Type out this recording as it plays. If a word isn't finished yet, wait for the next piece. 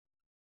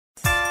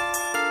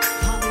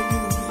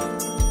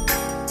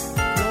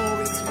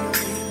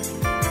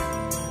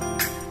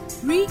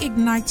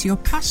reignite your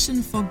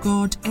passion for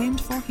God and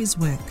for His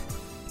work.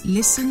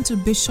 Listen to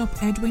Bishop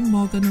Edwin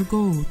Morgan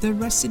Ogo, the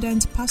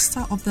resident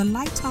pastor of the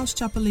Lighthouse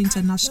Chapel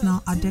International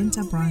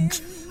Adenta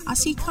branch,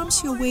 as he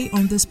comes your way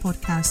on this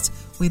podcast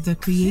with the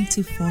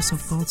creative force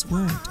of God's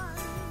Word.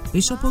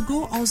 Bishop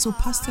Ogo also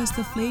pastors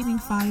the Flaming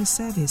Fire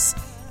Service,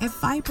 a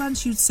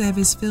vibrant youth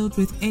service filled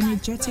with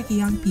energetic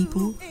young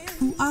people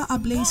who are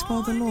ablaze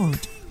for the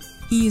Lord.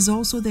 He is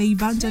also the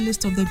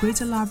evangelist of the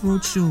Greater Love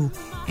Roadshow,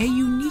 a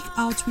unique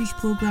outreach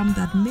program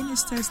that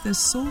ministers the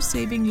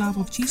soul-saving love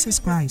of Jesus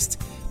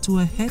Christ to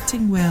a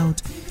hurting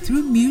world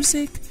through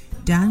music,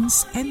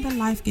 dance, and the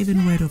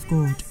life-giving Word of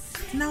God.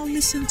 Now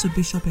listen to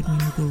Bishop Edwin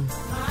Ogo.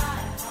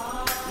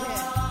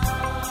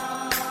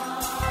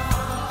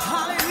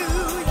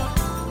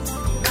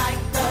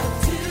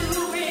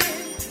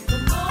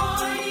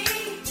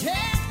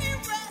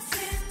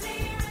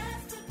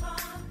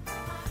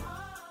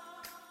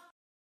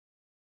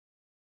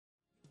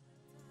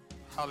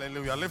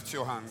 Hallelujah. Lift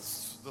your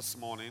hands this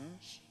morning.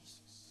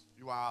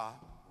 You are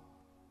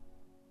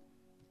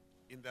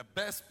in the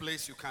best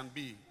place you can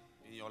be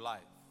in your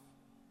life.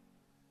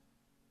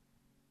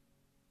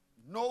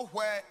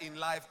 Nowhere in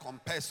life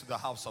compares to the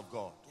house of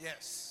God.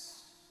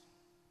 Yes.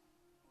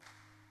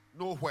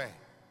 Nowhere.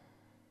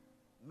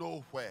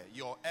 Nowhere.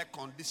 Your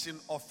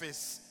air-conditioned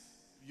office,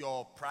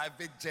 your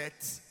private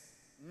jet,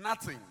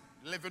 nothing.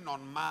 Living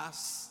on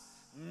Mars,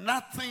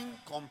 nothing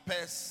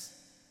compares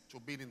to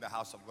being in the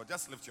house of God.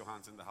 Just lift your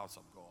hands in the house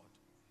of God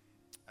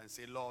and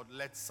say, Lord,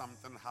 let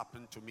something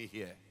happen to me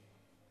here.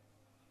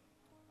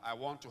 I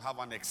want to have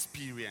an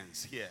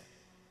experience here.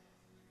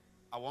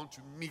 I want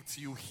to meet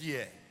you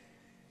here.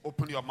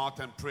 Open your mouth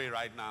and pray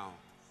right now.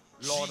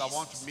 Lord, Jesus. I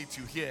want to meet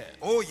you here.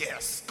 Oh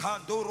yes.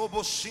 An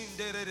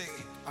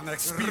experience. An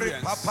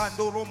experience. I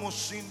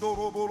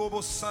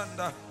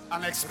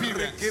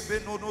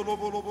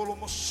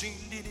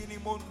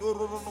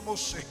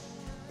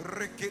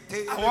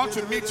want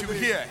to meet you here. I want to meet you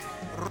here.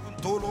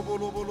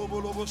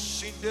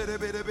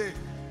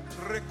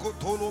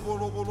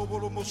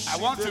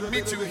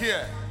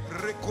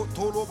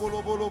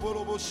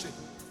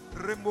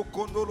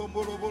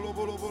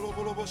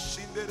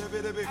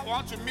 I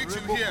want to meet you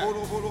here.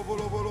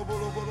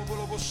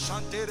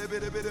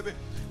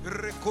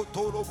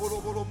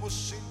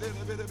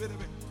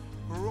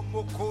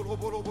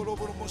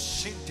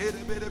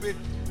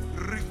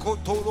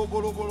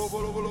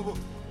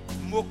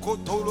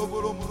 Mokotolo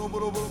bolo bolo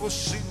bolo bolo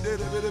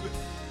sindere bebe,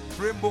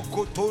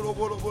 remokotolo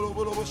bolo bolo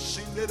bolo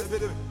sindere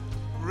bebe,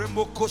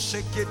 remoko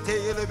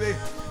sekete elebe,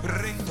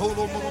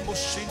 rentolo bolo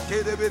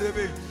sindere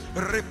bebe,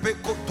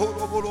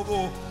 repekotolo bolo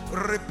bolo,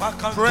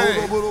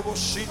 repakantolo bolo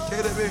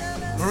sindere bebe.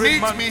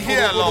 Meet me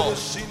here, Lord.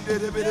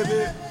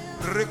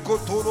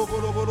 Rekotolo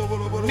bolo bolo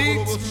bolo bolo.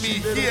 Meet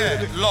me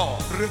here,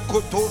 Lord.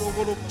 Rekotolo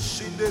bolo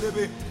sindere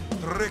bebe,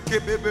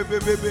 rekebebe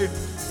bebe.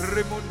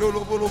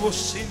 Remondolo bolo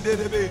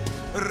sinderebe,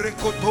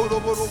 rekotolo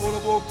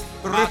bolo,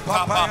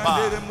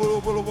 repapayandere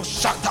bolo,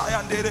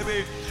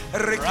 shatayanderebe,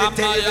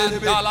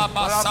 reketelebe,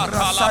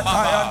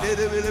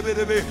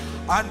 rasatayanderebe,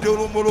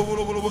 andolo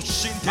bolo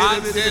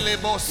sinderebe,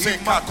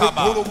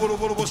 imakotolo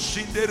bolo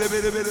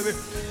sinderebe,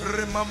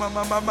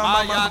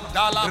 remamamamama,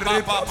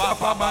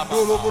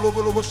 repapamandolo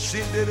bolo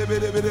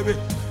sinderebe,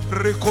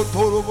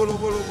 rekotolo bolo,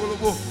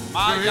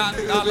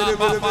 mayandala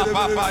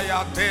papa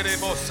ya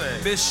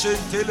terebose,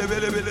 beshentelebe.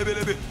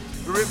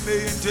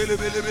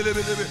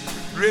 Remendelebelebelebe,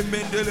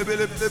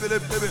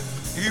 remendelebelebelebe,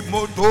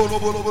 imondolo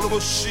bolo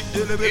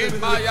sindelebelebe,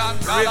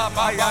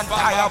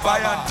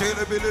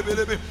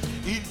 repayantelebelebe,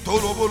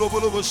 intolo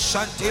bolo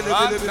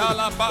santelebelebe,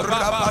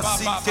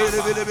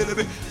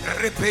 rabasintelebelebe,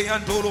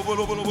 repeyandolo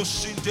bolo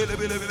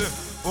sindelebelebe,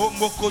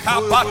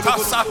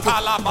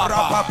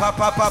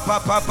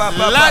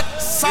 let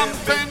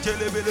something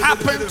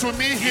happen to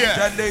me here. In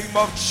the name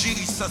of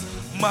Jesus.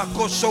 I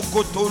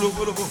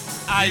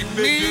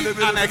need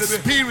an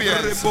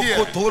experience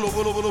here.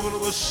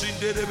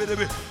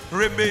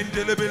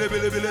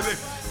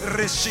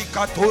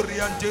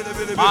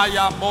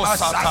 Maya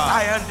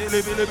Mosata.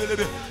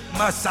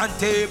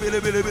 Masante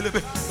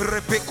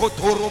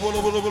repecotoro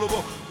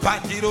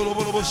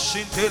bandiro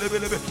sintele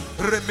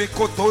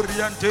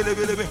remecotoriantele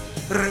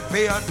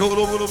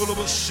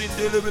repeandolo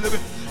sintele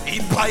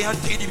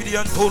impayante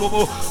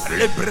dividiantolo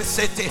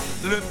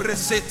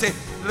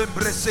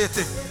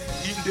lembresete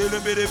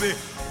indelebelebe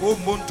o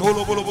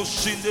montolo bolo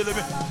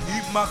sindelebe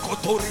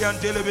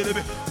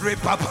imakotoriandelebelebe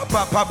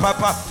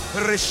repapa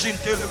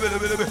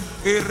reshintelebelebe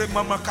ere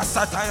mama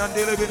kasata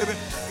yandelebelebe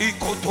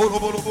ikotoro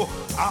bolo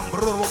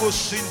ambrolo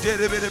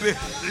sindelebelebe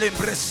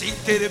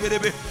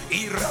lembresintelebelebe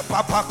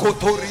irapapa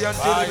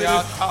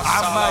kotoriandelebelebe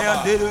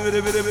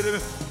amayandelebelebe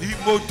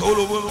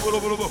imotolo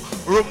bolo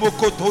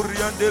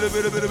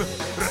romokotoriandelebelebe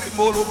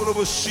remolo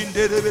bolo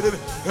sindelebelebe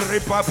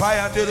repapa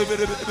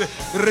yandelebelebe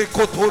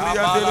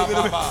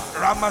rekotoriandelebelebe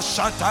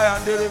ramasanta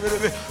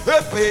yandelebelebe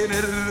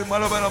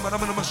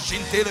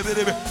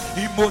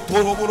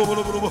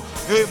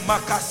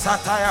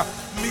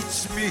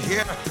meets me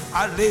here.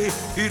 Ale,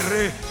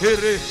 ire,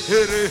 ere,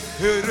 ere,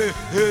 ere,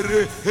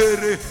 ere,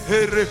 ere,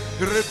 ere,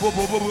 re, bo,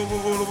 bo, bo, bo, bo,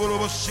 bo, bo,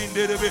 bo,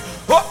 shinderebe.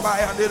 Oh, my,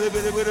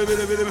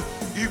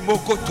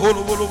 imoko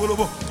tolo, bo, bo, bo,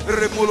 bo,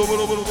 re, mo, bo,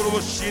 bo, bo, bo,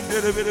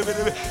 shinderebe,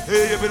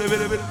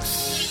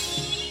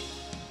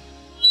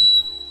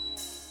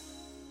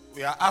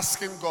 We are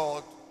asking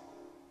God,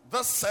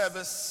 this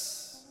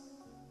service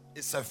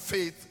is a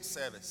faith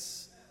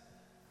service.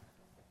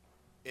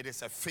 It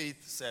is a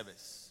faith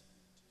service.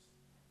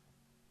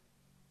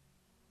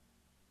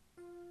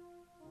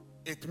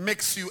 It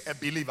makes you a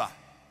believer.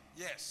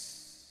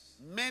 Yes.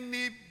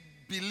 Many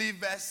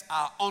believers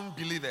are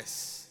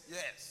unbelievers.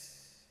 Yes.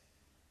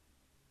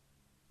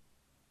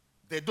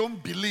 They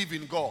don't believe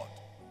in God.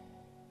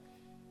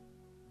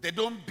 They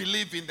don't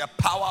believe in the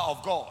power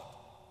of God.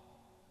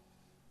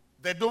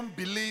 They don't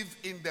believe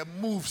in the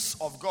moves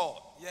of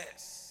God.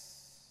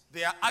 Yes.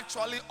 They are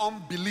actually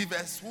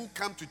unbelievers who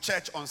come to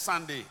church on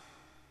Sunday.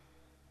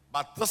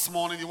 But this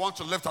morning you want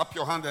to lift up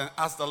your hand and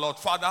ask the Lord,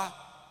 Father,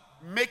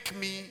 make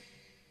me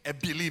a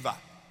believer.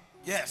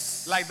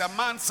 Yes. Like the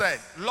man said,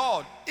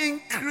 Lord,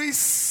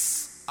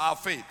 increase our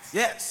faith.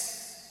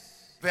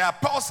 Yes. The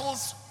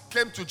apostles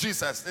came to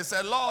Jesus. They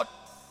said, Lord,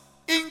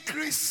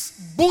 increase,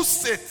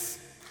 boost it.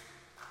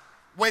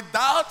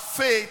 Without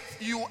faith,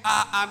 you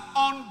are an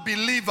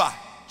unbeliever.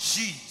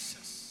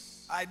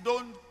 Jesus. I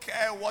don't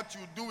care what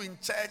you do in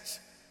church,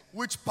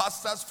 which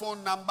pastor's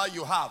phone number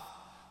you have.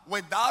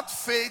 Without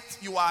faith,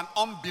 you are an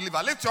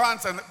unbeliever. Lift your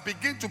hands and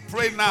begin to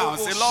pray now.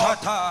 Say, Lord,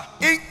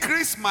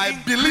 increase my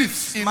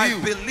belief in you.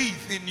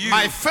 Belief in you.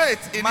 My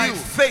faith in my you.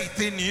 faith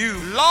in you.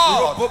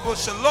 Lord,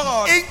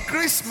 Lord,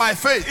 increase my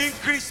faith.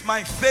 increase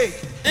my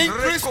faith.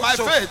 Increase my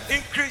faith.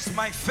 Increase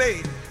my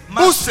faith.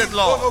 Boost it,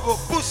 Lord.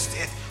 Boost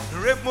it.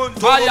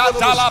 Maya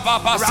dalaba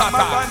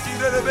basata.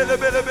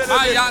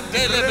 Maya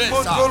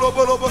delebesa.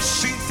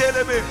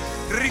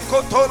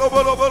 Ricotolo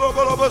bolo bolo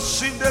bolo bolo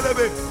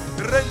sindelebe.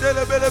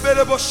 Rendele bele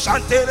bele bo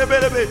santele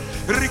bele be.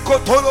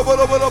 Ricotolo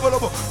bolo bolo bolo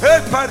bo. E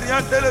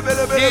pariandele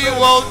bele bele. He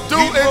will do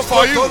it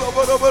for you. Bolo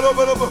bolo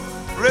bolo bo.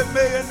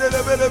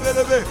 Remeyendele bele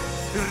bele be.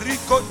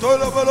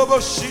 Ricotolo bolo bo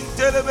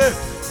sintelebe.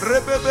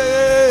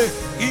 Rebebe.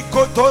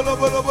 Icotolo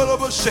bolo bolo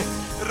bo se.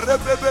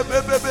 Rebebe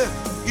bebe.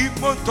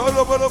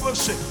 Imontolo bolo bo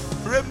se.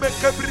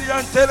 Remeke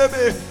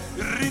briantelebe.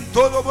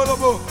 Rintolo bolo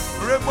bo.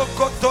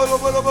 Remokotolo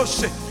bolo bo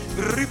se.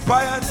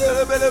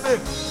 Ripayandele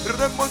belebe,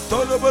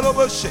 remontolo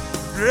boloboshe,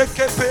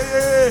 rekepe,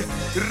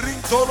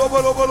 rintolo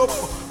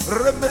bolobolobo,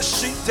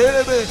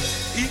 remeshintelebe,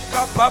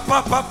 ika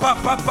papa papa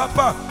papa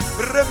papa,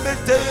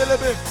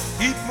 remetelebe,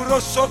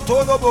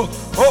 imrosotolobo,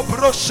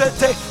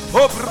 obroshete,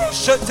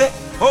 obroshete,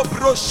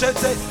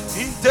 obroshete,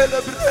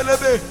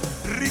 intelebrelebe,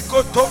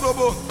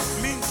 ricotolobo,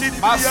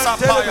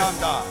 mintilibriantelebe,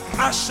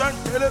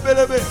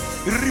 mashantelebelebe,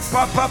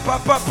 ripapa papa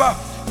papa,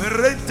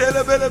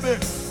 rentelebelebe.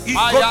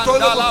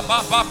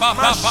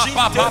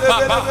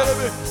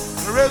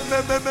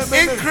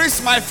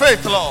 Increase my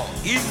faith, Lord.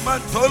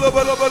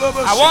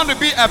 I want to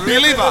be a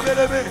believer. I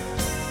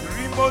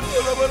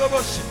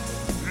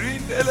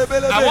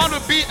want to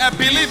be a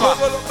believer.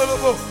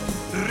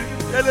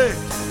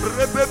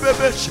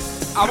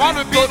 I want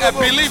to be a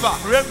believer. I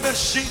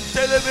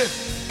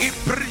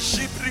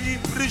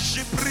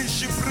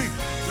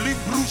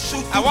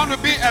want to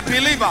be a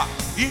believer.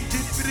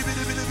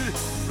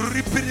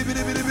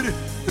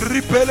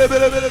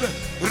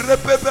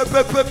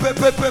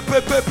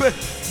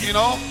 You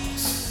know,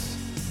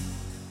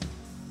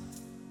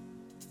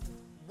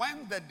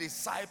 when the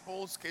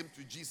disciples came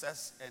to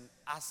Jesus and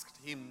asked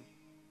him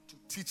to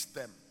teach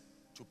them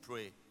to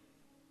pray,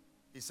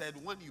 he said,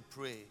 when you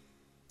pray,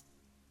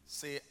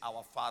 say,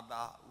 Our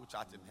Father which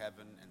art in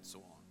heaven, and so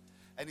on.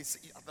 And he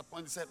said, at the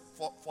point he said,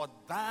 for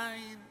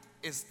thine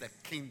is the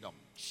kingdom.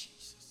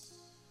 Jesus.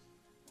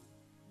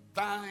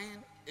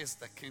 Thine is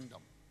the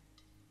kingdom.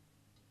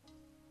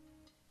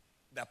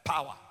 The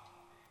power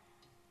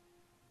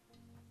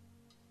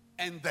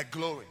and the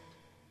glory.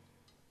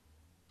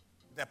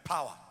 The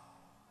power.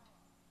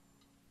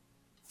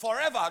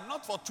 Forever,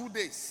 not for 2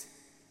 days.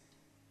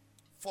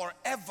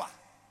 Forever.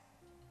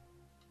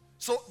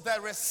 So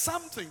there is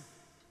something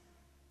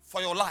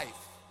for your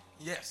life.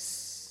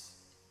 Yes.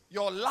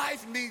 Your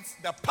life needs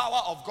the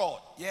power of God.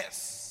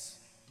 Yes.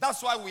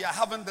 That's why we are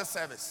having this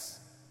service.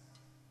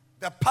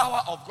 The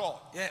power of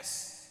God.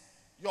 Yes.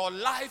 Your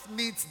life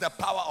needs the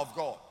power of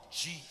God.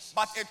 Jesus.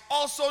 But it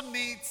also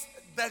needs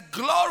the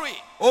glory.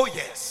 Oh,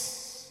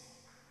 yes.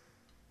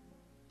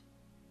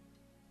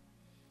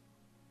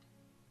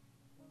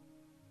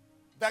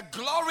 The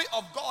glory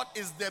of God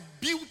is the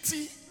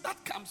beauty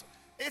that comes.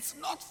 It's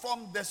not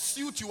from the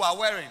suit you are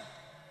wearing.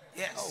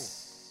 Yes.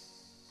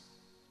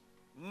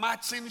 No.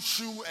 Matching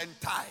shoe and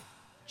tie.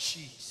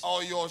 Jesus.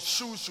 Or your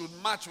shoe should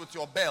match with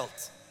your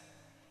belt.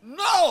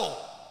 No.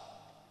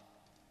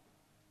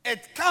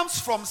 It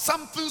comes from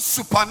something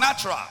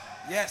supernatural.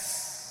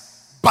 Yes.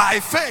 By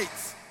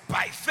faith.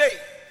 By faith.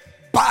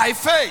 By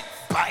faith.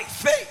 By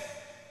faith.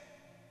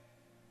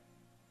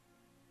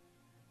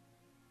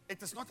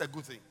 It is not a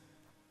good thing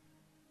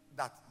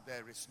that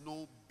there is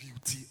no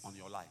beauty on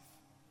your life.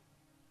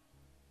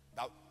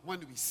 That when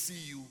we see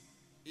you,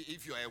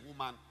 if you're a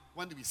woman,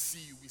 when we see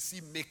you, we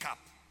see makeup.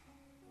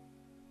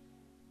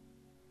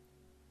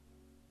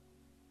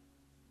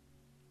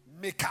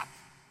 Makeup.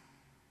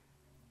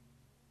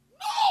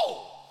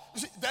 No!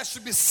 You see, there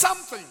should be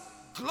something.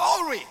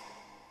 Glory.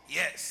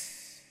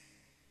 Yes.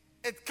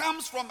 It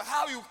comes from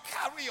how you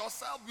carry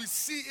yourself. We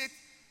see it.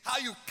 How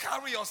you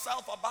carry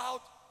yourself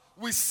about.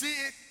 We see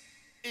it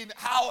in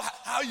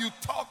how you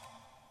talk.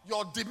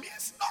 Your demeanor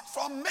is not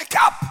from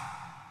makeup.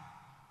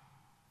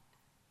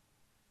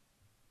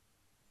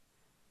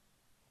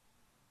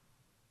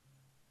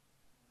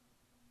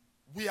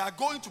 We are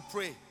going to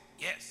pray.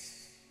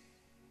 Yes.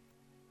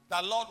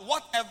 That Lord,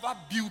 whatever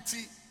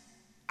beauty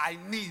I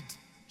need,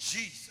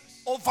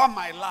 Jesus, over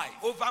my life,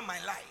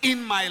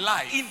 in my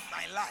life,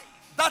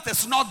 that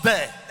is not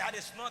there.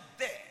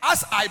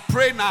 As I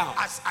pray now,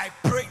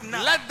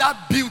 let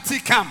that beauty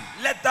come.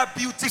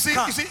 You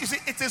see,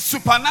 it is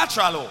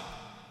supernatural.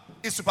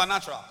 It's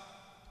supernatural.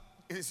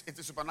 It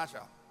is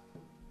supernatural.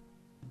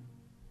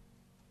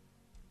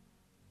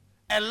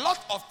 A lot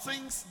of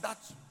things that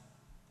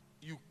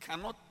you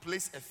cannot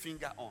place a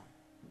finger on,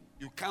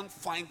 you can't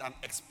find an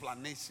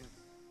explanation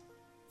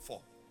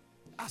for,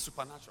 are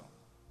supernatural.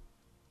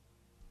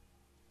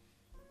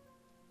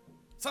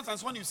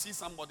 Sometimes when you see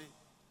somebody,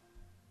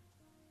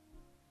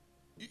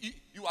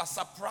 you are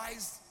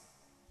surprised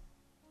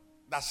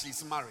that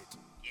she's married.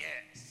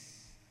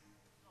 Yes.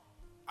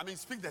 I mean,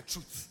 speak the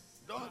truth.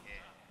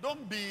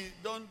 Don't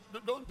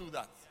do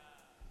that.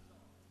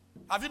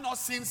 Have you not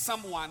seen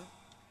someone,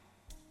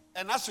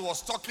 and as she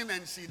was talking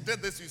and she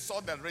did this, you saw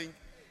the ring,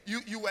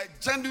 you were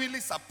genuinely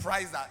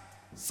surprised that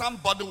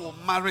somebody will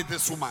marry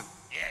this woman?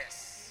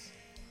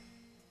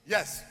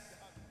 Yes.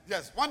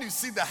 When you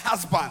see the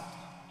husband,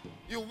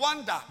 you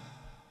wonder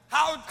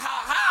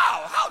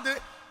how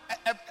did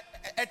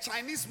a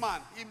Chinese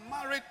man, he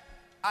married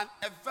a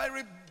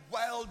very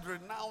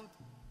well-renowned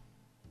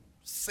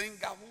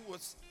singer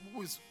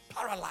who is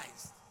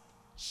paralyzed.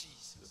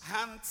 Jesus.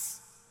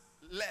 Hands,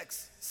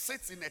 legs,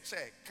 sits in a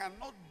chair,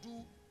 cannot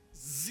do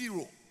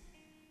zero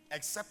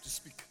except to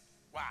speak.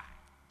 Why?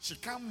 She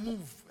can't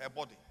move her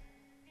body.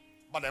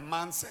 But the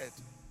man said,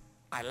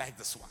 I like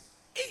this one.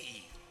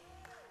 Hey.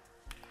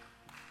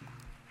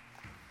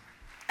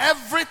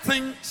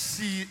 Everything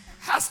she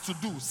has to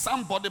do,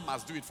 somebody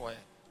must do it for her.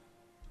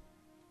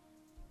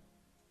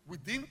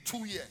 Within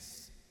 2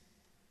 years,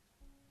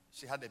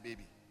 she had a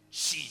baby.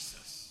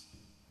 Jesus.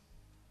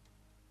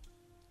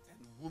 And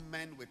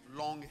women with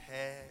long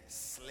hair,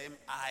 slim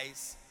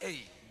eyes,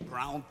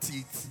 brown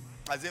teeth.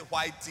 Is it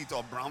white teeth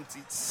or brown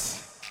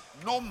teeth?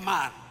 No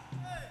man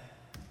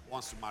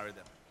wants to marry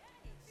them.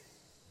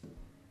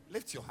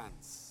 Lift your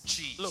hands.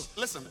 Jeez. Look,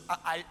 listen,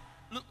 I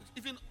look,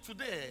 even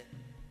today,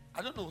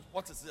 I don't know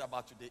what is it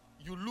about today.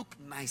 You look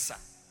nicer.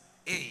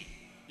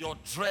 Your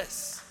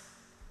dress.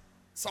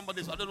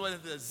 Somebody's, I don't know whether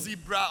it's a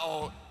zebra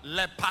or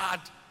leopard.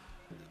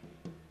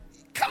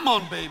 Come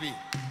on, baby.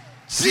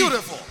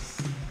 Beautiful.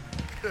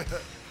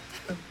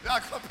 They are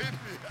copying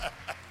me.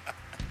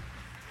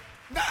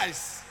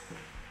 Nice.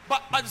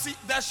 But you see,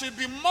 there should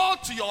be more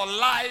to your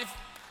life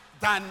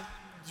than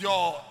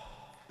your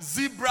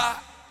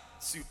zebra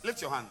suit.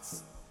 Lift your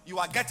hands. You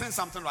are getting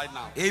something right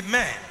now.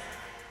 Amen.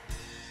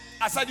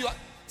 I said you are.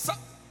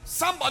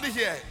 Somebody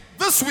here,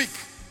 this week,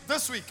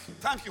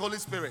 thank you, Holy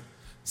Spirit.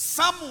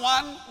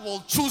 Someone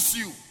will choose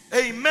you.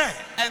 Amen.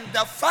 And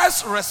the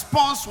first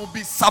response will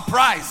be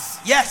surprise.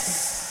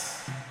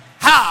 Yes.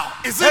 How?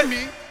 Is it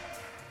me?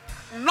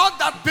 Not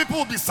that people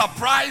will be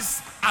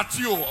surprised at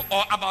you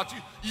or about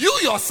you. You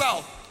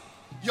yourself,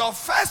 your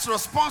first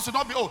response will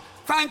not be, oh,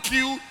 thank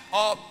you,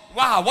 or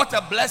wow, what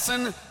a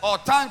blessing, or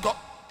thank God.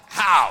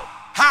 How?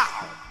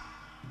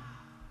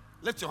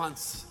 Lift your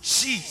hands.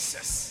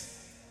 Jesus.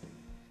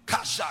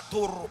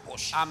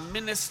 I'm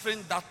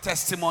ministering that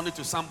testimony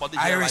to somebody.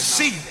 I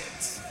receive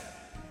it.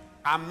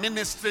 I'm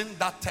ministering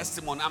that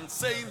testimony. I'm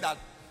saying that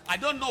I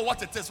don't know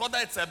what it is, whether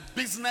it's a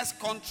business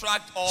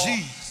contract or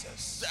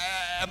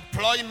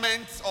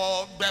employment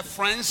or a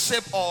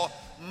friendship or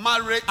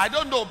marriage. I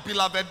don't know,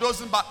 beloved,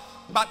 doesn't, but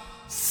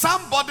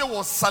somebody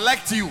will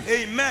select you.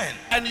 Amen.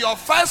 And your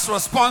first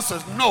response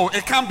is, no,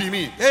 it can't be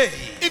me. Hey.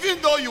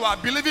 Even though you are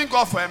believing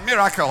God for a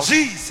miracle,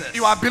 Jesus,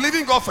 you are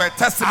believing God for a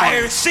testimony. I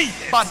receive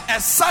it. But a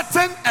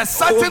certain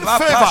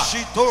favor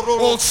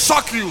will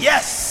shock you.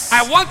 Yes.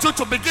 I want you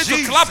to begin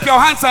to clap your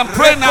hands and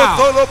pray now.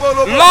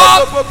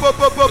 Lord,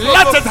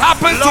 let it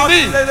happen to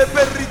me.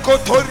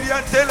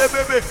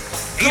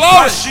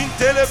 Glory.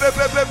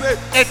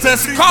 It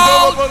is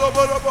called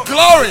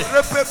glory.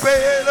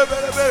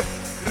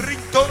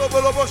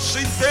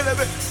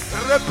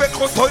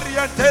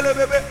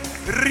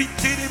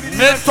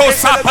 Meto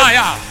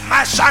sapaya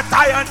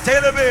mashataya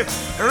telebe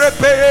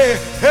repe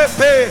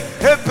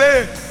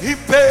hepe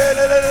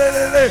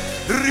impelele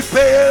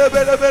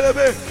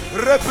ripelebelebe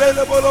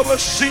repelebolobo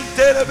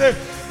shintelebe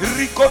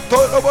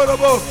rikotoro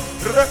bolobo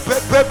repe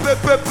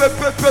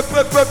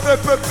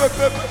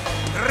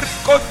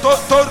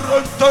rikotoro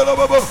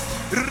bolobo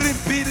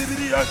rimpiri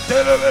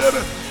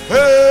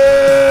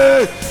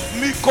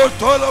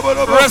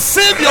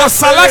Receive your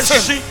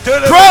selection.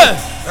 Pray.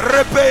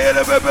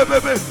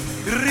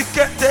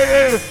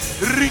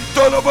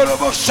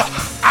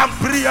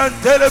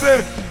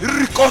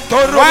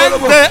 When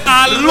they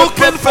are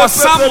looking for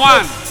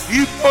someone,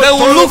 they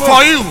will look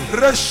for you.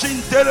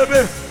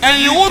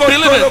 And you won't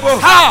believe it.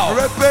 How?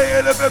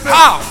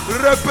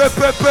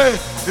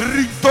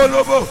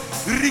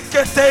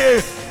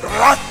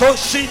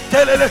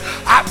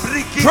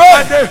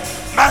 Pray.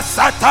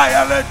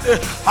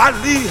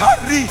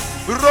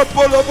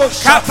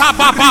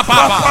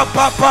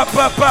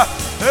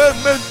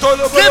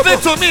 Give it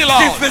to me,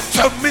 Lord. Give it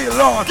to me,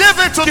 Lord. Give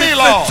it to me,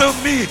 Lord. Give it to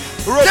me.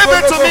 Give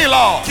it to me,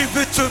 Lord. Give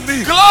it to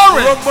me.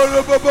 Glory.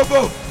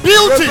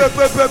 Beauty.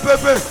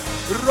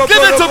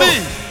 Give it to me.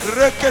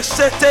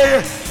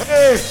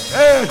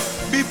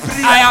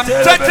 I am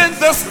taking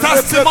this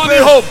testimony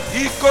home.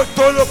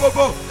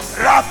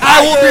 I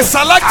will be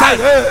selected.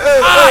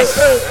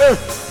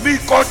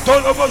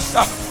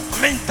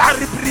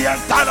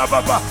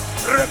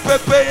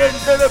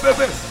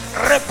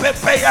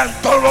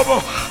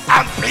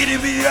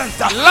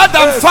 Let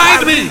them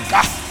find me.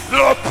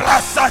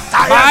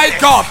 My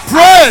God,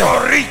 pray.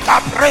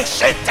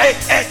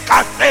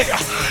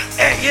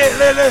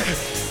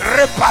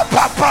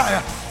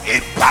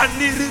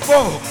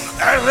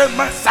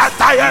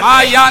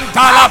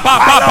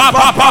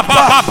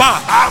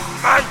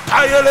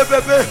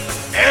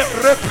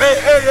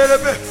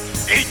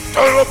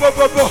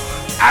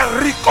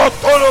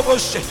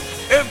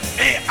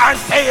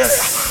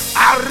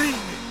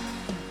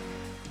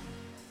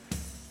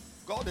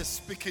 God is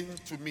speaking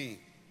to me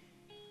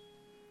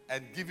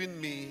and giving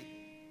me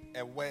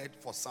a word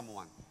for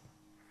someone.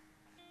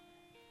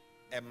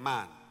 A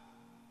man.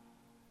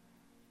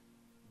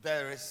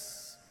 There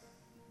is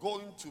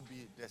going to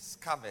be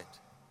discovered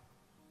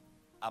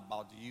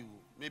about you.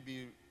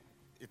 Maybe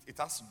it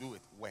has to do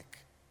with work.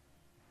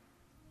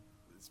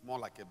 It's more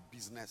like a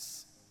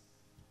business.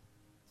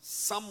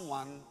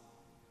 Someone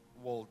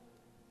will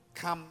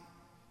come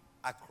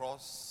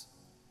across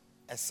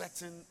a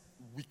certain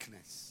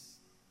weakness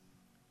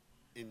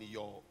in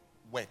your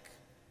work,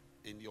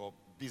 in your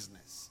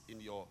business, in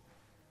your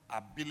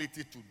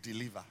ability to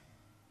deliver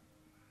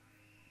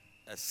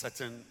a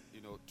certain,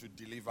 to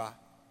deliver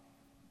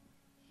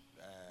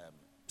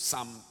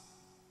some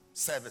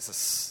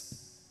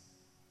services.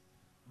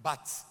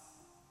 But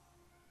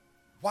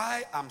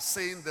why I'm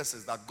saying this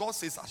is that God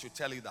says I should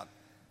tell you that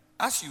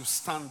as you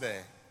stand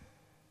there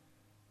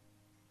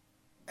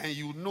and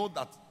you know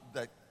that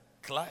the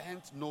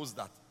client knows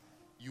that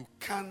you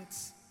can't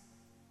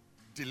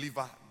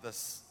deliver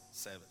this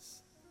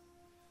service,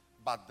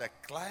 but the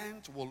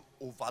client will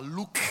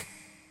overlook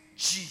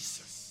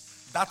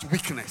Jesus, that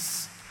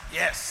weakness.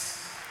 Yes.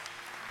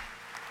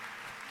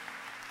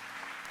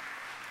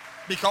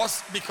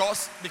 Because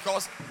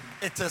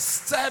it is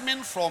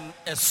stemming from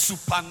a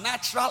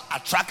supernatural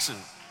attraction.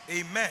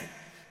 Amen.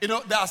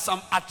 There are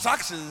some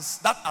attractions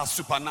that are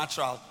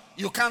supernatural.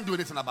 You can't do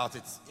anything about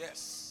it.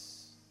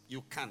 Yes.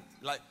 You can't.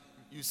 Like,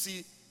 you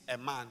see a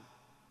man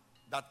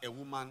that a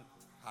woman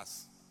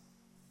has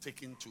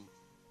taken to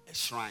a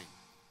shrine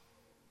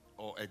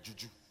or a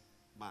juju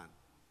man,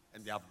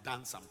 and they have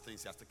done some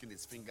things. He has taken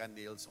his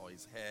fingernails or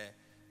his hair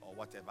or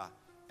whatever,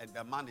 and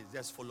the man is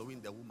just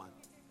following the woman.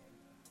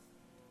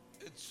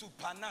 It's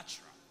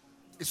supernatural.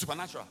 It's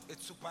supernatural.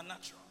 It's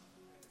supernatural.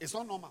 It's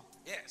not normal.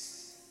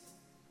 Yes.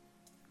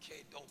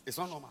 It's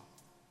not normal.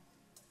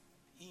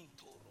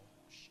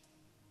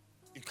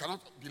 You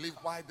cannot believe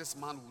why this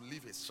man will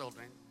leave his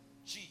children,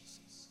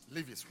 Jesus,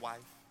 leave his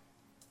wife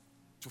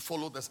to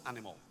follow this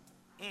animal.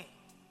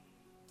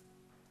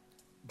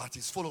 But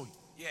he's following.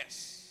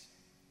 Yes.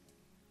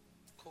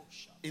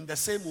 In the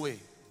same way,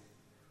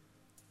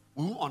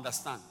 we will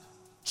understand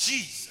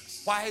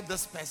Jesus, why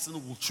this person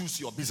will choose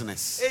your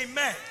business.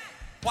 Amen.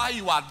 Why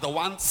you are the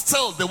one,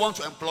 still they want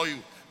to employ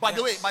you. By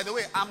the way,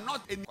 I'm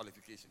not any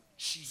qualification.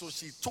 So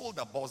she told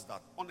the boss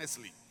that,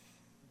 honestly,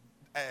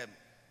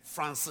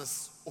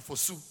 Francis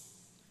Ofosu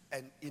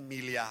and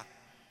Emilia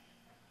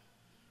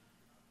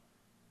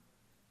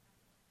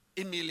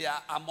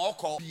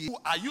Amoko,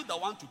 are you the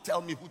one to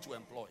tell me who to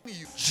employ?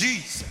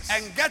 Jesus.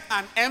 And get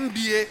an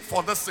MBA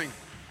for this thing.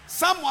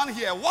 Someone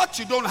here, what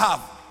you don't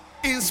have,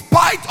 in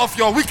spite of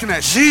your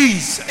weakness,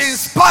 Jesus, in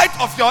spite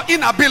of your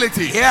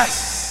inability,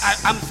 yes,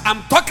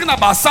 I'm talking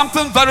about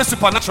something very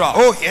supernatural.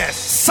 Oh yes,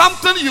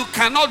 something you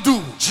cannot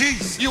do.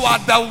 Jesus, you are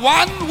the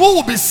one who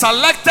will be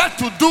selected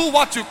to do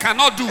what you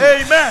cannot do.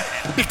 Amen.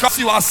 Because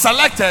you are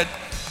selected,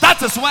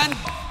 that is when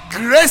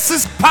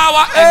grace's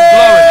power and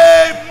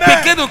glory.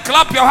 Begin to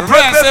clap your hands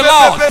and say,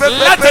 Lord,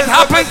 let it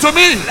happen to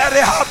me. Let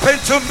it happen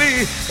to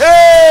me.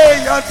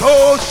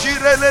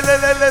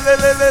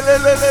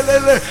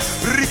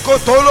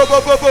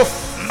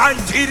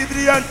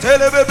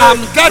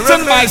 I'm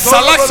getting my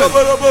selection.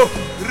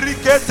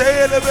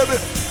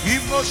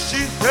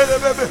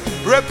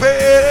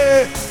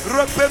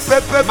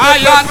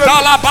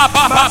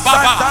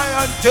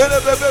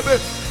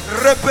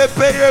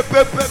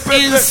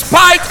 In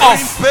spite of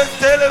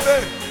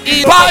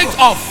In spite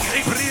of.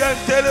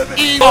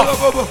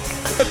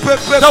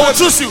 They will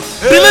choose you.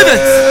 Believe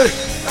it.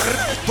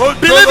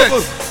 Believe it.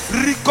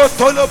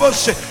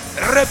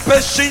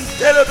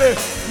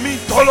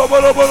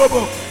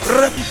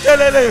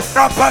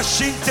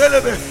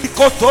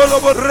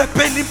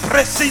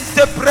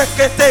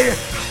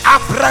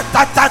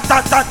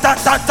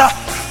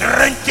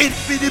 Renkin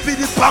bidi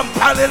bidi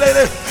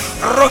pampalele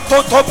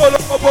rototobolo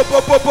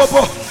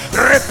bobo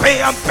repe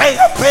ampe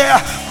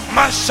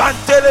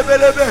mashantele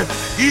belebe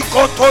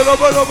ikotolo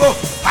bobo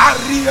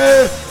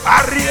arie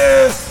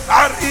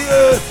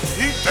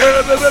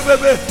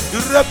itelebebebe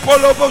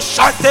repolobo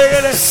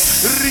shatele.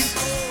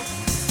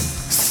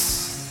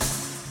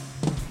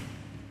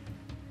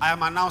 I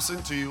am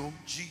announcing to you,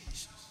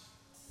 Jesus,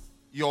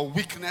 your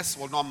weakness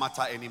will not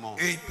matter anymore.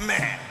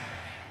 Amen.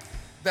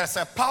 There's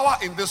a power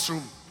in this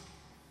room.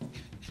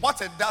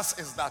 What it does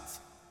is that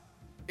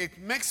it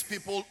makes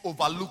people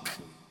overlook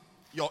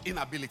your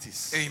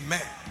inabilities.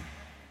 Amen.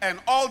 And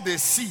all they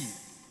see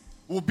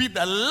will be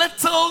the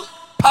little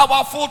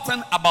powerful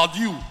thing about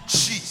you.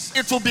 Jesus.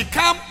 It will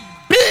become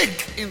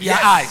big in their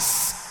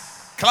eyes.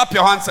 Clap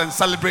your hands and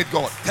celebrate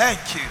God.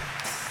 Thank you.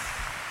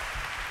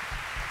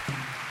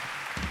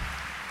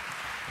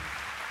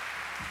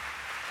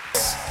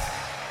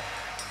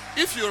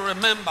 If you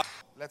remember,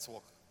 let's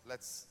walk.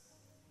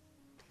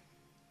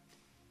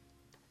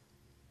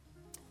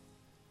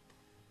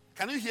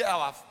 Can you hear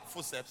our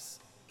footsteps?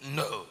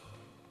 No.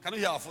 Can you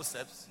hear our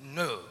footsteps?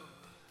 No.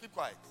 Keep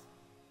quiet.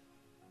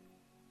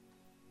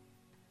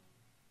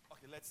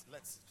 Okay,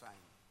 let's try.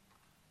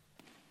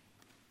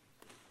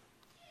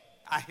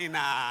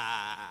 Ahina.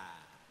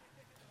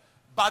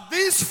 But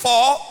these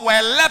four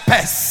were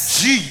lepers.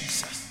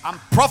 Jesus. I'm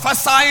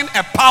prophesying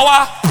a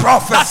power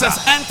that is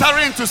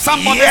entering into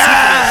somebody's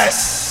life.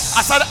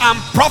 I said,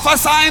 I'm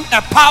prophesying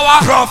a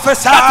power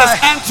that is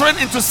entering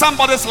into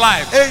somebody's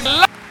life.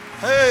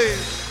 Hey.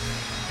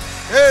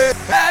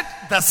 Heard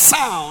the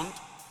sound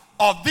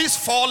of these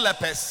four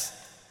lepers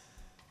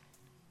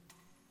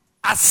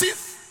as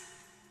if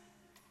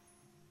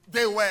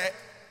they were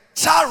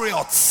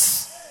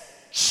chariots.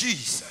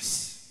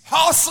 Jesus.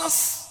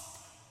 Horses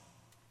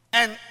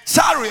and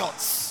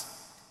chariots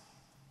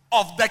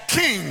of the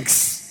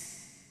kings.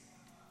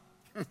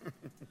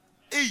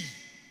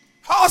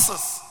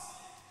 Horses.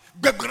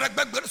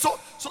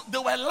 So they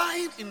were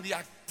lying in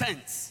their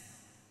tents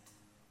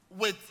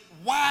with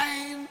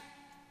wine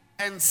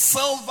and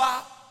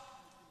silver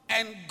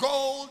and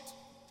gold,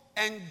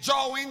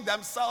 enjoying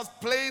themselves,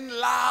 playing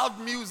loud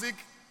music,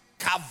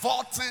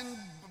 cavorting,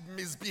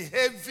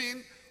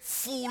 misbehaving,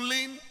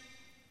 fooling.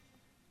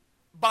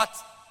 But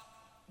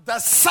the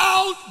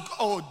sound,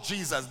 oh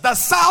Jesus, the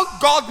sound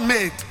God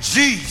made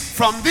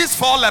from these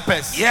four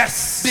lepers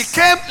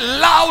became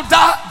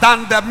louder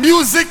than the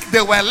music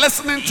they were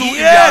listening to in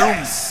their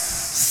rooms.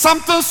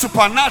 Something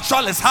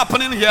supernatural is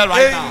happening here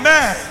right now.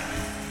 Amen.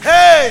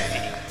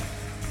 Hey.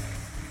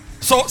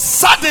 So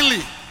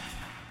suddenly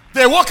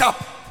they woke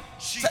up.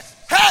 Said,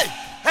 hey,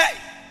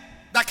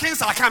 the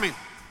kings are coming.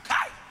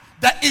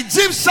 The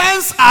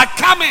Egyptians are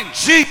coming.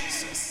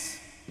 Jesus.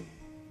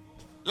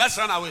 Let's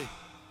run away.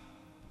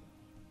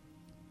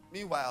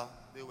 Meanwhile,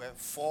 they were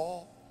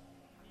four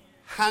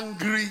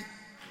hungry,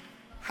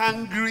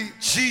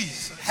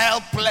 Jesus,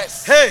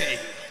 helpless,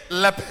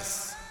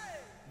 lepers.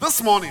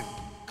 This morning,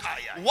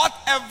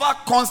 whatever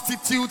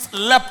constitutes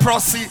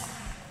leprosy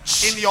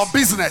in your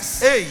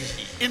business,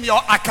 in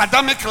your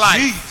academic life,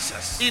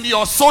 Jesus, in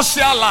your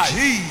social life,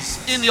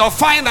 Jesus, in your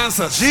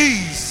finances,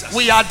 Jesus,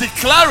 we are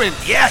declaring.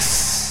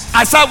 Yes.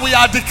 I said we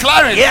are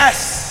declaring.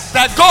 Yes.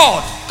 That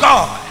God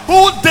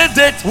who did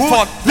it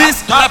for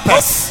these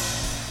lepers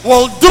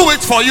will do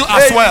it for you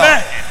as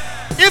well.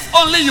 If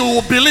only you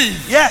will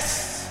believe.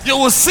 Yes. You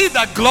will see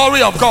the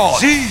glory of God.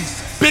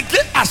 Jesus.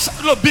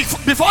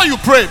 Before you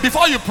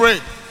pray,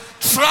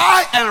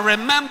 try and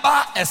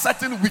remember a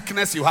certain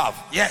weakness you have.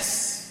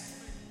 Yes.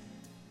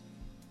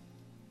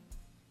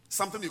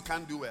 Something you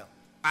can't do well.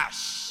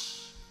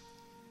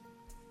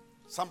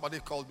 Somebody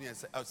called me and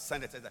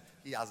said that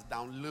he has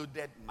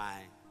downloaded my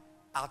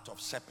Art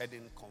of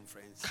Shepherding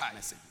conference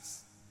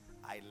messages.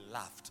 I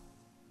laughed.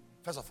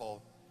 First of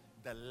all,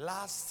 the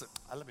last,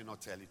 let me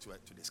not tell you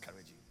to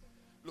discourage you.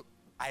 Look,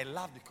 I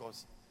laugh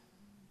because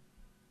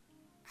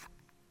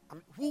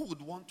who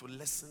would want to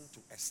listen to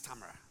a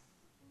stammerer?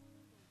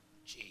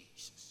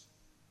 Jesus.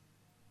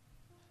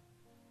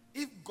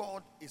 If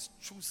God is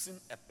choosing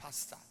a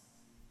pastor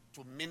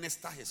to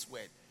minister his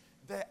word,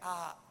 there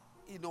are,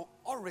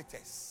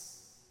 orators.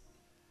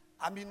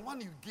 I mean,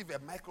 when you give a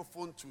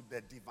microphone to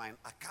the divine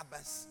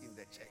Akabas in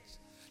the church,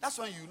 that's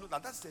when you know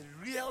that that's a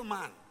real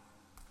man.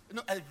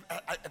 A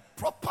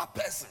proper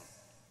person.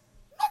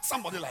 Not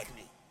somebody like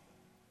me.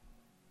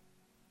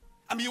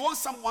 I mean, you want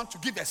someone to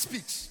give a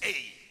speech.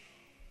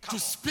 To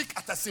speak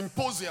at a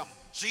symposium.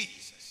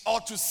 Jesus.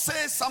 Or to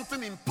say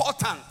something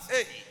important.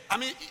 I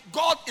mean,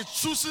 God is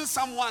choosing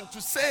someone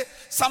to say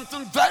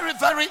something very,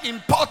 very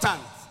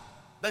important.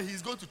 Then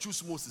he's going to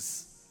choose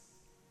Moses.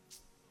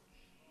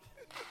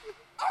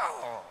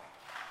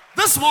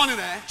 This morning,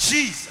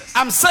 Jesus.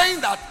 I'm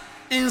saying that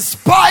in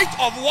spite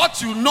of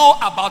what you know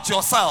about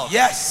yourself,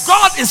 Yes.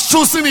 God is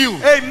choosing you.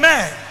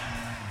 Amen.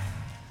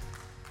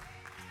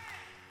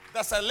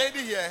 There's a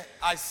lady here.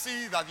 I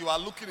see that you are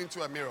looking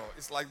into a mirror.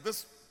 It's like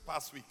this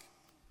past week.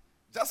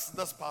 Just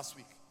this past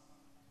week.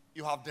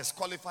 You have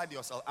disqualified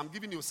yourself. I'm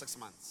giving you 6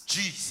 months.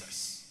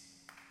 Jesus.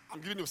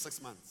 I'm giving you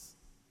 6 months.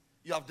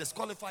 You have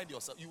disqualified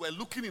yourself. You were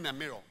looking in a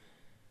mirror.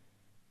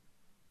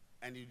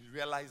 And you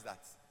realize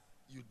that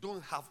you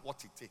don't have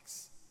what it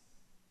takes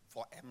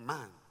for a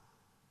man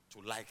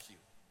to like you.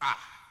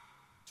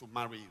 To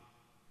marry you.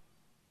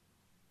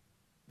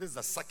 This is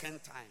the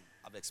second time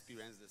I've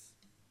experienced this.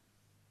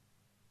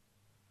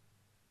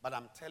 But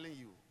I'm telling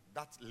you,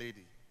 that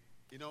lady,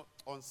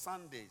 on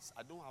Sundays,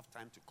 I don't have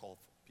time to call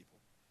for people.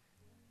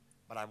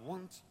 But I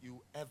want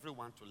you,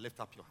 everyone, to lift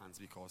up your hands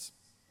because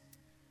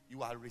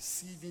you are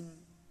receiving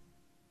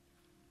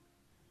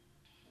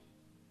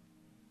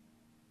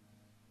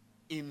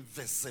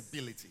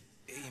invisibility.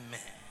 Amen.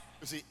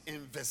 You see,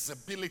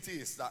 invisibility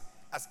is that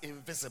as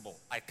invisible.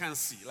 I can't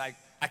see. Like,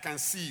 I can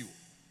see you.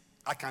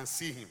 I can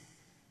see him.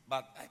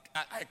 But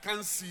I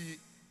can't see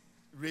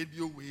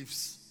radio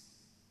waves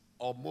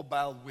or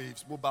mobile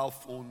waves, mobile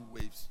phone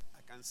waves.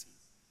 I can't see.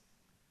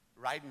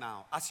 Right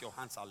now, as your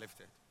hands are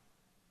lifted,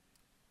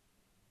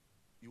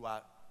 you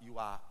are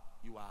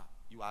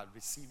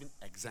receiving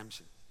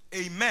exemption.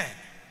 Amen.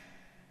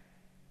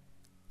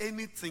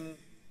 Anything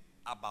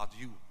about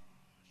you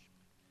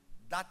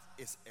that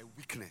is a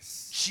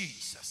weakness,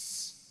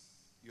 Jesus,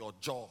 your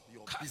job,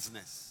 your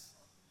business,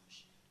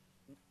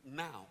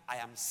 now I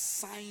am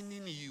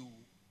signing you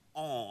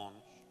on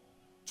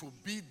to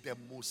be the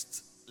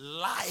most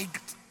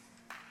liked,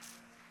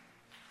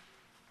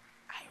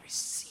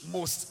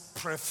 most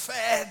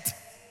preferred.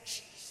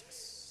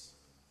 Jesus.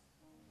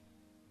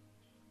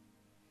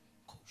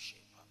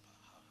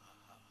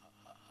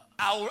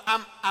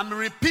 I'm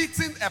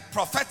repeating a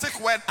prophetic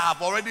word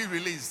I've already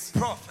released.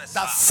 Prophesy.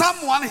 That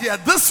someone here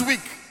this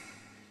week,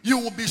 you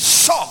will be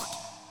shocked.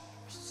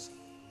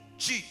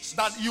 Jesus.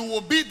 That you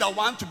will be the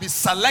one to be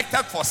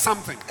selected for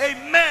something.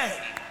 Amen.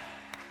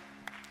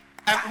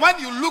 And when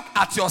you look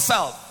at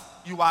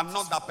yourself, you are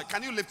not that person.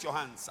 Can you lift your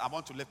hands? I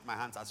want to lift my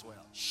hands as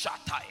well.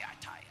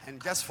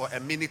 And just for a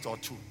minute or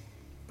two,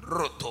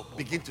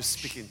 begin to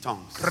speak in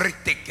tongues.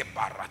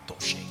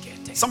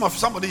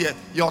 Somebody here,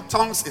 your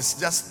tongues is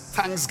just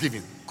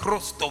thanksgiving.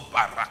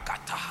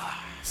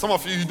 Some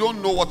of you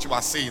don't know what you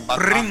are saying,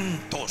 but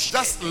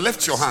just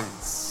lift your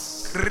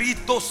hands.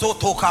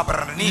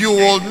 You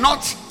will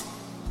not.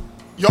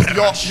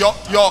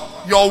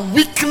 Your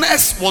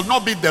weakness will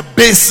not be the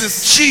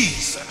basis,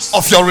 Jesus,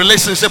 of your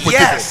relationship with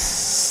people.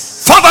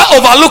 Father,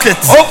 overlook it.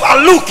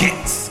 Overlook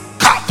it.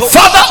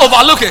 Father,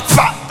 overlook it.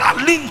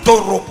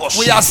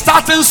 We We are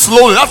starting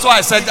slowly. That's why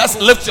I said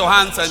just lift your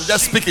hands and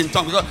just speak in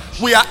tongues. Because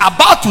we are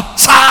about to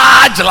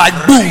charge like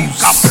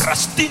bulls.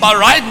 But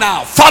right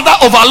now, Father,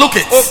 overlook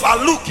it.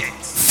 Overlook it.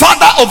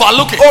 Father,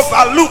 overlook it.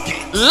 Overlook it.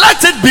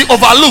 Let it be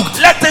overlooked.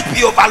 Let it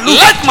be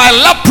overlooked. Let my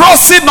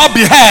leprosy not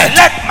be heard.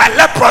 Let my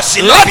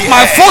leprosy not be Let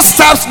my heard.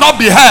 footsteps not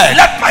be heard.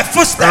 Let my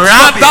footsteps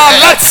not be Rather, heard.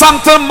 let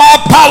something more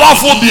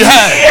powerful be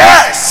heard.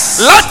 Yes.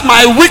 Let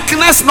my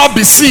weakness not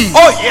be seen.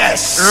 Oh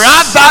yes.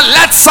 Rather,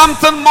 let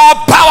something more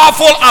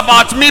powerful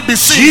about me be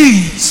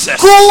seen. Jesus.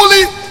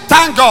 Coolly,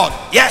 thank God.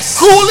 Yes.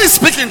 Coolly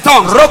speak in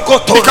tongues.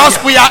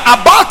 Because we are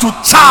about to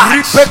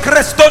charge.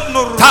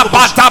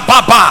 Tabata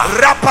Baba.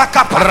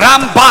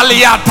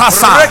 Rambalia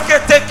Tasa.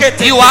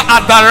 You are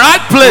at the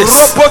right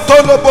place at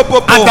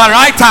the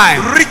right time.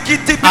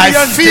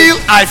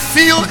 I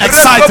feel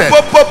excited.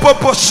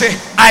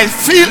 I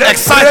feel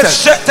excited.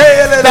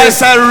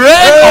 There's a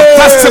rain of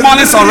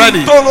testimonies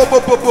already.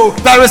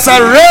 There is a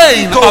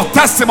rain of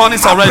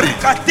testimonies already.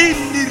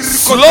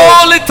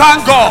 Slowly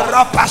thank God.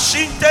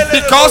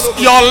 Because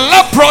your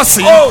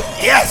leprosy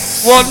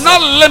will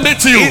not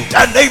limit you in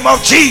the name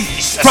of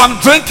Jesus from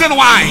drinking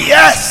wine.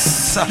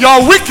 Yes.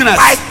 Your weakness.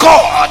 My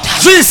God.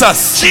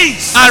 Jesus.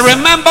 I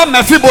remember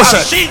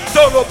Mephibosheth.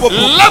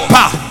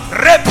 Leper.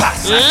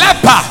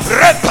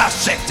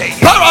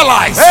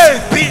 Paralyzed.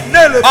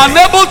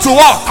 Unable to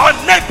walk.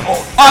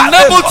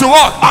 Unable to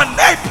walk.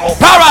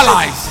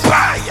 Paralyzed.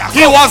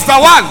 He was the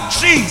one.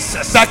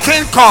 Jesus. The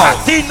king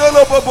called.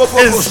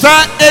 Is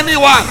there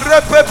anyone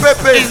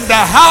in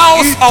the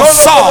house of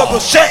Saul?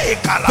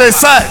 They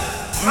said,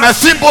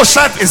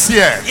 Mephibosheth is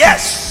here.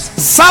 Yes.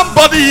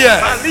 Somebody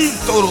here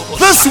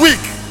this week,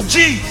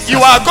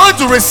 you are going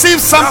to receive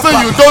something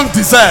you don't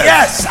deserve.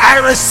 Yes, I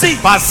receive.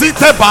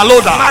 Basite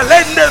Baloda.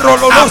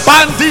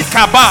 Abandi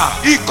Kaba.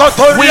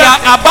 We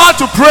are about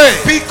to pray.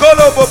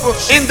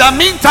 In the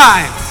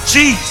meantime,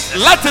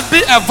 let it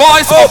be a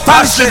voice of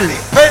thanksgiving.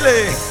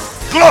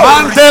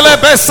 Mandele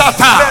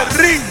Besata.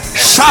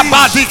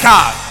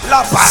 Shabadika.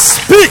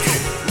 Speak.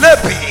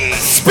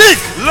 Speak.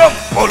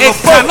 It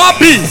cannot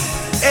be.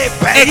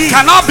 It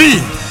cannot be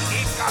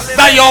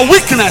that your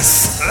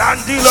weakness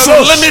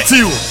should limit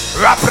you.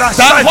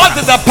 Then what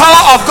did the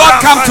power of God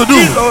come to do?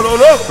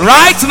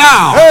 Right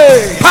now,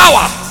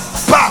 power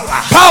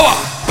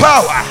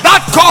power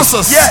that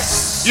causes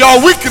yes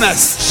your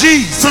weakness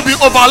Jesus to be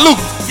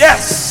overlooked,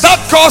 yes that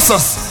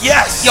causes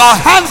yes your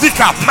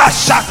handicap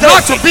Mashate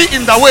not to be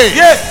in the way.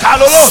 yeah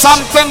Kalolos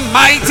Something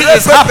mighty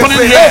is happening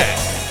here.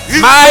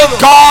 My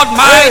God,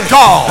 my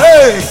God.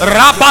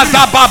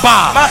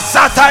 Rabadababa.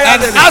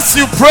 And as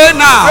you pray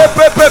now,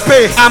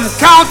 I'm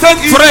counting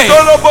 3.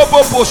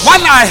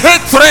 When I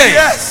hit 3,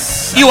 yes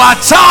you are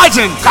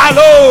charging.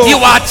 Kalo You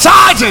are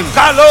charging.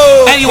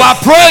 Kalo And you are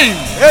praying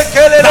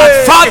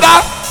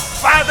that,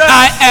 Father,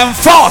 I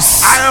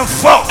enforce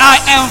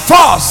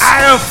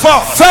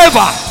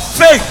favor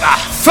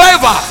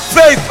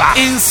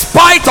in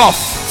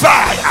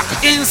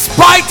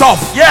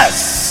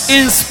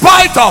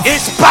spite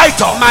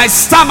of my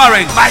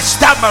stammering.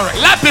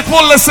 Let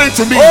people listen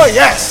to me. Oh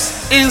yes.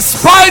 In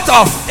spite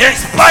of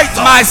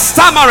my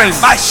stammering,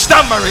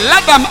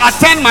 let them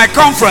attend my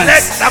conference.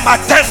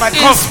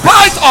 In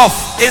spite of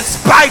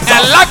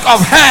a lack of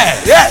hair,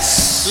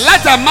 yes,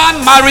 let a man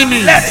marry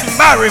me. let him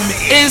marry me.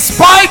 In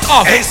spite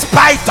of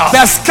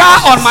the scar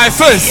on my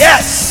face,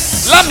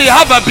 yes, let me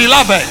have a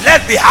beloved.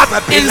 let me have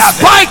a In beloved.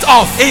 spite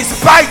of In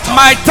spite of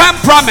my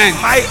temperament,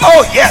 my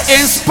oh yes,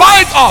 in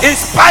spite of in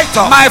spite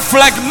of my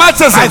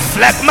phlegmatism, my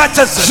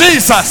phlegmatism.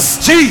 Jesus,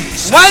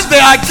 Jesus. when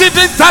they are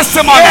giving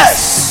testimonies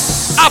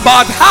Yes.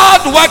 about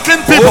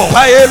hard-working people,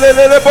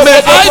 may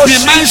I be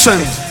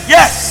mentioned.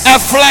 Yes. A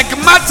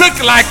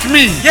phlegmatic like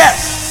me,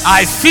 Yes.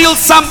 I feel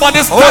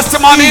somebody's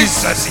testimony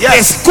Jesus, yes.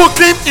 is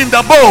cooking in the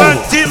bowl.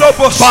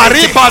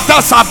 Baribada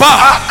Sabah.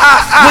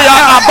 We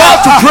are about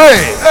to pray.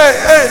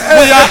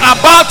 We are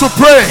about to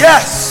pray.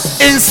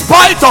 Yes. In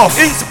spite of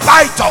In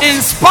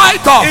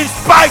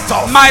spite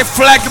of my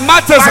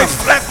phlegmatism,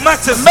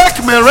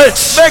 make me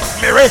rich. make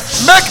me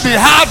rich. Make me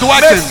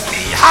hardworking. Make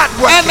me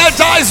hardworking.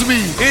 Energize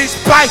me. In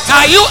spite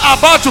Are you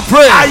about to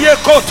pray?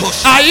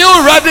 Ayekotos. Are you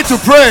ready to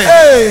pray?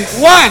 Hey.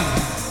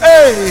 1,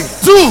 Hey.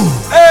 2,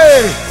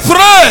 Hey.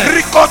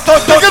 3. Ricoto.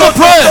 Begin to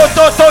pray.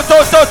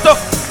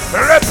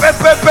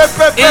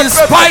 In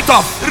spite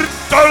of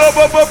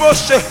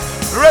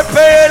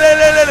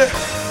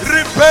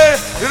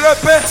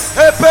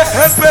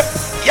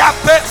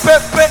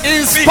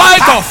in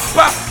spite of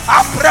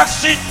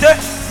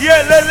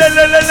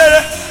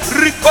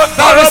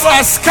there is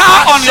a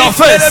scar on your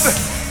face,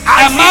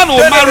 a man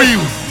will marry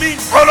you.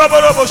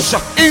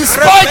 In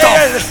spite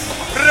of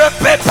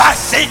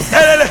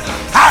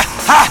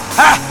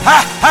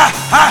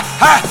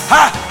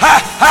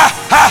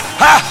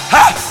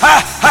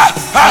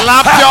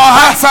clap your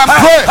hands and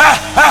pray.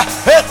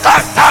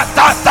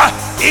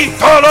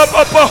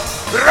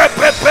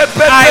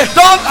 I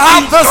don't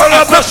have this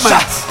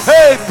equipment,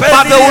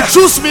 but they will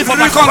choose me for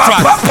my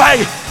contract.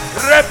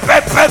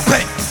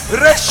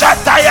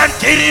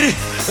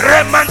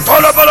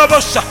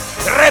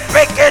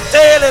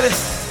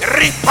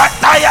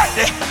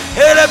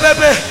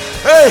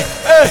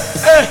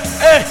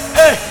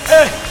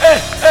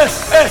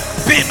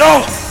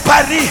 Bino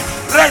Pari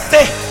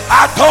Rete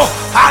Ato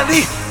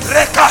Ali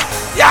Reka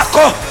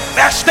Yako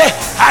Meste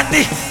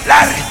Ani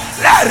Larry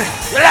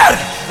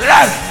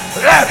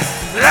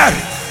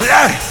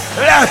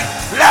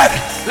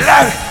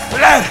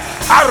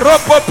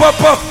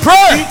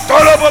Pray.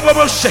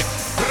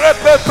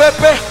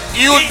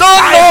 You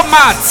don't know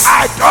maths,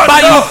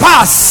 but you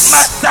pass.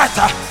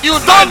 You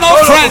don't know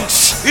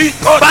French,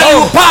 but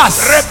you pass.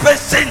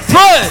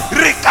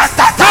 Pray.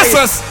 This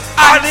is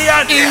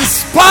in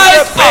spite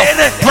of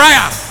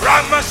prayer.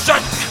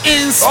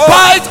 In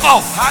spite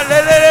of.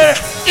 In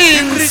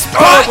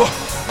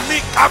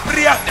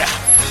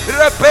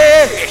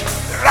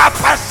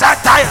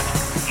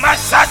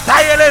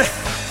spite.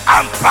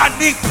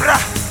 Ampanipra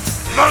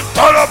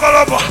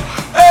Montolobolobo.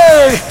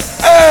 Hey.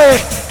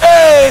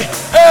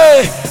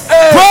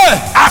 Pray.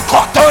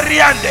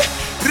 Akotoriande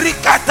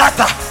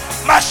Ricatata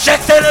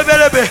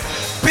Machetelebelebe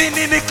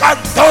Pinini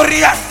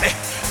Cantoriante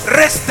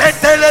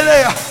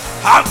Restetelelea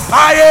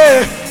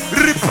Ampaye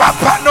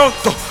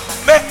Ripapanonto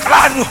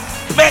Meclano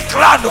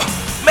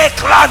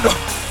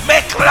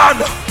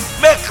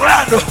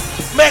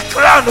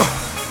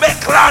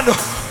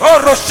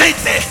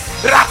Orosite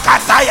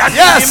Rakataya.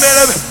 Yes.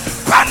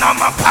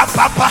 Panama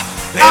Papa.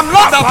 I'm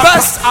not the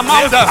best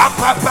among them.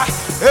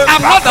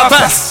 I'm not the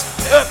best.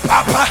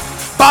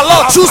 But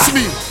Lord, choose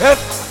me.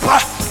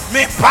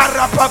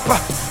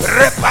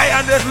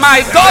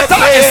 My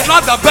daughter is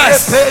not the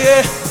best,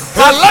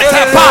 but let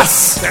her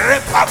pass.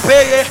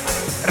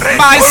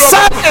 My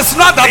son is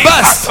not the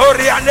best.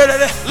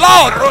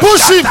 Lord,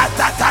 push him.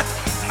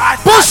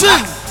 Push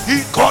him.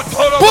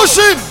 Push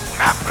him.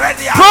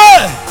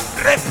 Pray.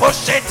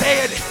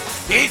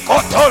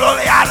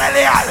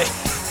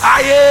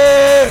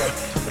 Aye,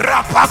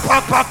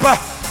 rapapapa,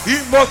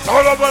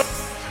 imotolobo,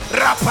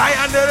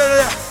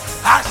 rapayande,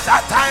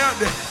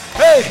 asatayande.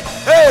 Hey,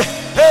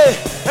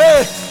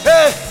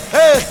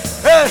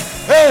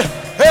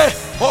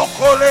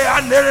 okole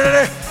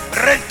andere,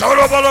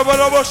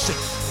 rentolobolobolobos,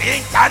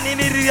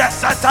 inkaniniria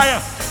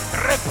sataya,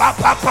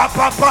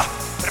 repapapapa,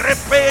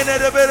 repene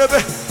de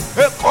belebe,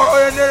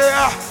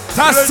 ekoenea,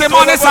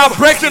 Testimonies are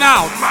breaking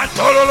out.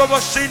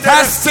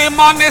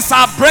 Testimonies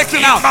are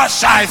breaking out.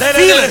 I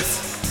feel it.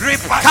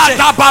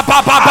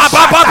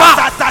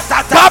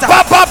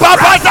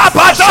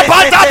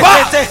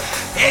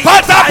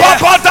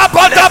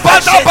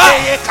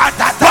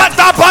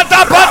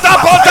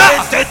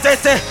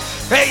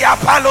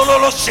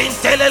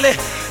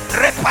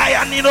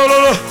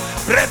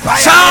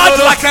 Charge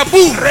like a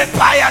boom.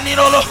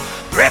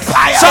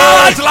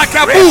 Charge like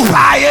a boom.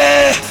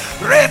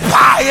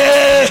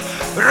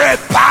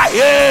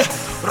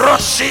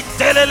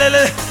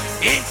 Rositelele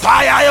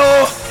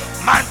Impayo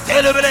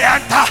Mantelele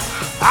Anta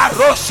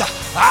Aros.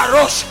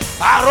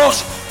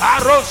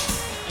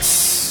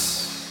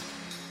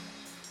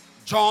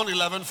 John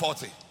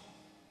 11:40.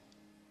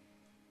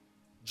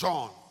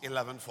 John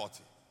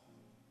 11:40.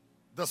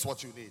 That's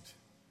what you need.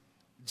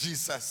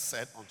 Jesus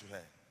said unto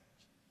her,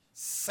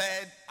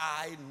 said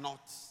I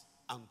not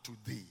unto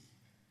thee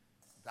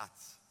that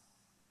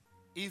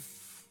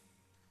if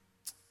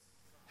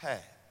her,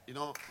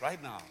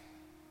 right now,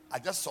 I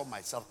just saw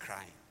myself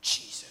crying.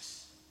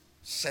 Jesus.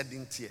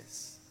 Shedding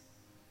tears.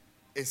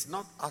 It's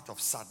not out of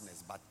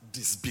sadness, but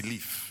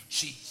disbelief.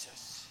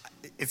 Jesus.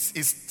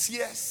 It's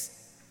tears.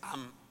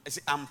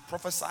 I'm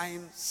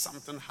prophesying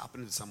something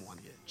happening to someone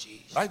here.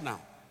 Jesus. Right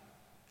now.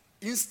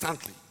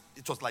 Instantly.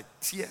 It was like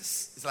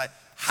tears. It's like,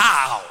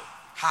 how?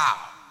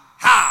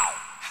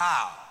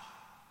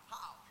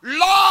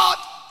 Lord,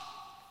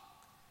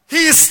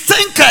 he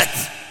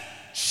stinketh.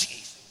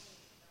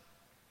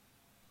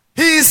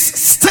 He's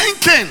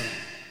stinking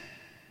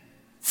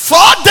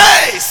 4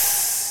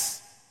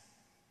 days.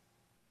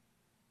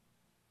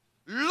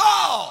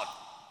 Lord,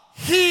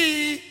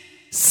 he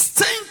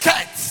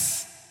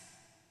stinketh.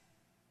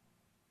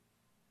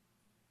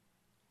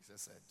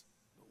 Jesus said,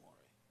 don't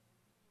worry.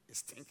 He's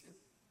stinking.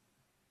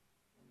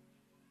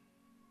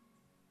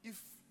 If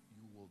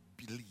you will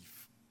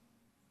believe,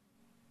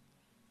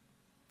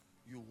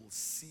 you will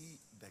see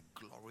the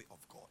glory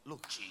of God.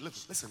 Look,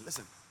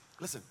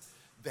 listen.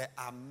 There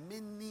are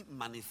many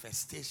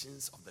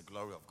manifestations of the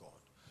glory of God.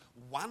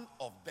 One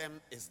of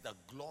them is the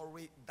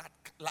glory that,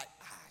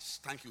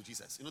 thank you,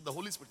 Jesus. The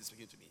Holy Spirit is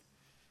speaking to me.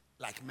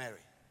 Like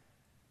Mary.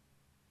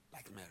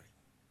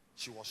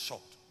 She was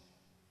shocked.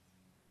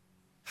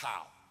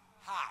 How?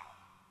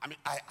 I mean,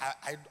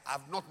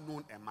 I've not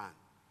known a man.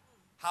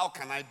 How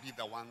can I be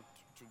the one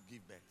to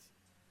give birth?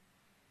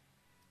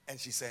 And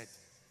she said,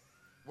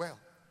 well,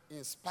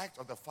 in spite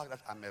of the fact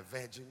that I'm a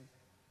virgin,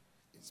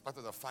 in spite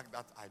of the fact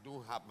that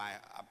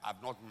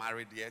I've not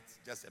married yet,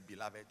 just a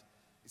beloved,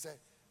 he said,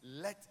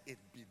 let it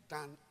be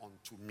done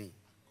unto me.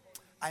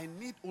 I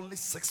need only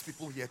 6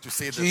 people here to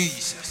say this.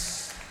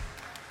 Jesus.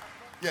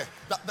 Yeah,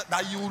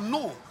 that you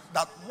know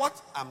that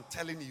what I'm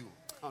telling you,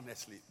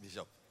 honestly,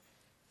 Bishop,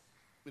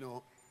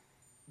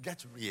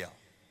 get real.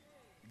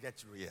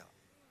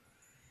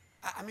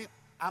 I mean,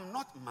 I'm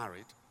not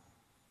married.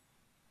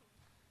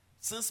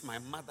 Since my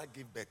mother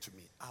gave birth to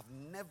me, I've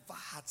never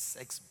had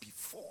sex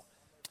before.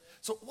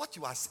 So what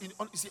you are saying,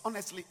 you see,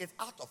 honestly, it's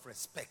out of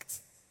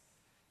respect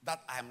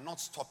that I am not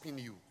stopping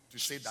you to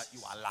say that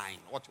you are lying.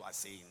 What you are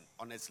saying,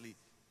 honestly,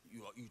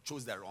 you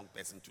chose the wrong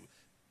person to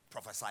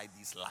prophesy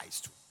these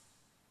lies to.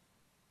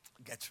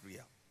 Get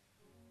real.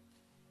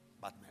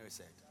 But Mary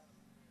said,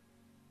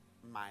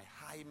 my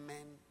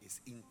hymen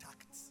is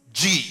intact.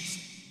 Jesus.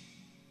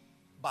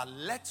 But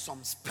let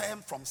some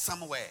sperm from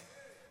somewhere.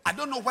 I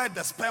don't know where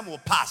the sperm will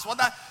pass.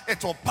 Whether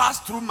it will pass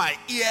through my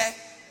ear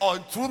or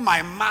through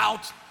my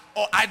mouth,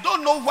 or I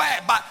don't know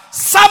where, but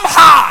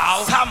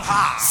somehow,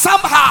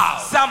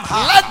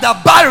 let the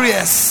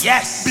barriers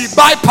be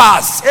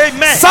bypassed.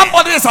 Amen.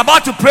 Somebody is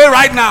about to pray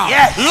right now.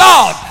 Yes.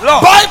 Lord,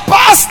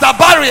 bypass the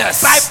barriers.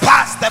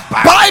 Bypass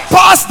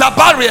the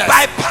barriers.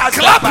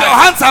 Clap your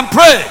hands and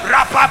pray.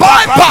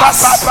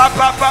 Bypass.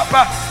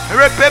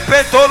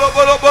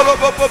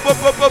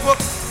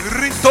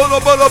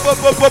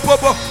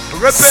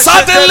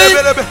 Suddenly,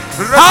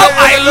 how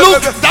I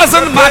look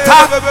doesn't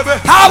matter.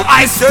 How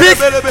I speak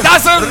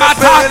doesn't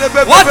matter.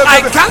 What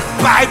I can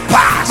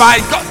bypass. My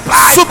God,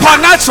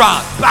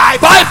 supernatural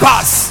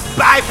bypass.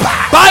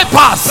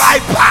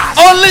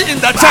 Only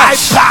in the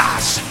church.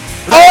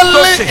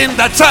 Only in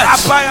the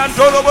church.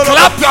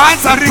 Clap your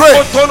hands and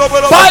pray.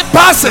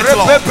 Bypass it,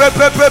 Lord.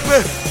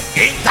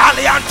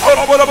 Italian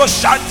Tolobolobo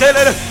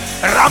Shantele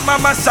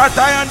Ramama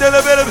Satayan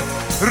Delebele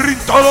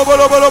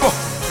Rintolobolobo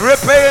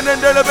Repayan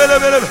and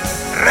Delebele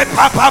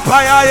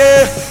Repapaya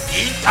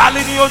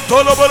Italian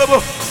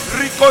Tolobolobo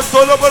Rico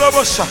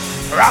Tolobolobo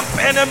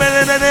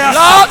Rampenemenea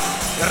Lord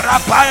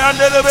Rapayan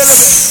Delebele.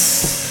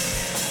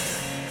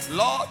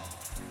 Lord,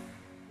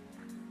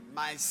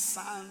 my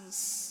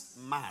son's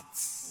mat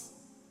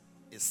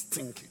is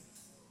stinking.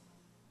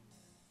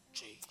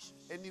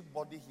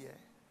 Anybody here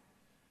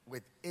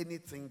with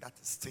anything that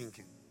is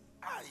stinking?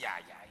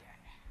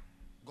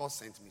 God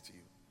sent me to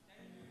you.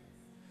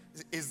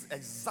 It's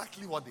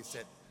exactly what they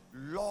said.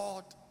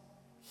 Lord,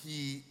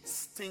 he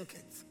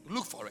stinketh.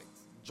 Look for it.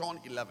 John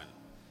 11.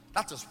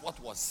 That is what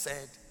was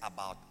said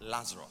about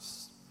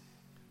Lazarus.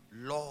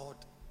 Lord,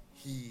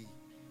 he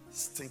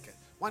stinketh.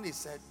 When he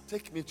said,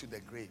 take me to the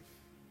grave,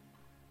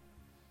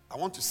 I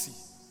want to see.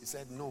 He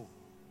said, no.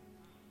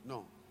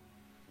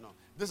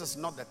 This is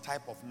not the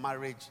type of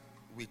marriage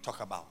we talk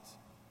about.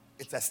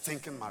 It's a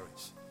stinking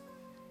marriage.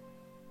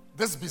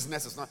 This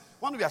business is not.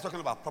 When we are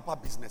talking about proper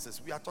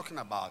businesses, we are talking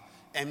about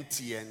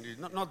MTN.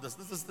 Not this.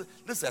 This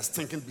is a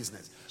stinking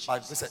business.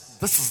 But they said,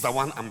 this is the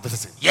one I'm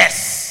visiting.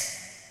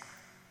 Yes.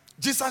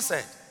 Jesus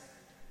said,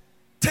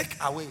 take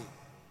away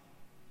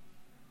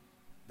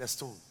the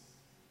stone.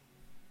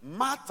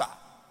 Martha,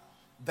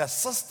 the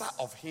sister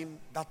of him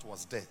that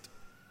was dead,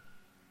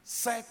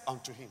 said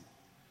unto him,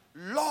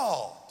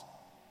 Lord,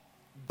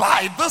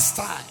 by this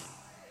time,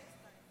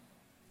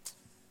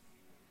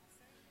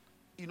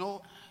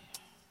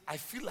 I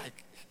feel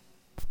like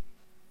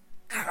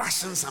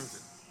crashing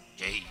something.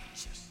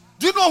 Jesus.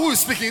 Do you know who is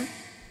speaking?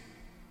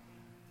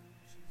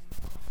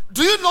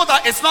 Do you know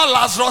that it's not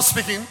Lazarus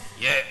speaking?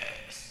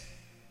 Yes.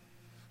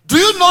 Do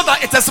you know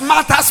that it is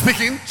Martha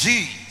speaking?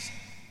 Jesus.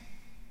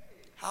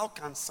 How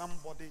can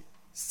somebody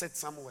sit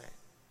somewhere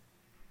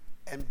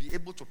and be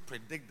able to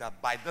predict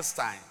that by this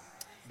time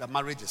the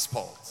marriage is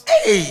spoiled?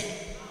 Hey!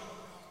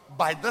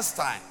 By this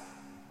time,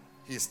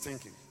 he is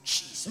thinking.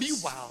 Jesus.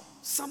 Meanwhile,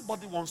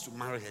 somebody wants to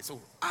marry her.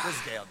 So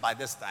this girl, by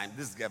this time,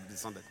 this girl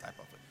is not the type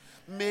of it.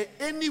 May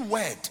any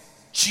word,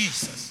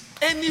 Jesus,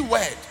 any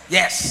word,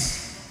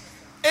 yes,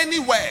 any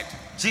word,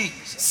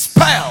 Jesus,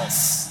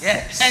 spells,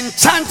 yes,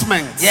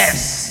 enchantments,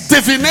 yes,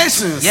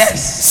 divinations,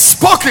 yes,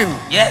 spoken,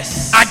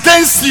 yes,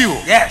 against you,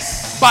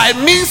 yes, by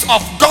means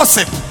of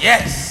gossip,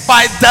 yes,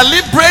 by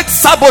deliberate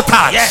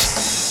sabotage,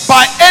 yes,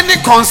 by any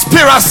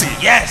conspiracy,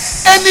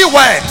 yes, any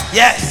word,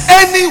 yes,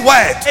 any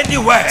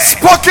word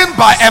spoken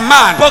by a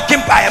man,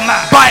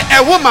 by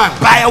a woman,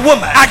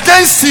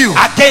 against you,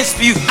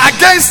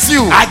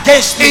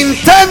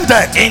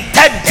 intended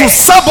to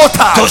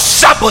sabotage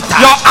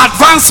your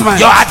advancement,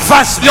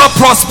 your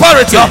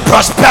prosperity.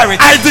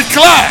 I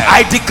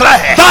declare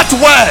that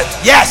word,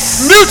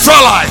 yes,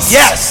 neutralize,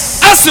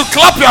 yes, as you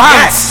clap your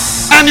hands,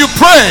 yes, and you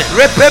pray.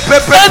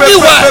 Any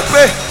word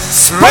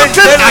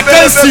spoken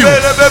against you,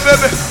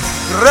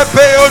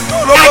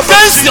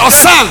 against your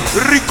son,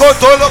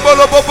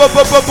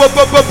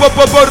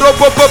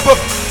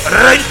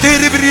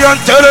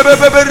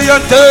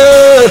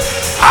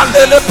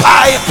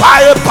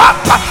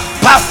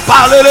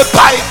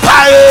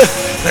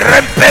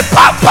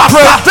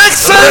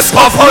 predictions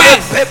of men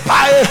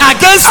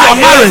against your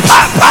marriage,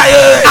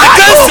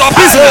 against your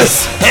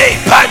business,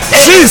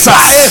 Jesus.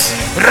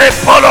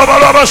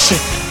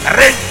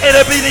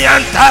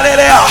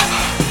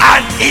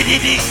 And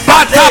ididi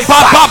bata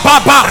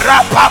papa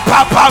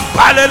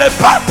rapapapapalele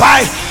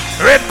papai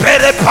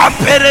repere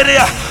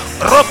pampereria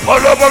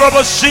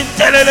ropolobolobo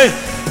sintelele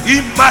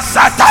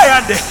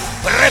imasatayande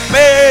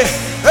repe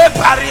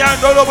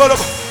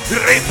epariandolobolobo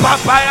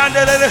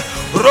repapayandele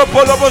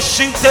ropolobo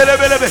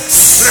sintelebelebe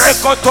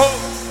rekoto.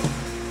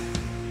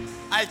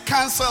 I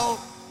cancel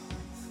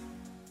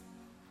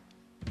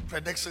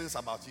predictions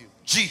about you.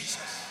 Jesus.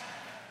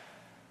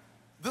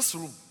 This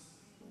room,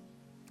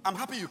 I'm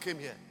happy you came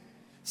here.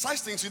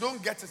 Such things, you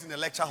don't get it in the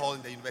lecture hall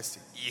in the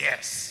university.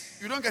 Yes.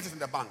 You don't get it in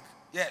the bank.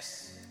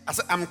 Yes. I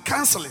said, I'm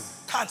canceling.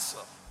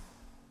 Cancel.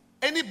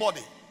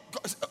 Anybody.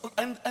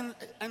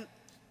 And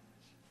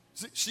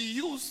she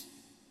used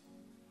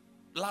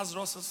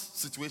Lazarus'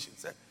 situation.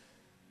 Said,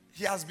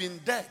 he has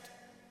been dead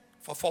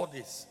for 4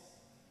 days.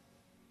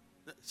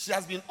 She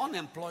has been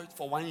unemployed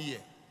for 1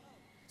 year.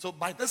 So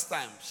by this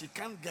time, she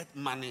can't get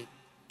money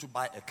to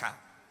buy a car.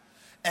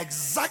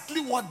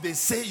 Exactly what they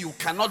say you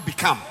cannot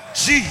become.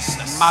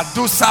 Jesus.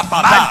 Madusa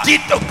Baba.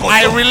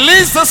 I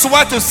release this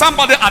word to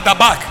somebody at the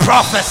back.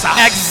 Professor.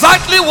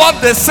 Exactly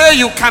what they say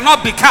you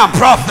cannot become.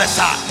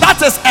 Professor.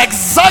 That is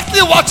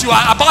exactly what you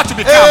are about to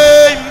become.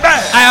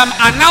 Amen. I am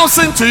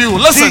announcing to you.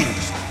 Listen.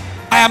 Jesus.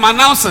 I am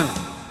announcing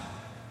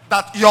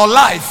that your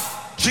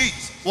life,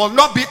 Jesus, will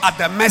not be at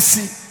the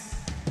mercy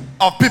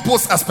of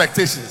people's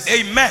expectations.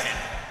 Amen.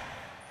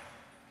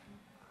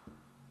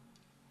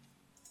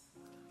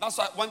 That's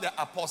why when the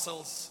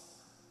apostles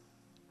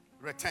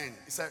returned,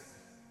 he said,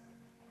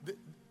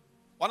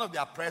 one of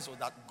their prayers was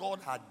that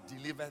God had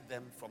delivered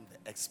them from the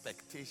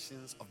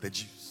expectations of the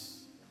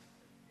Jews.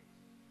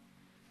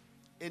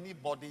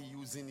 Anybody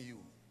using you,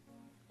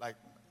 like,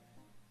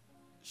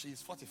 she's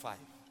 45.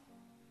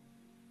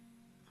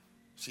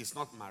 She's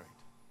not married.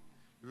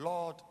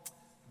 Lord,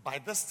 by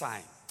this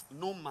time,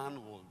 no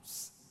man will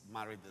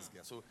marry this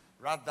girl. So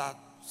rather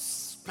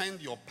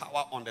spend your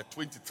power on the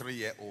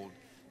 23-year-old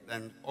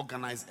and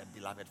organize a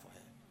beloved for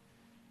her.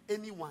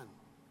 Anyone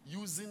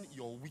using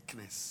your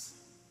weakness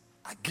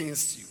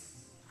against you,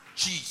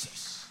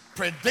 Jesus,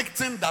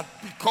 predicting that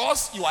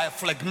because you are a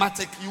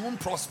phlegmatic, you won't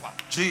prosper.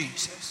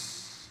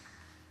 Jesus.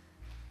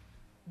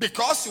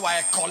 Because you are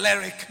a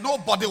choleric,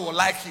 nobody will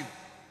like you.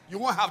 You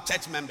won't have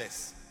church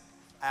members.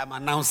 I am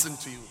announcing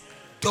to you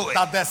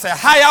that there's a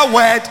higher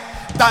word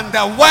than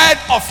the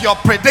word of your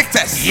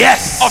predictors.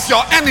 Yes. Of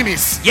your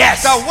enemies.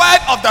 Yes. The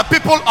word of the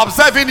people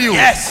observing you.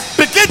 Yes.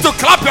 Begin to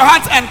clap your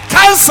hands and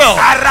cancel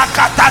any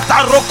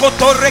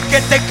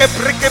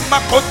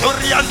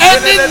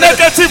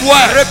negative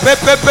word.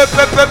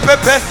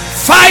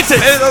 Fight it. Fight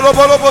it.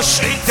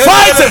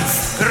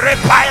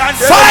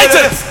 Fight it. Fight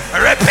it.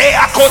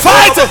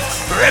 Fight it. Fight it.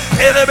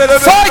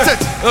 Fight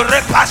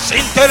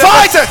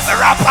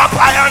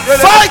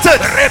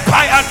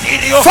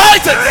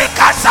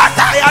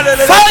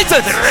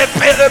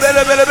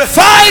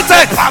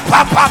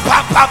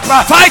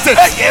Fight it. Fight it. Fight it. Fight it. Fight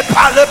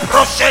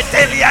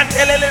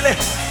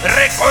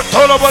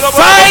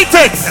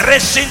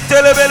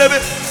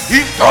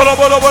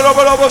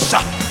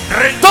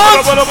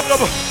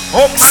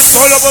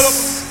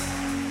it.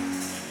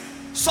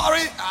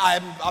 Sorry,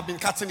 I've been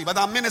cutting you, but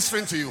I'm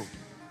ministering to you.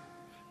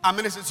 I'm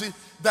ministering to you.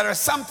 There is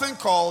something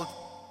called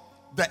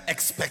the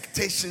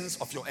expectations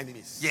of your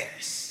enemies.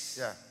 Yes.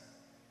 Yeah.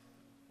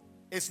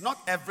 It's not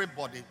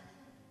everybody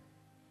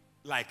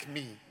like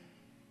me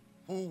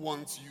who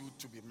wants you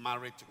to be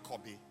married to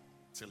Kobe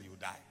till you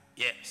die.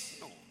 Yes.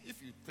 No,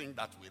 if you think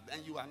that way, then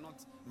you are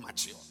not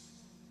mature.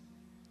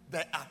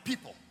 There are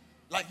people,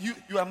 like you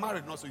are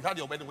married, no, so you had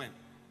your wedding when?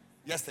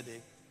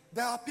 Yesterday.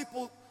 There are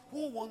people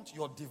who want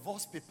your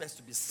divorce papers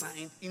to be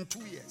signed in 2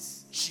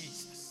 years.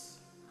 Jesus.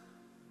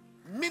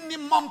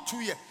 Minimum 2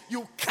 years.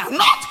 You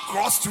cannot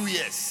cross 2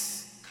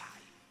 years.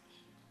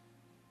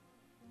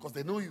 Because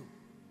they know you.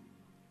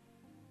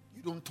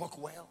 You don't talk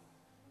well.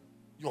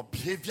 Your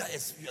behavior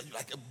is you're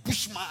like a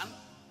bushman.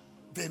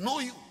 They know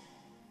you.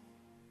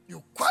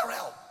 You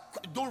quarrel.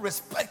 You don't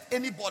respect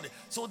anybody.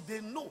 So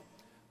they know.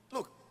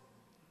 Look,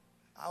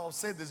 I will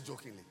say this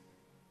jokingly.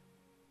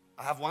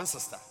 I have one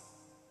sister.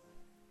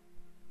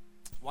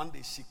 One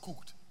day she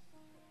cooked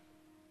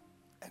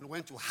and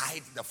went to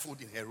hide the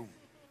food in her room.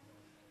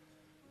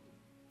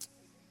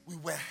 We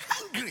were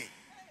hungry.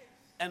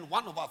 And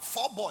one of our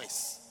 4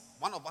 boys,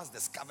 one of us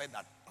discovered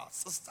that our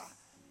sister,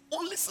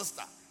 only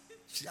sister,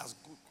 she has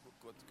cooked.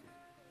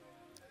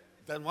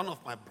 Then one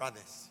of my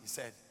brothers, he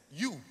said,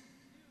 you,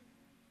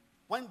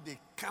 when they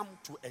come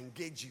to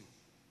engage you,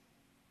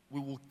 we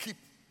will keep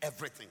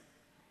everything.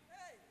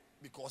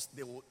 Because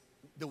they will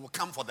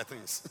come for the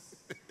things.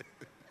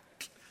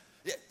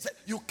 Yeah,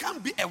 you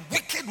can't be a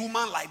wicked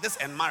woman like this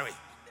and marry.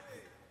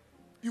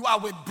 You are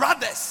with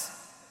brothers.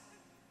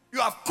 You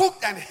have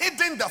cooked and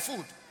hidden the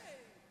food.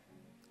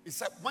 He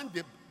said, when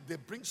they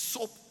bring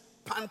soap,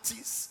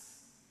 panties,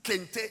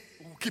 kente,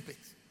 we'll keep it.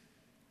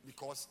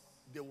 Because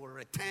they will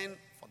return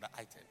for the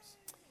items.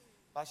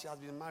 But she has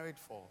been married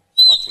for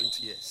over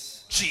 20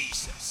 years.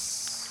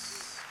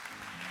 Jesus.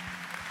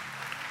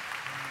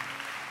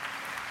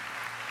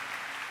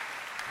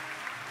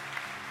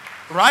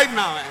 Right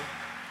now,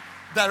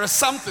 there is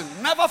something.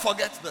 Never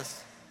forget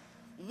this.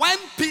 When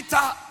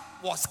Peter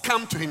was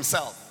come to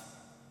himself,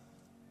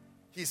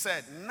 he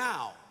said,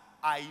 now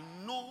I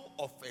know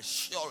of a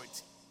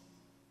surety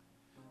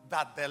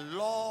that the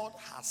Lord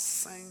has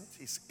sent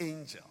his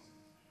angel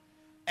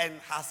and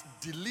has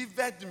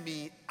delivered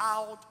me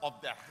out of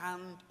the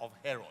hand of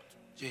Herod.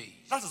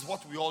 Jesus. That is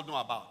what we all know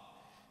about.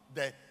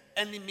 The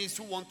enemies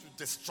who want to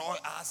destroy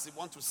us, they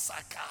want to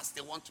sack us,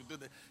 they want to do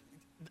that.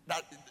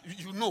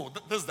 You know,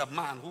 this is the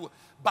man who,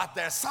 but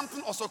there's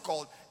something also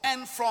called,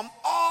 and from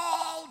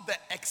all the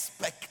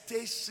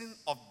expectation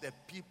of the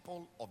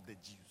people of the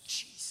Jews.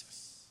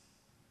 Jesus.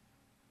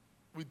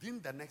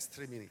 Within the next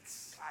 3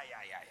 minutes,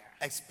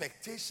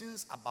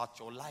 expectations about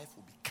your life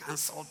will be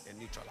cancelled and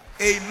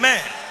neutralized.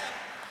 Amen.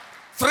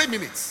 3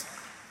 minutes.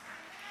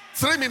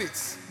 3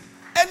 minutes.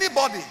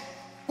 Anybody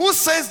who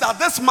says that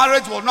this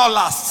marriage will not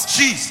last,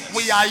 Jesus,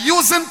 we are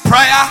using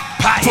prayer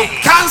to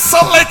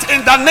cancel it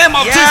in the name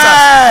of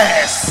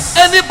Jesus.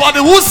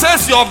 Anybody who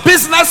says your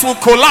business will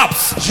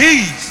collapse,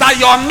 Jesus, that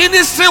your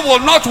ministry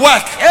will not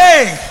work,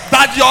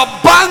 that your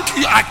bank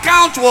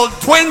account will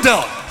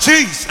dwindle,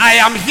 Jesus, I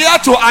am here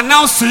to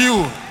announce to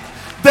you.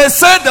 They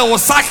said they will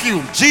sack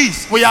you.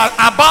 Jesus, we are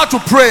about to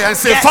pray and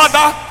say,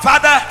 Father,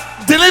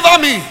 deliver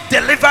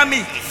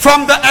me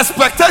from the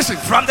expectation.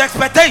 From the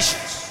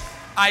expectations.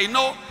 I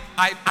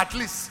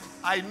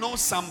know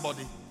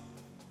somebody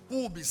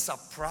who will be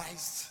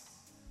surprised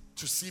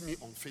to see me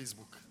on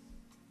Facebook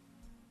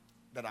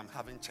that I'm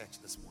having church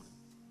this morning.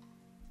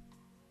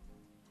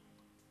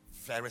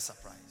 Very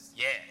surprised.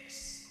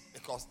 Yes.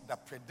 Because the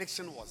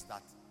prediction was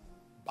that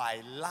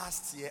by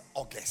last year,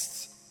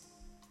 August,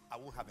 I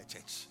won't have a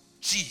church.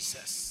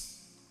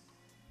 Jesus.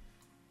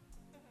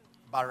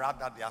 But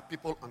rather, there are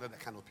people under the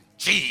canopy.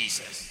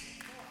 Jesus.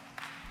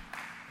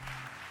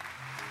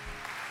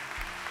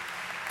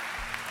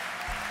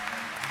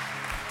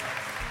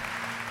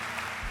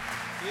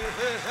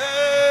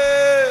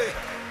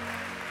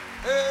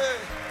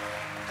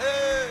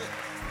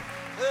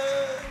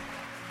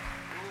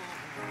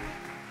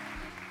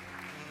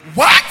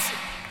 What?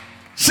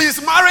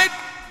 She's married?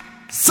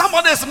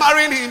 Somebody is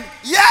marrying him?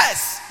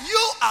 Yes,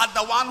 you are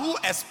the one who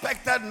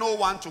expected no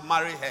one to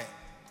marry her.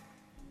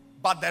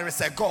 But there is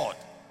a God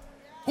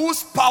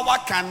whose power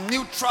can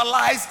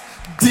neutralize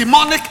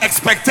demonic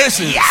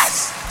expectations.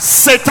 Yes.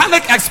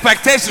 Satanic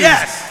expectations.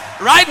 Yes.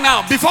 Right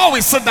now, before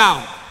we sit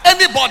down,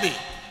 anybody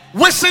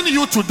wishing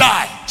you to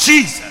die,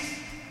 Jesus.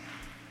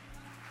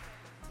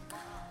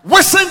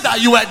 wishing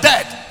that you were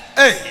dead.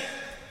 Hey.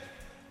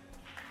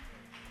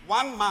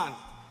 One man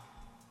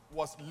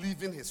was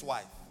leaving his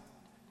wife,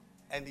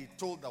 and he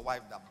told the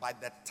wife that by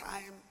the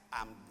time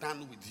I'm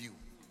done with you,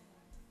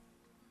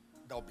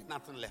 there will be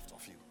nothing left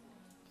of you.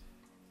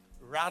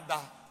 Rather,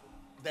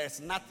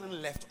 there's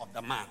nothing left of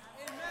the man.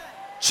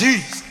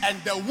 Jesus.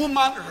 And the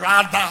woman,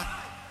 rather,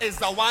 is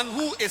the one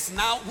who is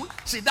now,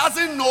 she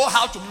doesn't know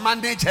how to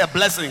manage her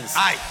blessings.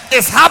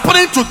 It's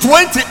happening to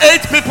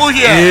 28 people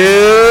here.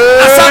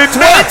 I said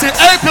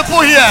 28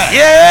 people here.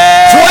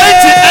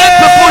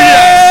 28 people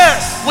here.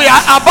 We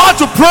are about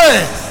to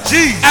pray.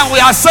 Jesus. And we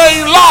are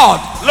saying,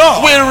 Lord,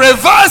 we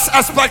reverse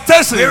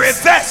expectations. We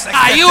reverse expectations.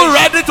 Are you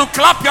ready to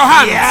clap your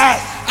hands?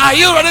 Yes. Are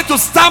you ready to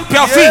stamp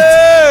your feet?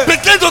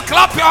 Begin to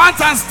clap your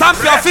hands and stamp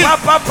your feet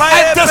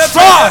and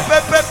destroy.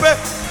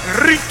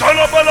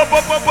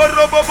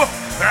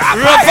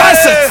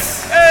 Reverse it.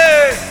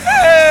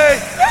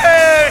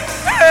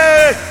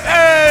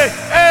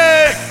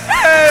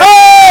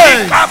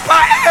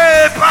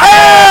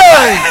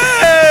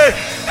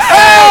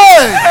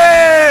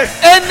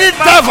 Any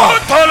devil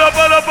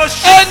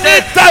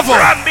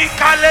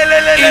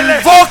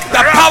invoke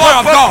the power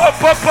of God.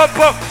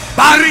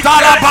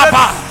 Bandala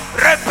Baba.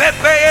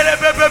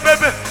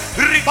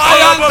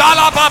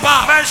 Bayandala Baba.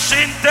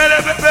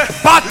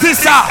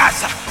 Batisa.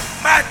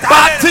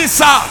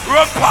 Batisa.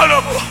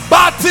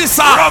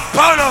 Batisa.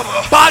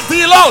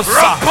 Badilos.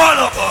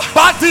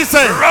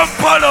 Batise.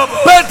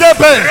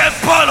 Bedebe.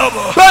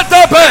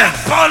 Bedebe. Bedebe.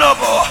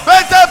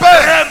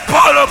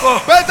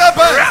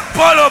 Bedebe.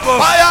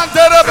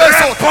 Bayanderebe.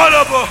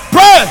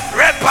 Pray.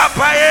 Pray. Pray.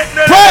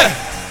 Pray.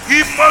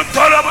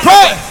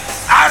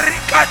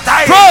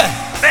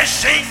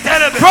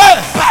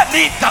 Pray.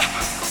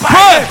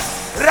 Pray.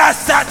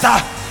 Rasata.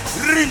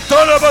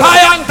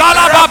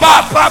 Bayandala Baba.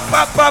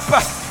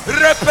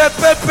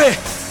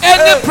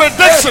 Any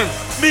prediction,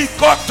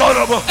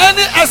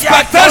 any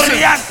expectation,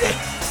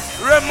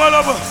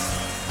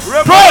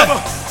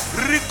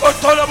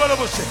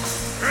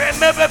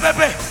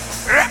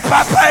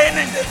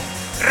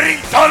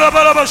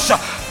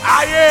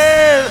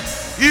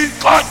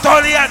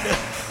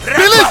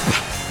 believe.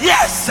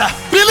 Yes.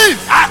 Believe.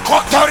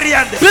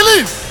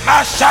 Believe.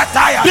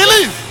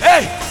 Believe.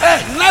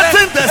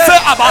 Nothing they say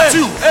about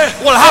you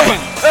will happen.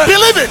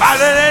 Believe it.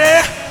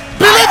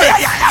 Believe it.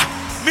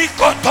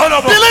 Believe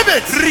it. Believe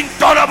it.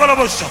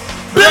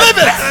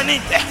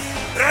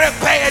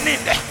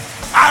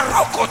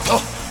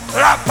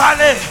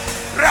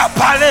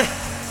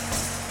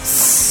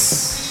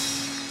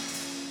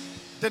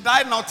 Did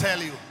I not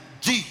tell you?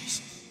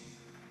 Jesus.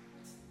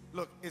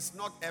 Look, it's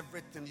not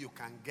everything you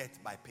can get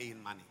by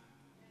paying money.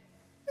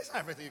 It's not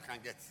everything you can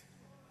get.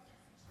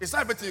 It's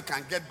not everything you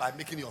can get by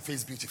making your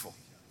face beautiful.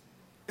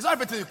 It's not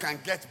everything you can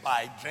get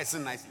by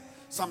dressing nicely.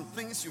 Some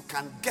things you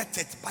can get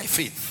it by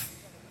faith.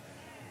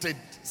 Did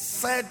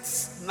said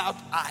not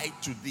I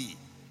to thee,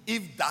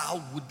 if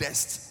thou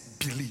wouldest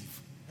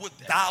believe,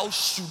 thou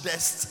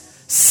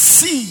shouldest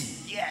see.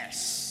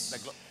 Yes.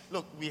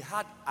 Look, we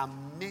had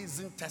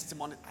amazing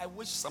testimonies. I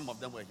wish some of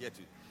them were here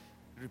to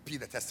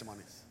repeat the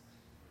testimonies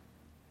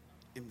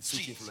in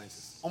Sweet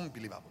Influences.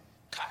 Unbelievable.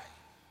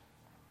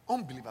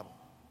 Unbelievable.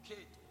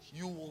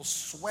 You will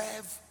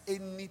swerve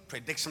any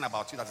prediction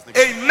about you that is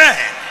negative. Amen.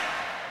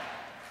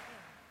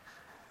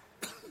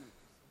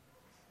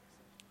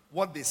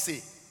 What they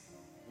say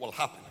will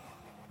happen.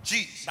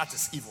 Jesus. That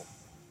is evil.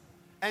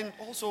 And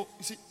also,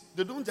 you see,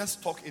 they don't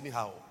just talk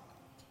anyhow.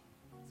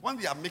 When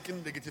they are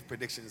making negative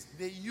predictions,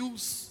 they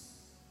use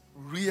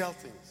real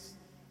things.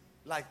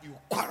 Like you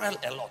quarrel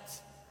a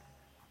lot.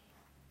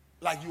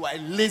 Like you are a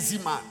lazy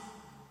man.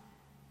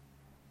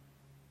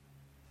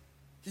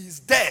 He's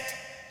dead.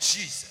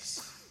 Jesus.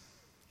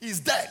 He's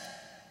dead.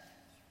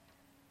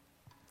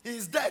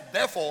 He's dead.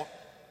 Therefore,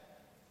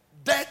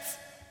 death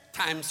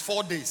times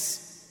 4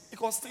 days. He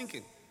was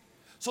thinking.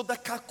 So the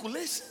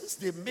calculations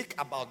they make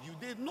about you,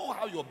 they know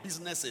how your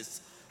business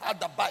is.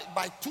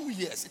 By 2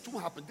 years, it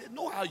won't happen. They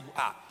know how you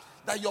are.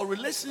 That your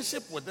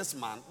relationship with this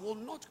man will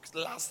not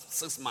last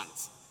 6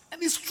 months.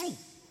 And it's true.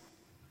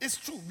 It's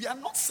true. We are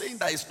not saying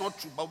that it's not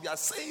true, but we are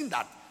saying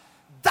that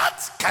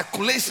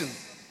calculation,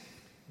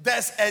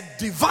 there's a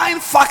divine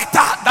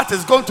factor that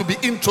is going to be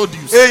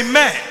introduced.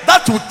 Amen.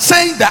 That will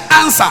change the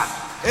answer.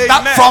 Amen.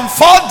 That from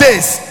 4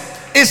 days,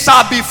 it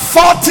shall be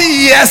 40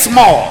 years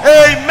more.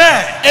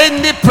 Amen.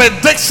 Any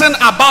prediction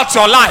about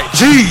your life,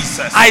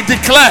 Jesus, I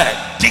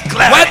declare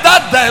whether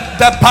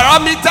the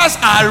parameters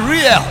are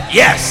real,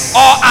 yes,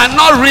 or are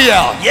not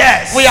real,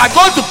 yes, we are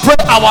going to pray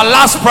our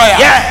last prayer.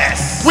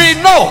 Yes, we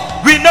know.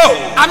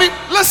 I mean,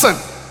 listen,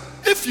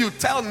 if you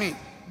tell me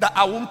that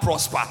I won't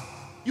prosper,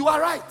 you are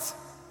right.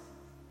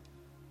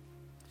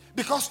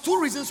 Because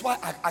 2 reasons why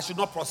I should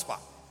not prosper.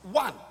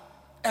 1,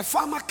 a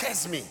farmer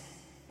cursed me.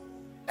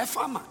 A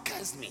farmer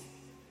cursed me.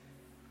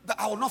 that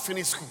I will not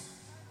finish school.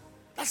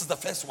 That's the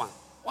first one.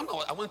 One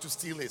I went to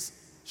steal his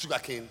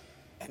sugarcane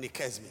and he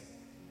cursed me.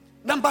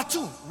 Number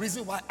 2,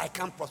 reason why I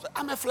can't prosper.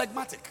 I'm a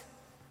phlegmatic.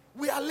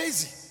 We are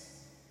lazy.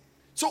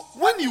 So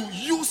when you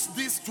use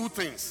these 2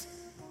 things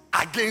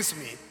against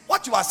me,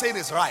 what you are saying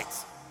is right.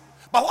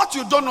 But what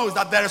you don't know is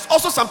that there is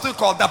also something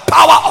called the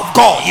power of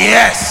God.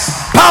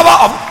 Yes.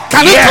 Power of.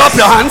 Can you clap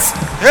your hands?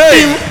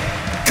 Hey.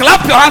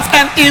 Clap your hands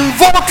and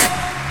invoke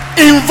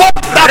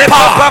that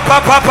power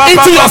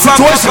into your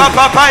situation,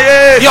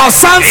 your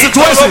son's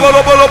situation,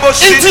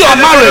 into your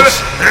marriage.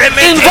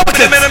 Invoke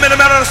it.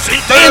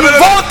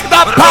 Invoke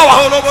that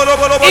power.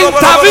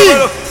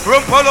 Intervene.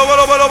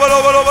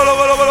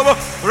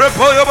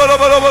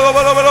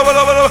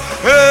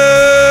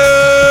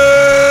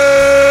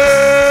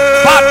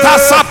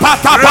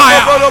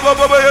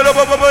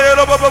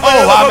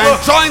 Oh, I'm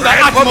enjoying the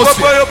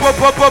atmosphere.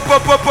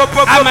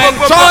 I'm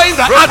enjoying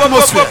the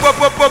atmosphere.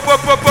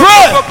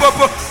 Pray.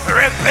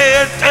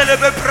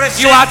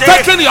 You are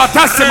taking your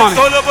testimony.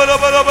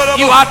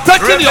 You are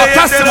taking your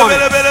testimony.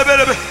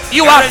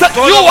 You watch it.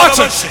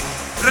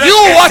 You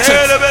watch it.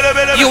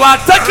 You are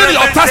taking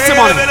your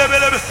testimony.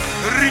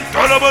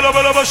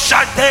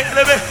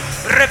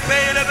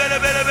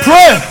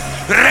 Pray.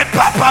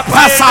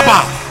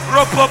 Kasaba.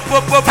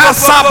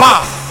 Kasaba.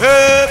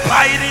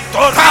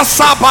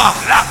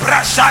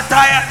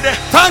 Kasaba.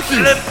 Thank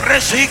you.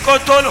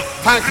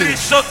 Thank you.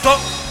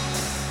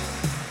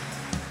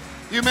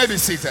 You may be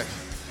seated.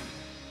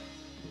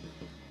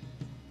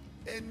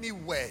 Any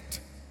word,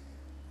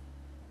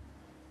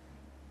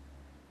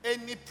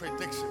 any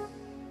prediction,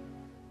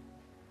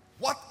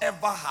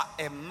 whatever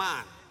a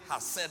man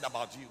has said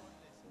about you,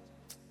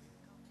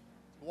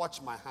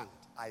 watch my hand.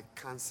 I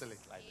cancel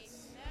it like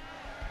this.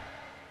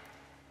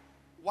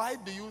 Why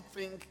do you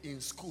think in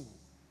school,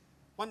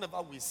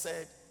 whenever we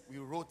said we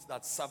wrote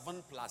that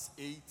 7 +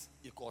 8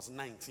 =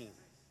 19,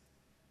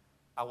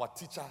 our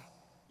teacher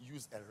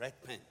used a red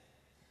pen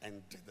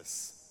and did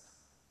this?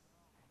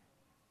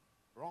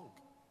 Wrong.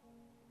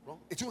 Wrong.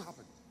 It won't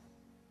happen.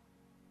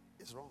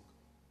 It's wrong.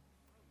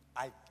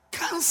 I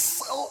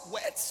cancel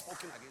words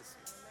spoken against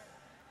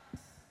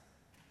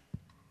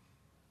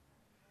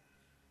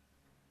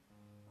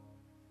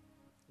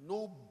you.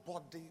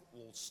 Nobody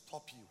will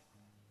stop you.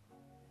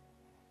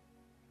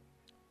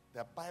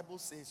 The Bible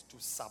says to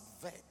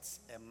subvert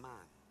a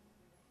man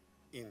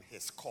in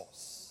his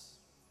cause.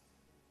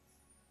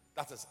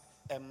 That is,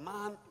 a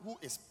man who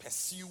is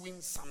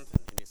pursuing something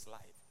in his life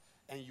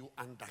and you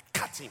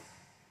undercut him.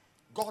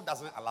 God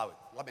doesn't allow it.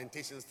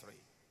 Lamentations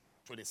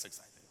 3:26,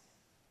 I think.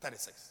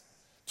 36.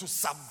 To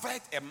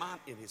subvert a man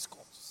in his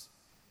cause.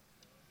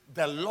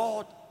 The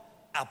Lord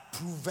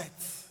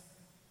approveth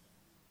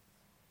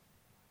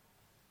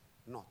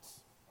not.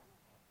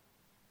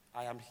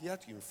 I am here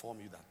to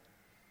inform you that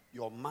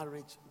your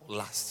marriage will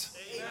last.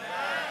 Amen.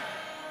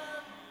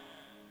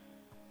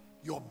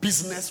 Your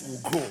business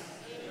will grow. Amen.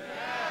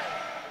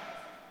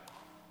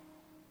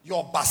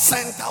 Your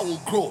bacenta will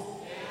grow.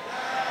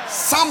 Amen.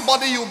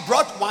 Somebody, you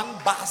brought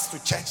 1 bus to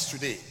church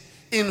today.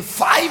 In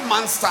 5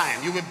 months'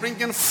 time, you will bring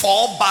in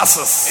 4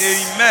 buses.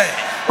 Amen.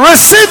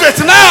 Receive it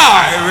now.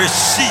 I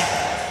receive.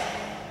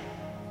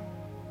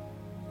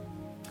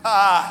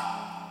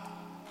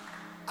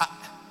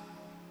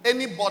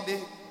 Anybody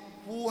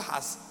who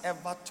has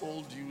ever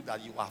told you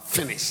that you are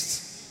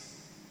finished,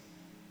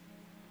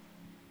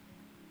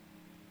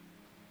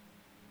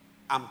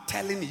 I'm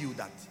telling you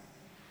that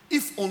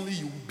if only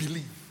you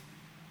believe,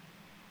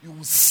 you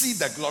will see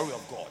the glory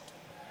of God.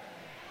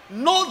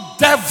 No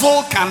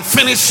devil can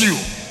finish you.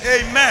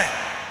 Amen.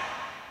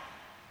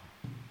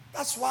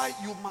 That's why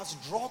you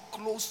must draw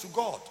close to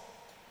God.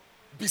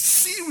 Be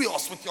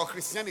serious with your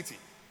Christianity.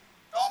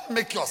 Don't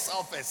make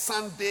yourself a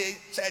Sunday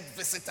church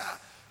visitor,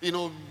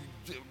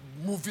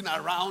 moving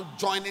around,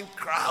 joining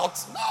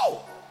crowds.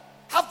 No.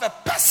 Have a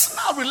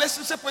personal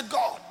relationship with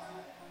God.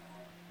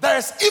 There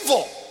is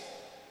evil.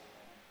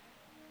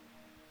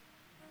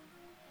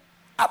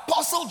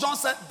 Apostle John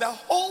said the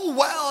whole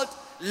world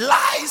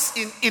lies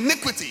in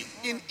iniquity,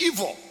 in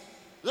evil,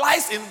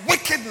 lies in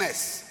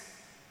wickedness.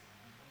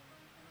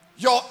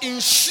 Your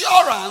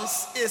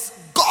insurance is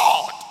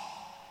God,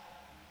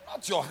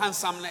 not your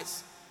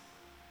handsomeness.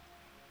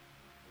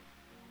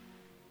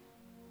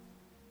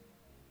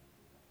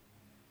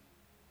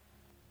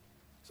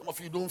 Some of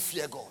you don't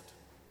fear God.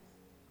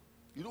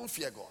 You don't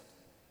fear God.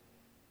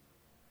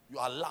 You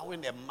are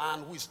allowing a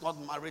man who is not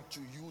married to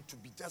you to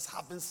be just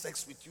having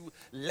sex with you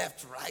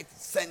left, right,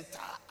 center,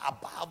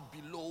 above,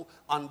 below,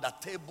 under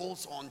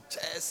tables, on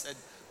chairs, and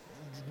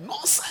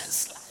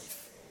nonsense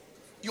life.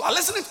 You are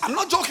listening? I'm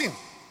not joking.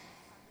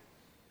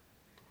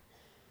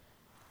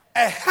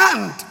 A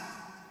hand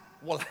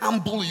will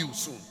humble you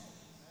soon.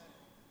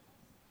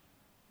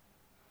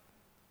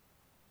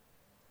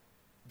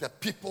 The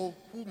people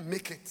who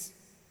make it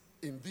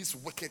in these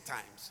wicked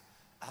times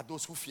are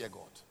those who fear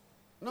God.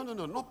 No,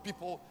 not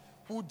people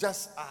who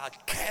just are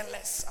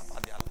careless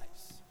about their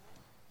lives.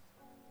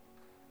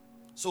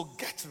 So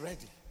get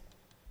ready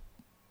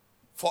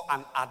for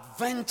an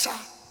adventure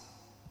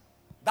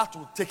that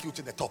will take you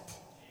to the top.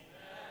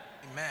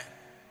 Amen.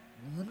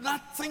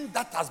 Nothing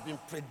that has been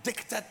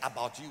predicted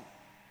about you.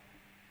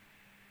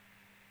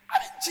 I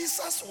mean,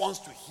 Jesus wants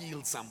to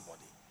heal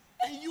somebody.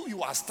 And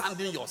you are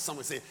standing yourself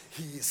and say,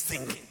 he is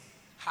thinking.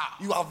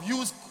 How? You have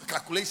used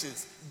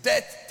calculations.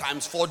 Death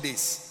times 4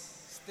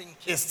 days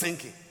is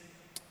thinking.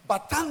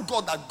 But thank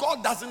God that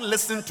God doesn't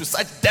listen to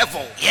such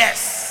devil.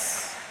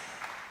 Yes.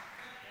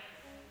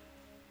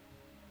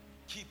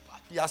 Keep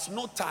up. He has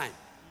no time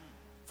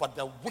for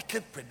the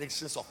wicked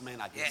predictions of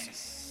men against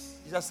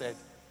you. He just said,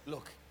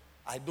 look,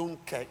 I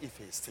don't care if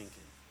he is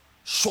thinking.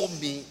 Show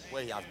me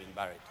where he has been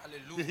buried.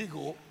 Hallelujah. Did he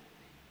go?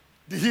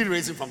 Did he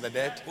raise him from the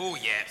dead? Oh,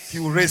 yes. He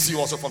will raise you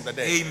also from the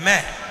dead.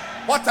 Amen.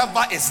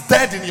 Whatever is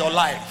dead in your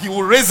life, he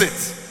will raise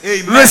it.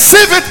 Amen.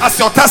 Receive it as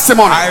your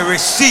testimony. I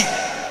receive.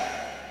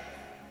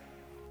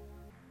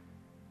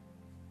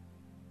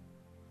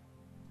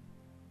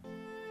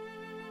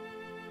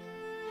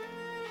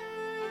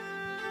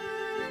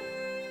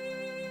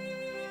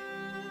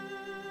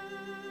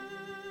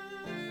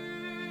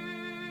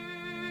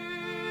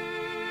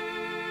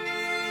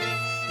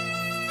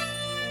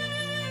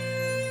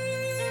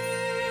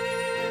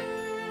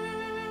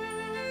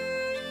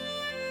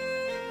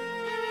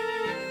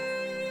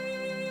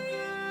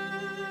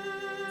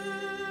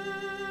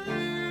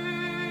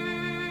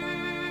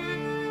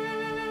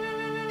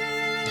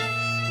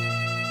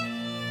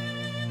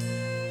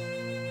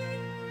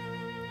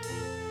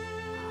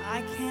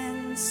 I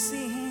can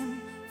see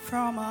him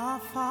from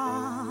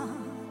afar,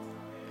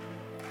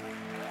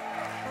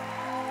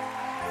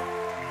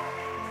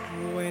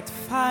 with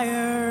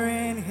fire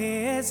in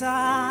his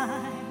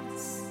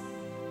eyes.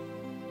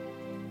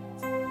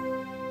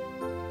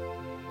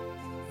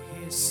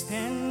 He's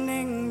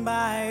standing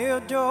by your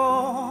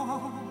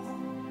door.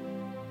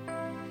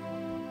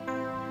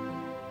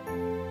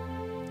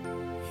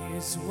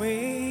 He's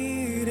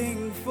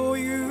waiting for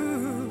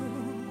you.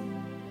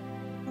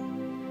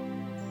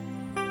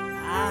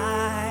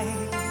 I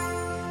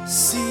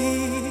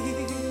see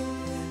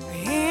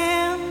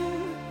him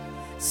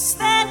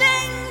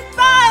standing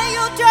by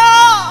your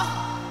door,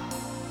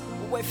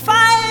 with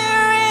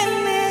fire in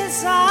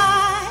his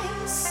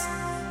eyes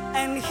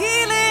and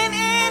healing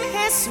in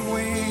his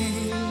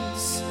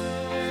wings,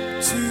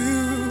 to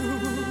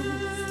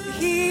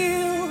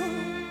heal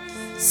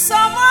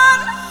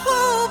someone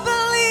who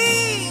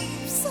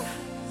believes.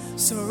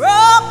 So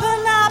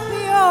open up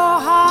your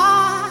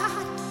heart,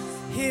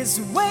 he's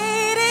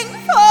waiting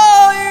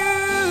for you.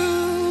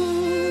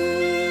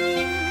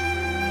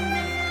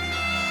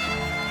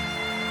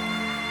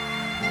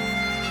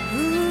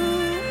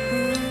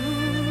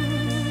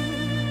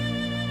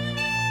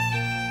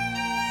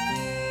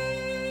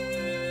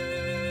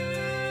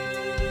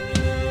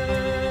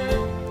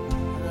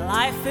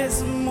 Life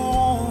is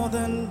more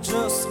than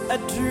just a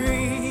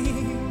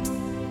dream.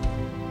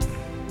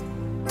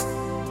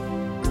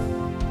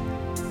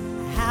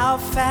 How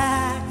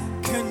far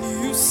can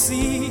you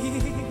see?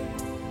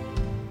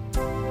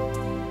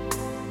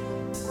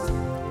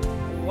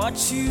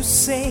 What you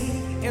say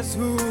is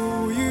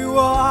who you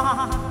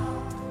are.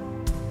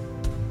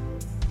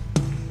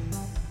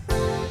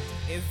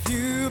 If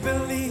you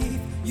believe,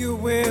 you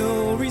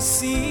will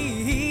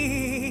receive.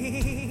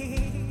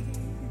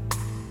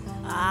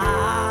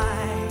 I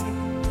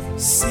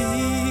see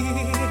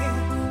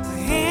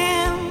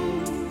him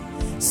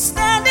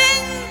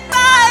standing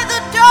by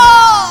the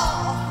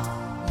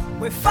door,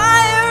 with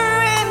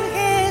fire in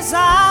his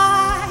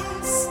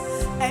eyes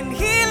and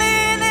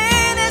healing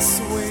in his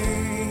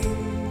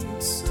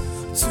wings,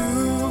 to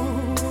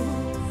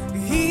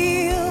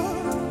heal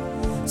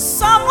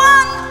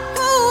someone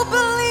who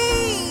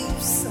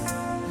believes.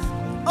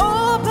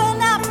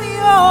 Open up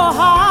your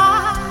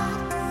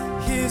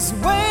heart, he's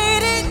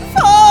waiting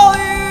for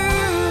you.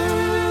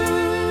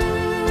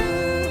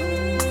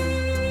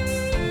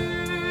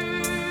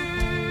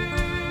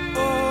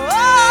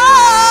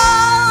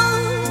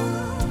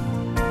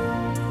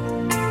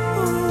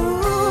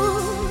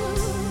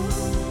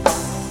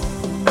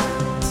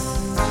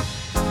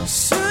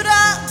 Should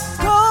I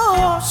go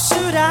or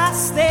should I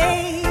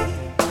stay?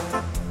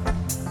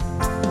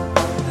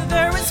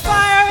 There is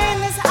fire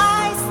in his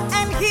eyes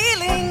and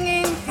healing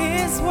in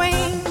his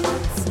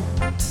wings.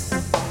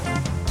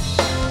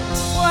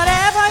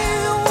 Whatever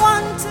you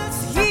want is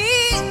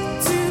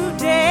here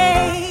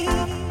today.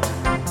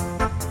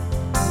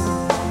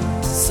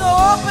 So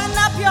open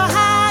up your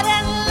heart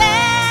and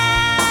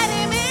let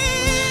him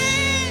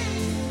in.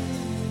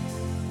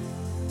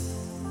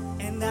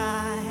 And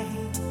I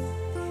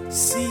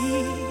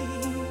see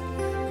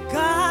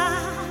God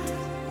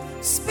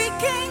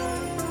speaking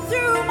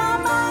through my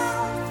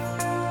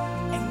mouth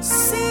and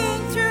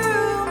seeing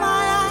through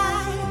my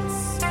eyes,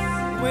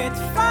 with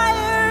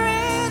fire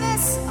in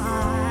his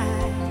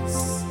eyes,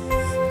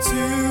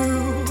 to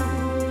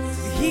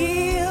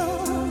heal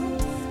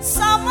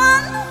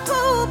someone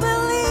who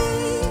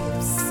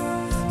believes.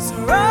 So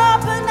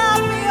open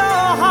up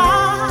your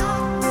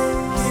heart,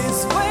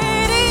 he's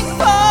waiting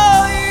for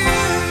you.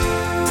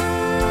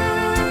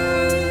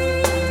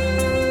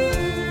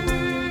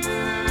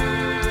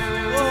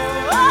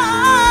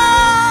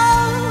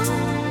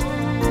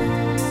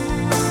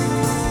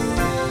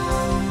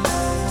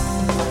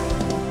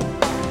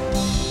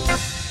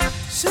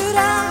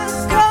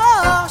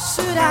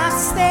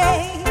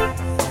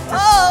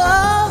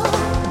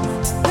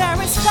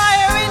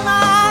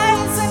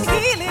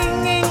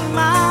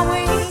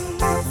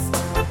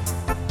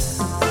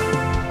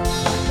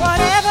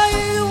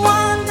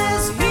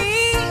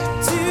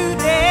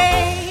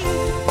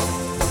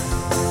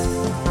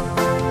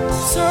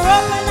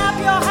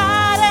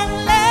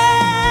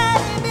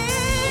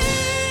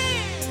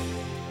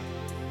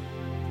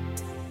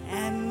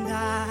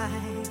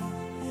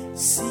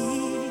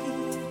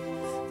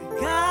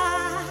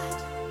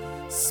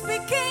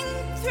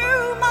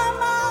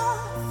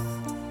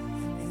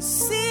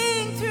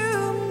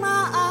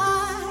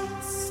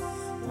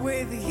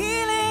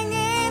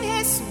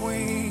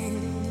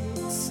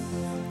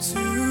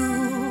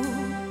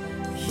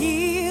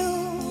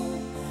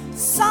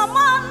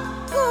 someone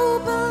who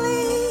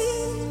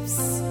believes.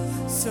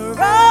 So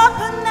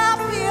open up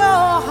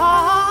your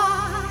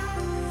heart.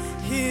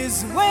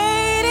 He's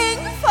waiting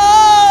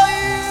for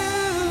you.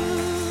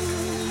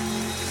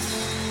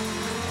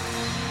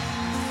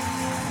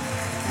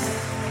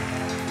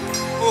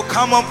 Oh,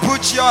 come on,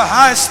 put your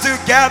hands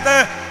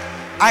together.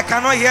 I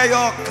cannot hear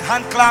your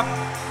hand clap.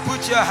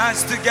 Put your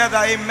hands together.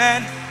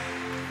 Amen.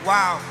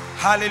 Wow.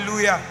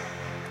 Hallelujah.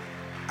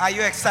 Are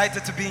you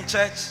excited to be in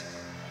church?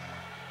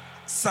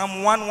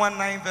 Psalm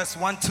 119 verse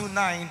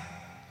 129.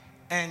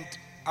 And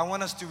I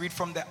want us to read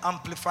from the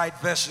Amplified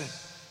Version.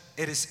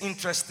 It is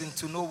interesting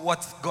to know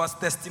what God's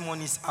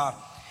testimonies are.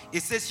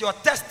 It says, your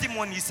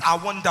testimonies are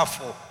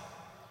wonderful.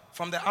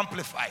 From the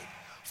Amplified.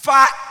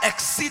 Far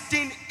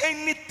exceeding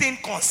anything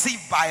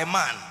conceived by a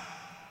man.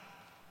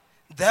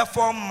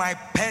 Therefore my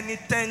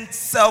penitent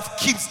self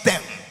keeps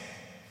them.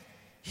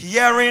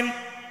 Hearing,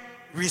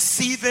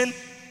 receiving,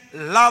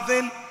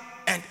 loving,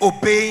 and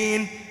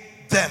obeying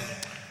them.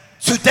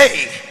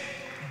 Today,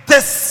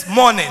 this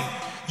morning,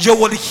 you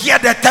will hear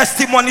the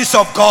testimonies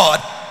of God.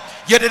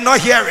 You did not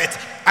hear it.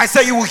 I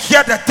said you will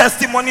hear the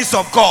testimonies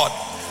of God.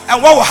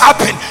 And what will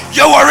happen?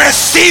 You will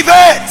receive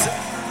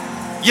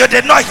it. You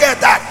did not hear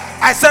that.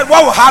 I said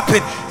what will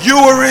happen? You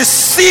will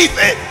receive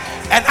it.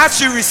 And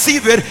as you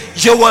receive it,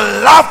 you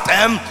will love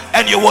them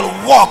and you will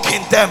walk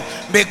in them.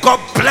 May God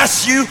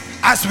bless you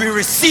as we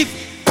receive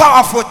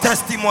powerful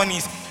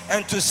testimonies.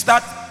 And to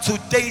start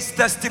today's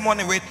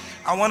testimony with,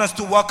 I want us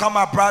to welcome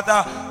our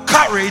brother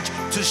Courage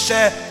to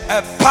share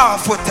a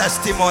powerful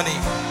testimony.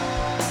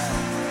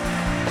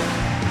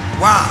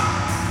 Wow.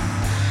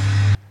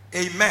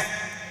 Amen.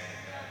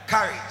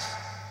 Courage.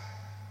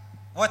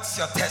 What's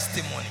your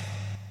testimony?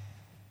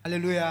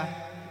 Hallelujah.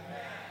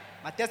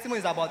 My testimony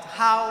is about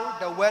how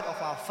the word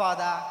of our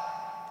Father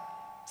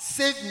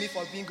saved me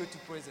from being going to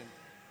prison.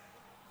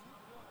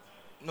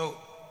 No,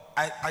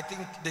 I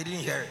think they didn't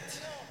hear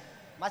it.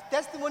 My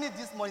testimony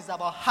this morning is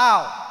about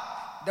how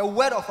the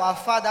word of our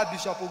Father,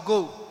 Bishop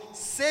Ogo,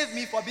 saved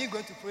me from being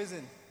going to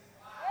prison.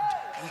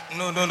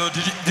 No.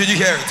 Did you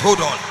hear it?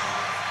 Hold on.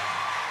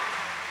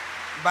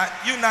 But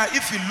you know,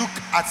 if you look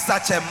at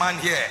such a man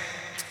here,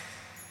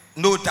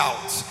 no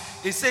doubt,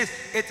 it says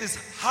it is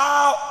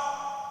how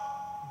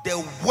the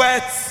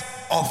words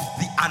of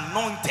the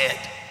anointed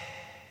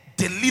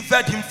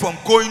delivered him from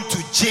going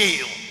to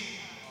jail.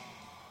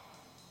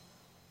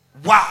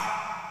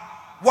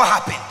 Wow. What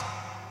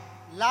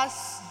happened?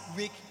 Last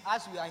week,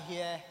 as we are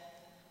here,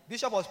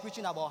 Bishop was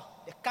preaching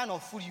about the kind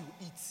of food you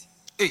eat.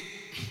 Hey.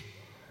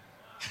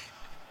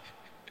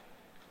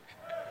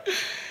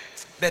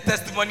 The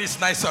testimony is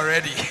nice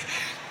already.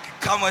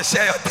 Come and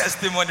share your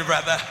testimony,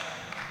 brother.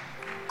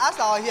 As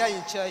I was here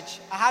in church,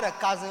 I had a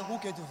cousin who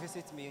came to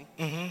visit me.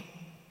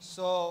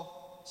 So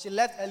she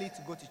left early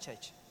to go to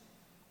church.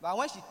 But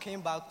when she came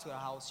back to her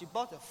house, she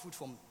bought the food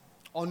from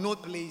unknown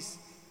place,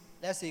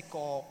 let's say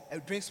called a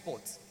drink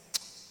spot.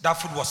 That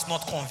food was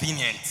not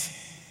convenient.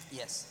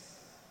 Yes.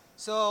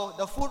 So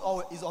the food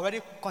is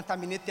already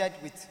contaminated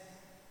with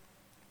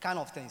kind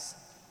of things.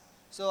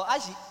 So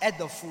as she ate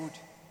the food.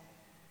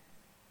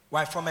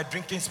 Why, from a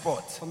drinking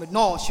spot?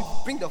 No, she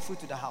bring the food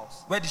to the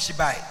house. Where did she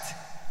buy it?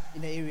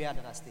 In the area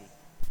that I stay.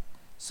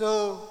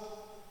 So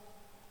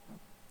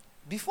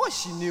before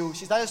she knew,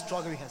 she started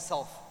struggling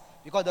herself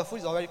because the food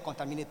is already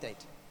contaminated.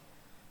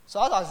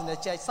 So as I was in the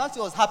church,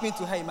 something was happening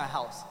to her in my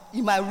house,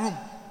 in my room.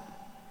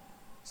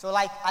 So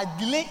like I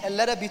delayed a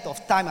little bit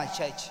of time at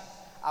church.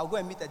 I'll go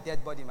and meet a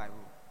dead body in my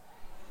room.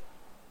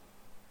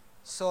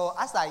 So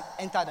as I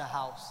entered the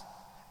house,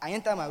 I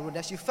entered my room,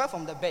 then she fell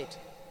from the bed.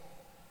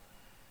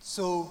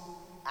 So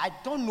I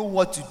don't know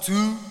what to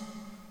do,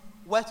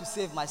 where to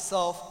save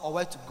myself or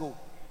where to go.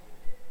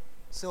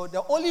 So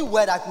the only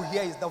word I could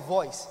hear is the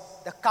voice,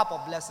 the cup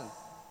of blessing.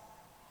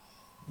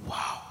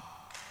 Wow.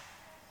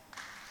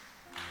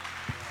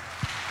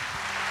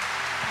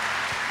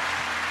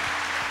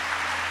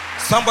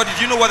 Somebody,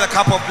 do you know what the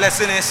cup of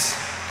blessing is?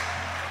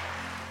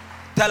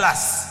 Tell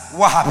us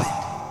what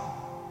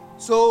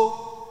happened.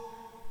 So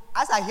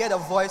as I hear the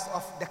voice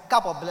of the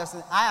cup of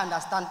blessing, I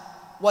understand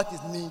what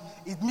it means.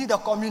 It means the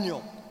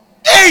communion.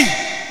 Hey!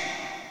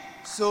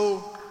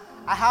 So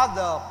I have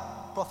the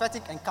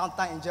prophetic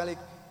encounter angelic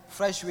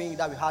fresh wind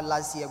that we had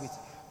last year with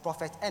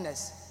Prophet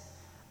Ernest.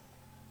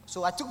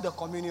 So I took the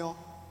communion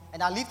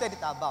and I lifted it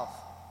above.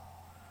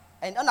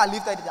 And when I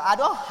lifted it, I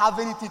don't have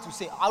anything to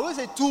say. I will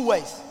say two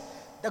words.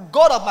 The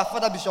God of my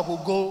father Bishop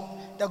Ogo,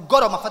 the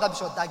God of my father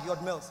Bishop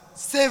Dagiod Mills,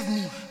 save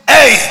me.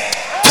 Hey,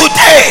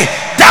 today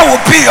that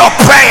will be your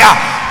prayer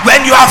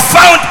when you are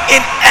found in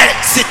a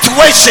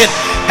situation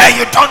and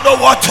you don't know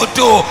what to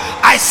do.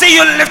 I see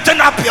you lifting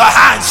up your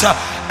hands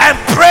and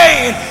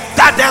praying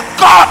that the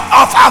God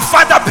of our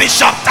father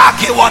Bishop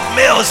Dagiod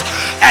Mills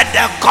and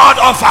the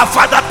God of our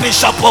father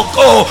Bishop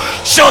Ogo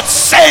should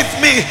save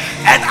me,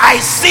 and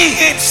I see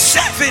him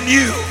saving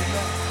you.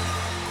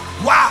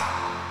 Wow.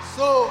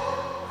 So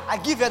I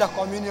give her the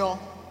communion.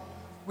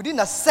 Within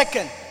a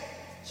second,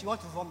 she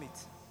wants to vomit.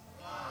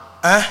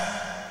 Huh?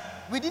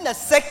 Within a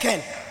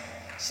second,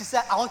 She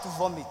said, I want to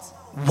vomit.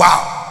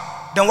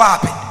 Wow. Then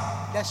what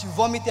happened? Then she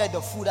vomited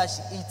the food that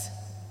she ate.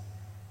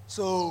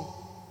 So,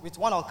 with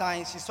one of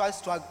kind, she started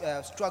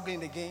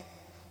struggling again.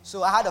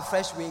 So, I had a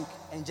fresh wind,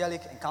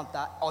 angelic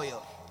encounter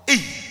oil.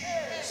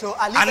 So,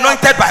 I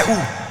anointed by who?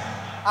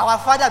 Our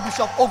Father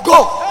Bishop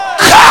Ogo.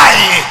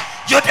 Kai!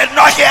 You did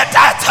not hear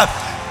that.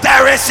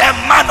 There is a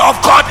man of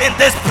God in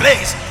this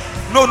place.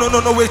 No,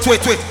 wait.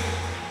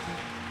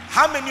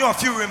 How many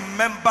of you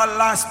remember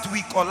last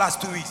week or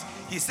last 2 weeks?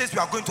 He says we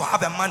are going to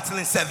have a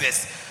mantling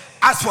service.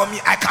 As for me,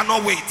 I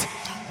cannot wait.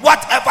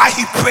 Whatever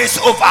he prays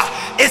over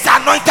is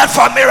anointed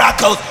for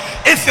miracles.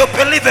 If you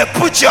believe it,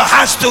 put your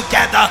hands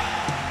together.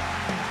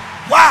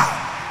 Wow.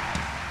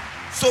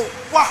 So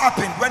what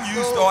happened when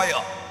you used the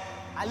oil?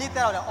 I lifted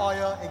out the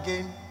oil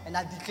again and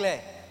I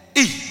declared.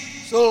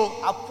 So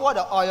I poured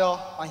the oil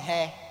on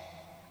her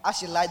as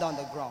she lied on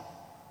the ground.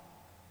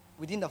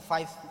 Within the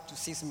 5 to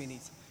 6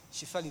 minutes,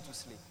 she fell into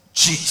sleep.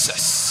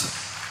 Jesus.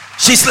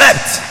 She slept.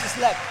 She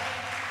slept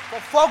for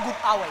 4 good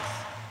hours.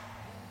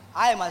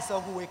 I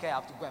myself who wake her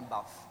up to go and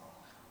bath.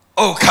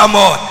 Oh, come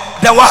on.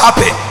 Then what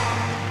happened?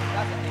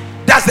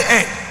 That's the That's end. the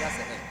end. That's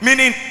the end.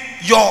 Meaning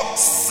your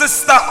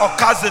sister or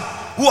cousin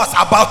who was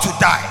about to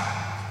die,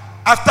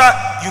 after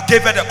you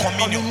gave her the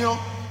communion,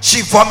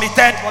 she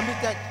vomited.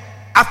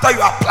 After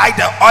you applied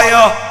the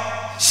oil,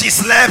 she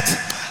slept.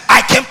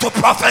 I came to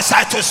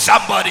prophesy to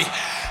somebody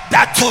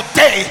that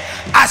today,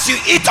 as you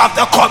eat of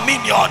the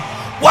communion,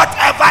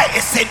 whatever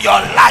is in your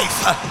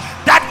life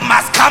that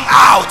must come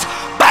out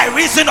by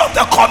reason of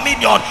the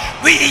communion,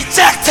 we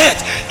eject it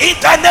in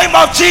the name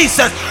of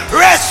Jesus.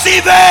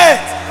 Receive it.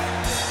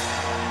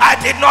 I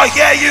did not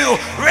hear you.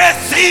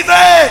 Receive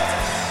it.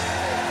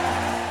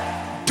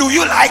 Do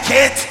you like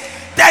it?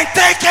 Then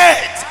take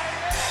it.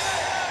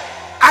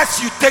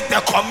 As you take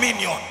the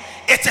communion,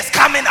 it is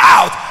coming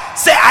out.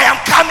 Say, I am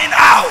coming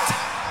out.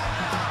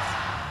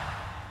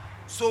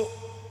 So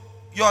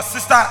your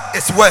sister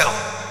is well.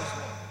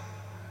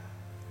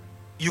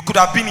 You could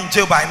have been in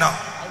jail by now.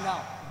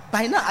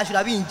 By now I should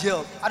have been in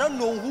jail. I don't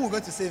know who is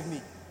going to save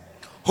me.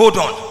 Hold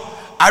on.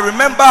 I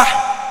remember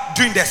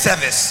during the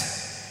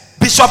service,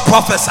 Bishop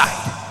prophesied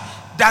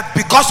that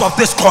because of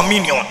this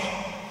communion,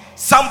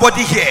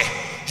 somebody here,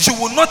 you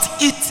will not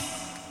eat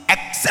a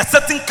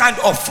certain kind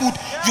of food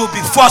you'll be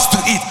forced to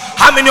eat.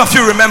 How many of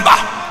you remember?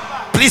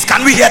 Please,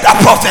 can we hear that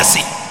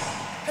prophecy?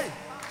 Hey,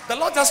 the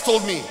Lord just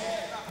told me,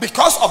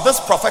 because of this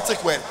prophetic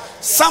word,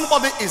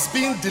 somebody is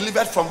being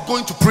delivered from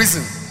going to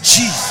prison.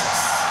 Jesus.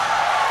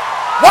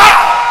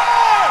 Wow!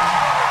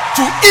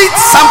 To eat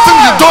something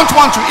you don't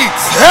want to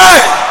eat. Hey!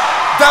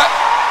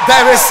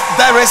 There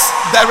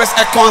is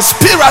a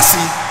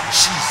conspiracy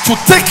to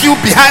take you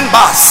behind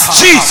bars.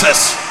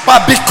 Jesus.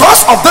 But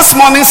because of this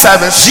morning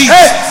service,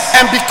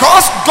 and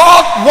because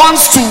God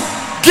wants to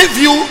give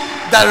you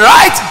the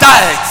right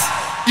diet,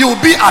 you will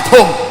be at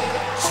home.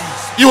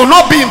 You will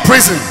not be in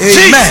prison.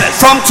 Amen.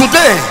 From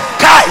today,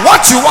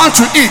 what you want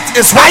to eat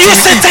is what you you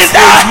sitting eat.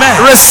 there? Amen.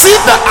 Receive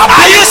the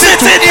ability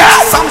to eat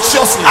there?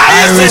 sumptuously. Are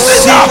you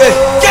sitting up?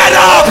 Get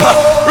up.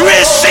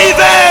 Receive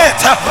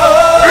it.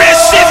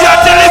 Receive your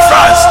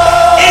deliverance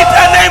in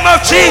the name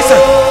of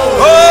Jesus.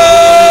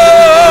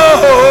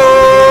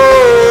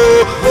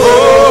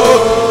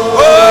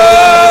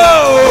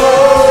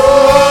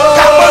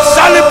 Come on,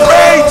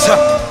 celebrate.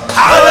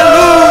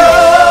 Hallelujah.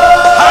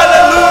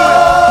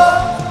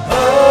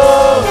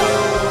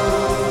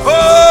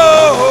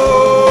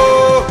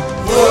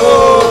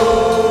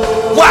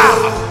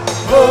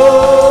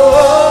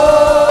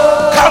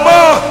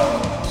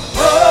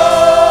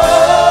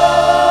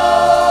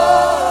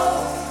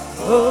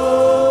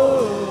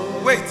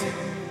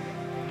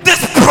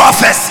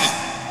 Prophecy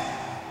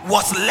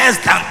was less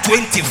than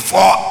 24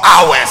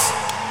 hours.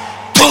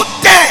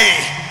 Today,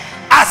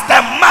 as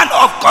the man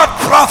of God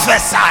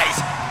prophesies,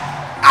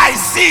 I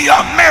see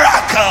your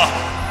miracle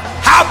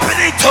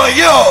happening to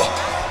you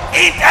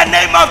in the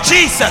name of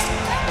Jesus.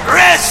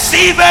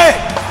 Receive it.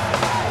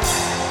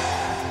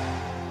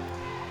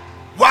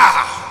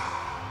 Wow.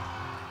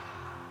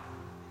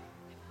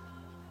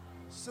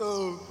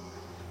 So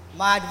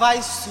my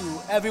advice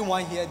to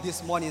everyone here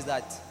this morning is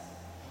that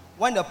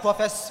when the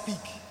prophets speak,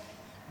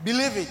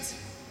 believe it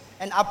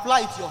and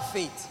apply it to your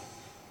faith.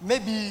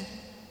 Maybe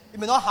it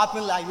may not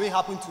happen like it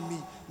happened to me.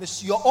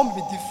 Your own will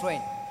be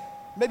different.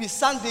 Maybe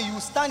Sunday you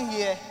stand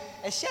here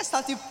and share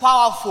something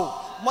powerful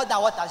more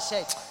than what I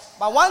shared.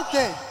 But one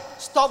thing,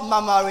 stop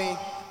murmuring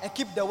and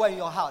keep the word in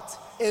your heart.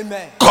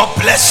 Amen. God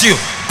bless you.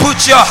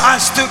 Put your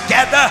hands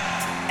together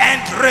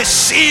and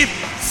receive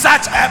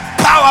such a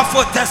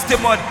powerful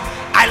testimony.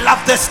 I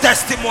love this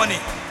testimony.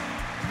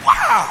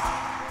 Wow.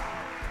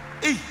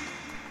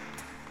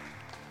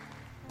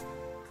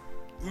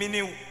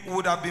 Meaning we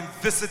would have been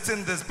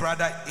visiting this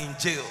brother in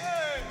jail,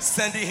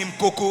 sending him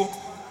cocoa,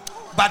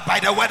 but by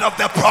the word of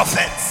the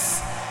prophets,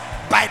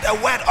 by the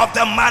word of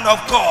the man of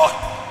God,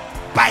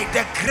 by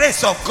the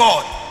grace of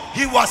God,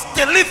 he was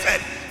delivered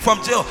from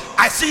jail.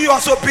 I see you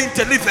also being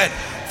delivered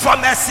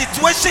from a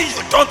situation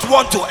you don't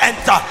want to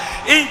enter.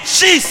 In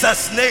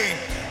Jesus' name,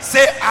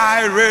 say,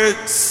 I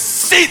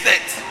receive. receive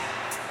it.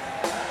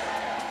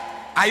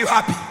 Are you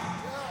happy?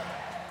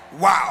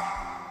 Wow.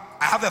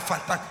 I have a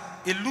fantastic.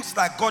 It looks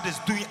like God is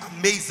doing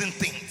amazing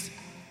things.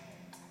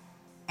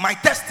 My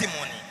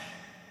testimony.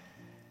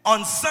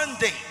 On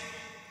Sunday,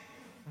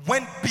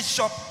 when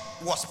Bishop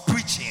was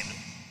preaching,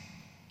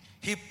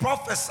 he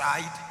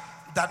prophesied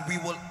that we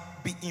will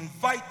be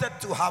invited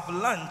to have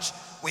lunch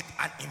with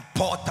an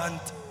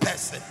important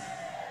person.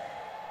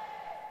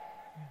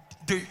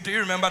 Do you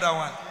remember that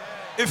one?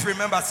 If you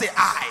remember, say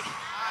I.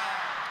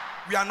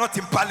 We are not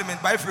in parliament,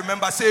 but if you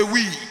remember, say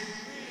we.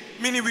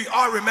 Meaning we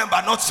all remember,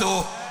 not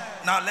so.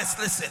 Now let's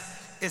listen.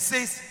 It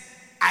says,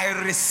 I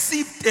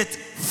received it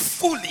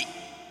fully.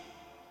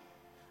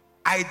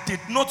 I did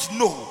not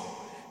know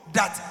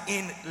that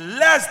in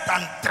less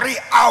than 3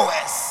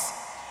 hours,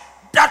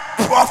 that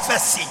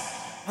prophecy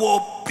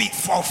will be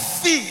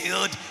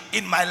fulfilled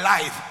in my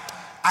life.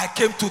 I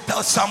came to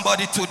tell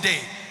somebody today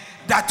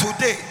that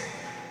today,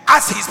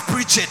 as he's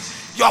preaching,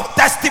 your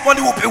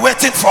testimony will be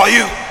waiting for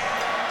you.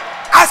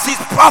 As he's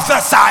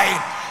prophesying,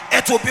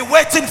 it will be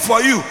waiting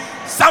for you.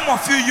 Some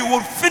of you, you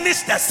will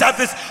finish the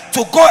service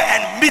to go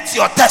and meet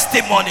your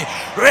testimony.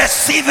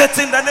 Receive it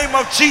in the name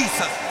of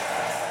Jesus.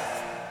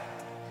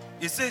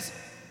 It says,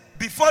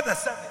 before the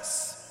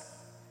service,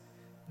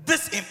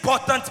 this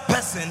important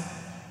person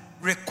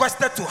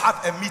requested to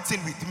have a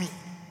meeting with me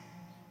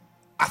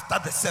after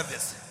the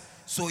service.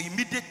 So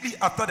immediately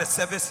after the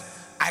service,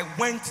 I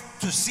went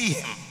to see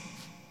him.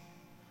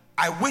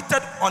 I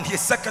waited on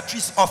his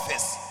secretary's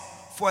office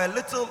for a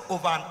little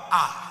over an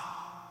hour.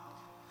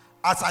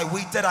 As I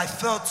waited, I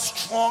felt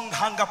strong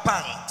hunger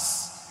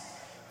pangs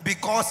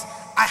because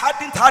I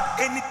hadn't had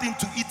anything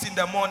to eat in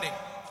the morning.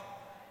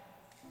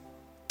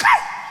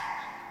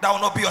 That will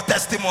not be your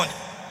testimony.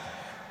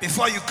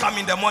 Before you come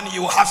in the morning,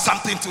 you will have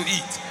something to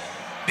eat.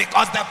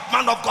 Because the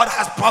man of God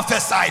has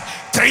prophesied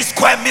 3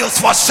 square meals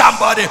for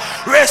somebody.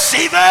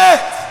 Receive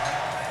it.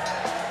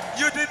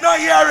 You did not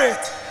hear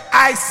it.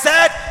 I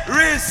said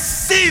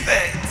receive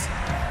it.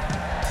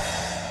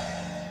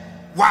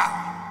 Wow.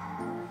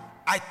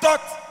 I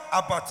thought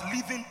about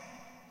leaving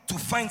to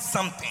find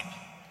something,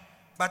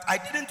 but I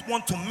didn't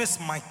want to miss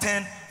my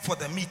turn for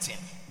the meeting.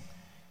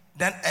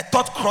 Then a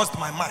thought crossed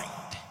my mind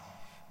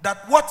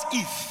that what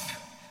if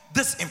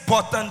this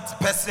important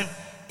person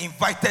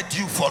invited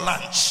you for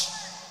lunch?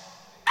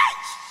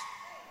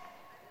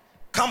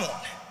 Come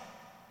on.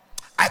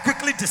 I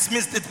quickly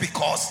dismissed it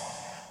because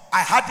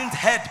I hadn't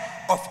heard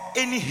of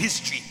any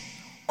history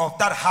of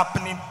that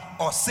happening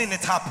or seen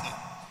it happen.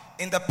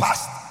 In the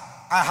past,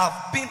 I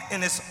have been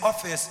in his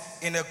office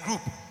in a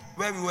group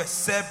where we were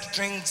served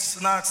drinks,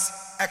 snacks,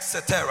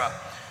 etc.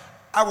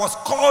 I was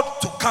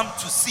called to come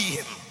to see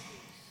him.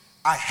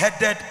 I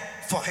headed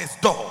for his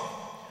door,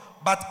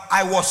 but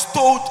I was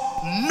told,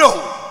 no,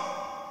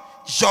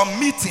 your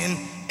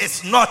meeting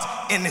is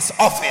not in his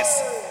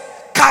office.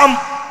 Come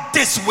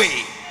this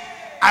way.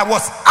 I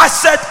was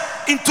ushered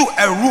into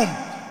a room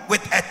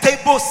with a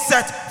table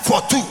set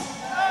for 2.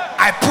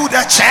 I pulled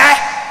a chair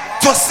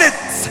to sit,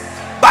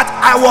 but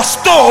I was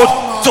told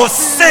to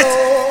sit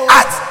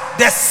at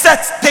the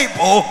set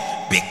table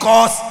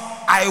because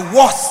I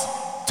was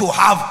to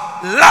have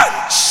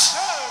lunch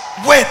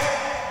with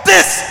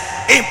this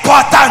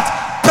important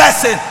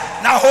person.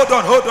 Now hold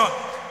on.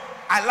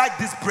 I like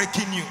this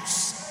breaking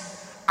news.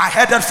 I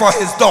headed for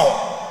his door,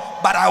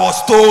 but I was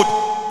told,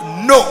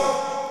 no,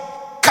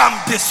 come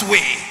this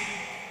way.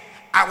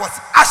 I was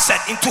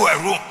ushered into a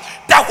room.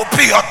 That will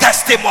be your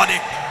testimony.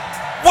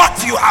 What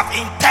you have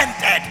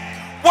intended,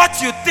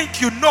 what you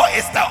think you know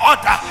is the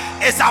order,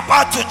 is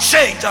about to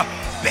change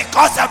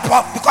because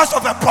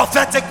of a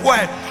prophetic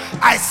word.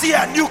 I see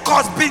a new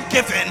course being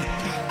given.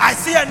 I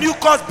see a new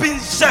course being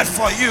set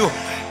for you.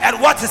 And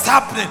what is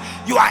happening?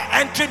 You are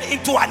entering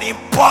into an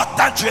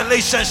important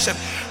relationship.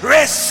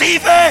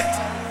 Receive it.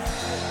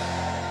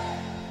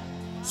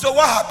 So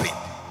what happened?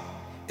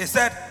 He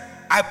said,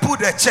 I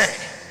put a chair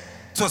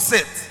to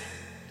sit,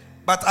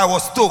 but I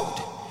was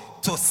told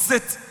to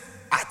sit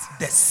at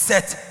the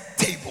set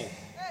table.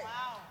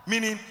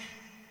 Meaning,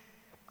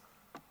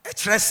 the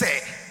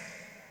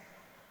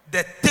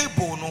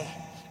table, no,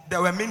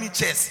 there were many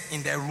chairs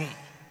in the room.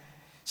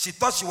 She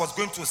thought she was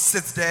going to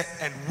sit there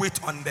and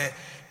wait on the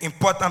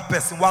important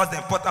person while the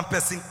important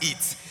person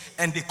eats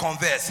and they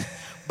converse.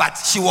 But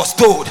she was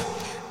told,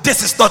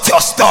 this is not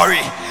your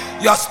story.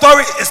 Your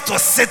story is to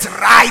sit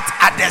right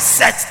at the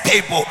set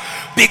table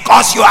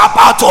because you are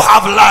about to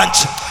have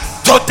lunch.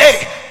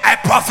 Today, I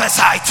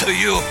prophesy to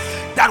you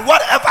that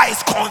whatever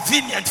is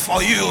convenient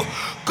for you,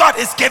 God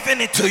is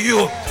giving it to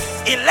you.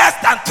 In less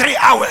than 3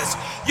 hours,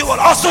 you will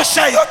also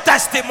share your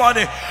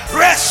testimony.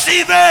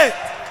 Receive it.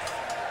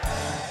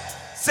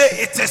 Say,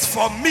 it is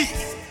for me.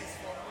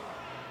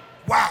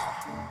 Wow.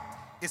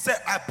 He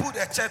said, I put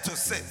a chair to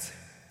sit,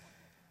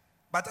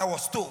 but I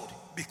was told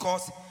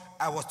because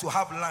I was to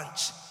have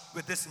lunch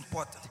with this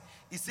important.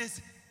 He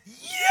says,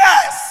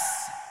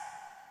 yes.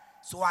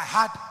 So I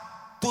had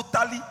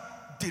totally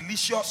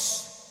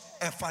delicious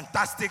and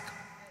fantastic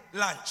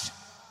lunch,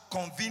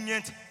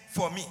 convenient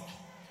for me.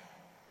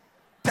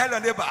 Tell your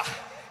neighbor,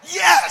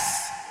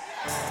 Yes.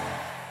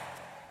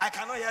 I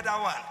cannot hear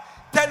that one.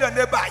 Tell your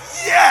neighbor,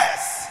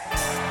 yes.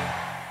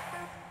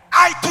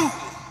 I too.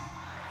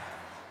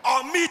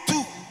 Or me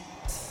too.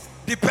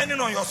 Depending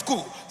on your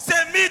school. Say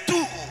me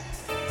too.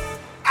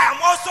 I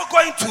am also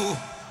going to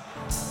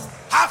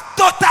have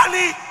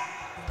totally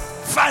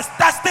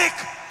fantastic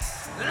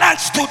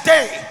lunch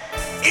today.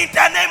 In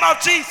the name of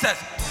Jesus.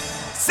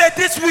 Say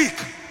this week,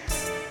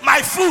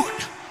 my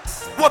food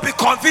will be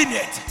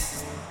convenient.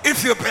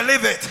 If you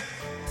believe it,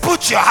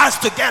 put your hands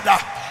together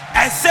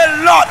and say,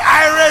 Lord,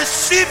 I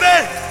receive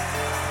it.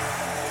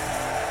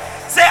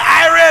 Say,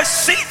 I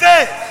receive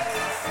it.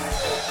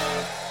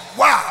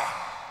 Wow.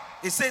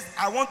 It says,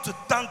 I want to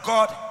thank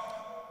God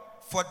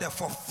for the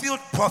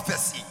fulfilled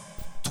prophecy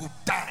to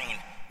dine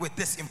with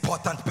this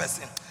important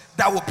person.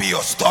 That will be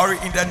your story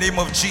in the name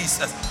of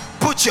Jesus.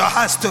 Put your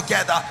hands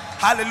together.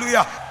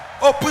 Hallelujah.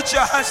 Oh, put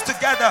your hands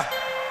together.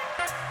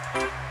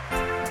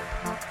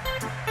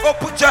 Oh,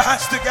 put your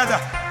hands together.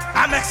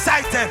 I'm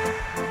excited.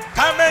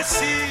 Come and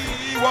see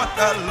what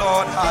the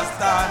Lord has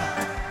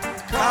done.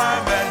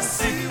 Come and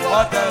see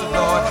what the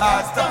Lord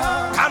has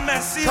done. Come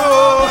and see,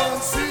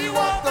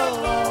 what the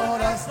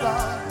Lord has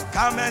done.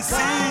 Come and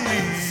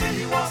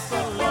see what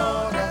the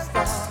Lord has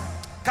done.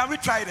 Can we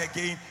try it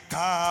again?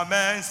 Come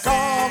and see.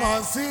 Come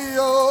and see,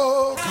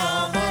 oh,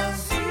 come and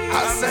see.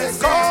 I say,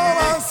 come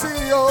and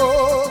see,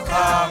 oh,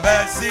 come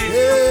and see.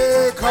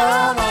 Yeah,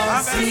 come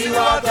and see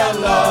what the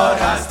Lord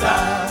has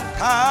done.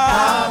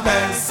 Come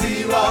and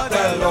see what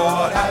the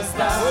Lord has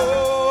done.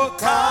 Oh,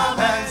 come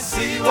and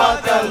see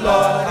what the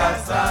Lord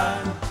has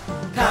done.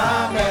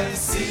 Come and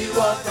see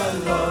what the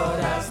Lord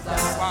has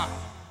done. Wow.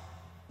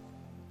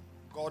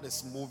 God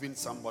is moving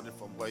somebody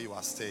from where you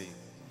are staying.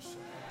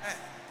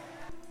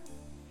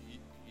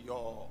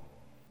 Your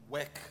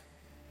work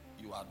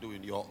you are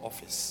doing, your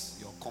office,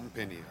 your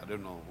company, I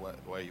don't know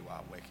where you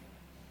are working.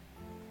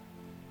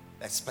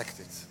 Expect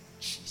it.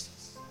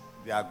 Jesus.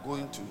 They are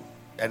going to,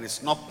 and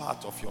it's not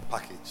part of your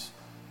package,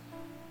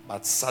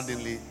 but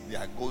suddenly they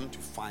are going to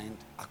find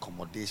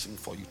accommodation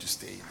for you to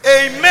stay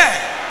in. Amen.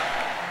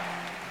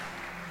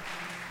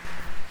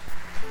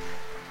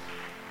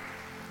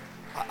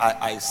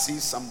 I see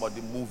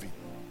somebody moving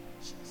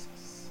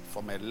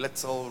from a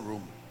little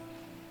room.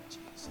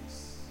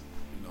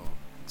 You know,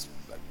 it's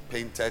like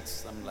painted,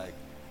 some like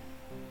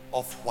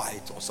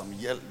off-white or some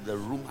yellow. The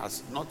room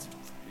has not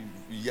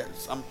yet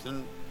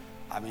something,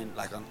 I mean,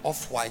 like an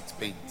off-white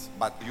paint.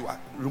 But you are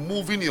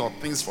removing your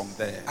things from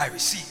there. I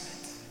receive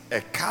it.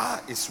 A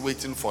car is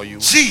waiting for you.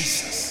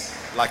 Jesus.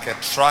 Like a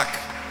truck.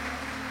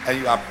 And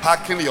you are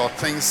packing your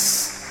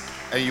things.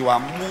 And you are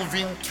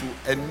moving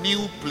to a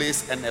new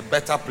place and a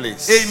better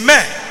place.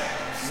 Amen.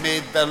 May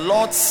the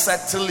Lord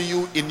settle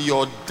you in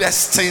your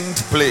destined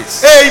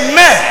place.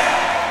 Amen.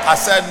 I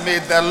said, may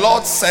the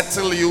Lord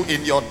settle you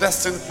in your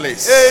destined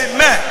place.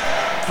 Amen.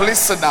 Please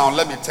sit down.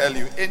 Let me tell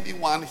you,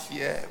 anyone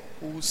here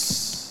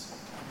whose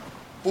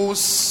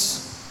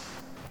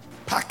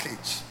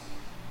package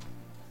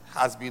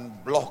has been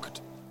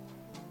blocked.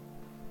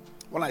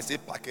 When I say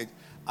package,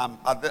 I'm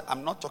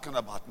not talking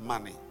about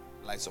money,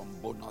 like some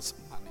bonus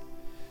money.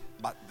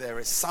 But there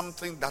is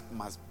something that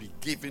must be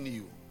given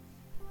you,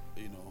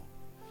 you know,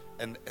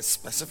 and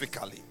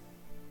specifically,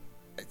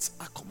 it's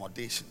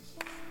accommodation.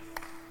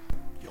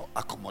 Your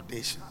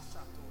accommodation.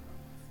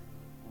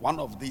 One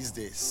of these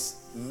days,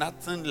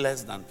 nothing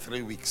less than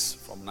 3 weeks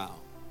from now,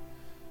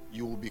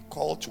 you will be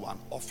called to an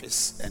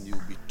office and you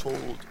will be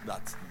told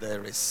that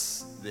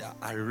they are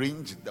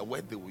arranging, the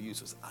word they will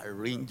use is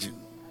arranging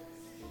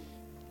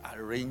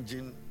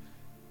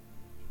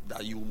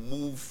that you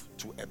move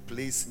to a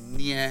place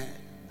near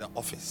the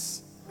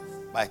office.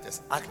 But it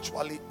is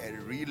actually a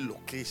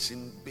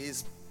relocation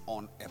based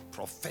on a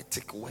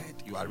prophetic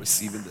word you are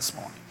receiving this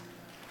morning.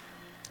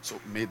 So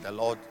may the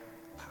Lord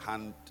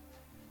hand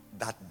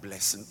that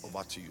blessing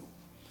over to you.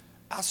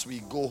 As we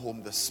go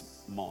home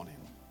this morning,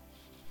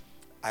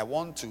 I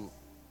want to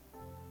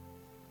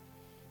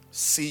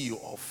see you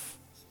off.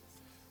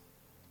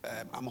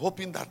 I'm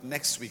hoping that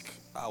next week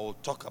I will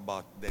talk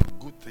about the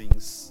good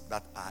things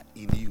that are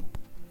in you.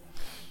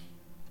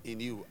 In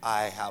you,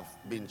 I have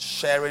been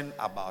sharing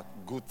about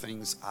good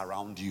things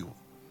around you,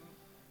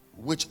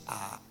 which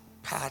are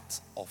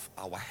part of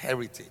our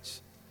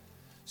heritage.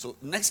 So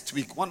next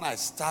week, when I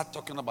start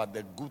talking about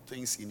the good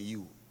things in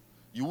you,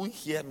 you won't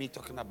hear me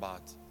talking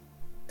about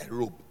a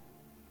robe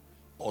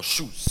or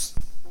shoes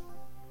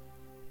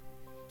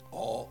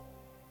or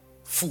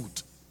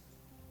food,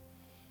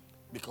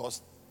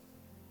 because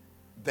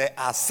there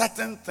are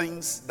certain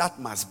things that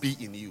must be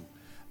in you.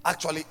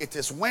 Actually, it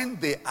is when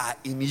they are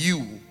in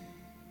you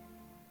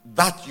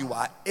that you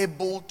are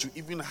able to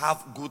even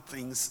have good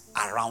things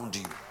around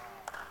you.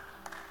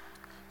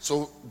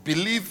 So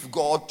believe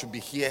God to be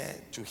here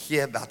to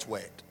hear that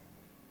word.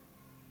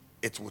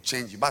 It will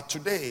change you. But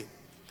today,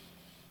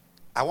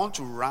 I want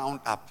to round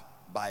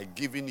up by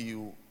giving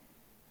you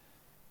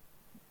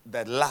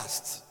the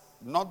last,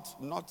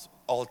 not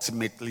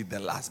ultimately the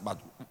last, but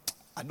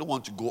I don't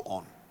want to go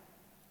on.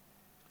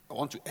 I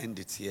want to end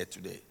it here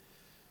today.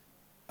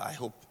 I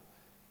hope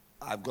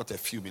I've got a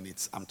few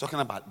minutes. I'm talking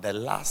about the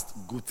last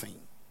good thing.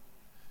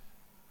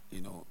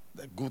 You know,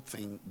 the good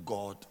thing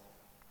God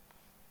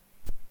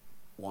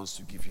wants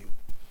to give you.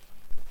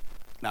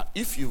 Now,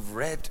 if you've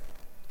read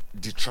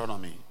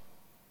Deuteronomy,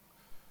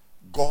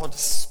 God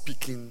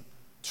speaking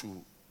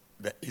to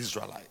the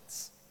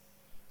Israelites,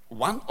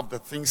 one of the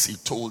things he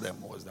told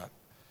them was that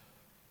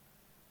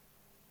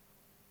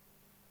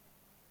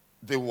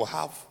they will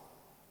have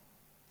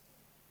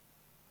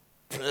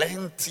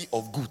plenty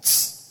of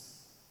goods.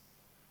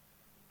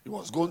 He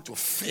was going to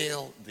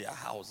fill their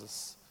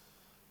houses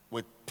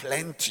with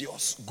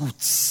plenteous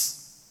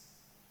goods.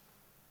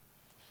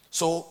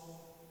 So,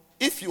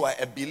 if you are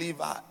a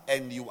believer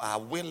and you are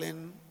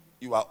willing,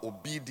 you are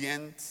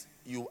obedient,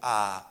 you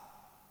are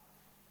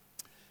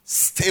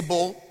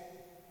stable,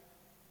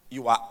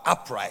 you are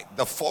upright,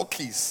 the 4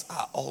 keys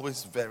are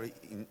always very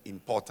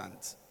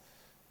important.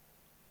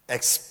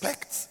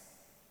 Expect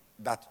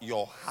that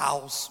your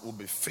house will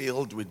be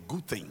filled with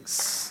good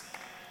things.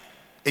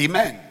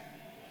 Amen.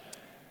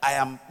 I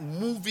am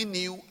moving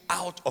you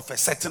out of a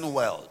certain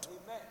world.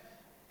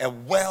 A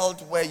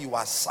world where you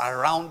are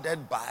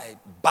surrounded by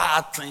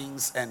bad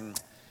things and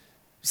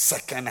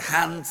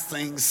second-hand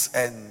things,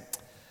 and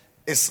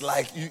it's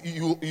like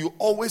you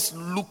always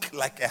look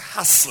like a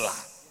hustler.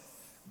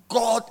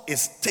 God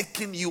is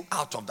taking you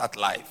out of that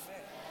life.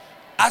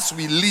 As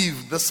we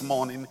leave this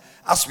morning,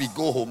 as we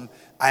go home,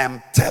 I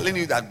am telling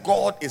you that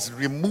God is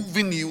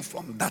removing you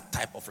from that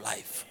type of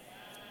life.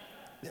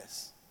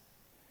 Yes.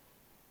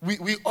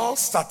 We all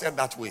started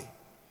that way.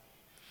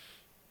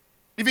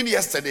 Even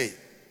yesterday,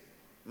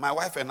 my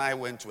wife and I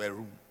went to a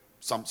room,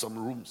 some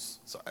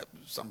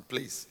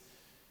place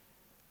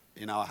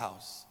in our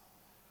house.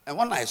 And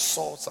when I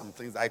saw some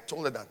things, I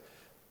told her that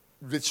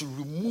they should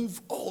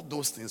remove all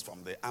those things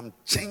from there. I'm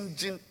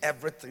changing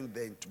everything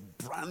there into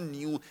brand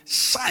new,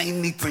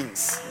 shiny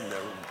things in the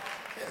room.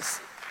 Yes.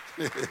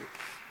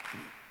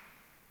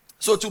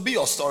 So to be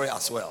your story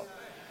as well.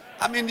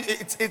 I mean,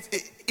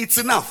 it's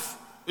enough.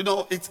 You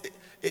know,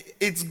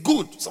 it's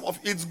good.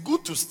 It's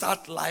good to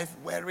start life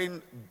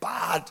wearing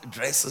bad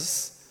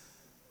dresses.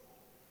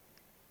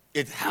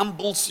 It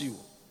humbles you.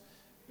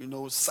 You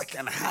know,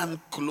 second-hand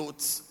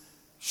clothes,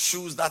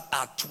 shoes that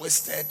are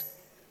twisted,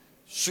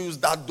 shoes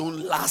that don't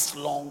last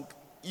long.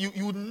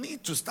 You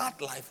need to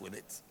start life with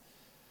it.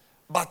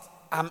 But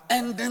I'm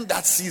ending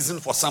that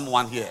season for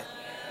someone here.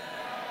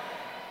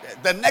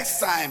 The next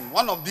time,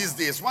 one of these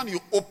days, when you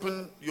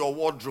open your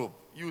wardrobe,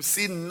 you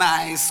see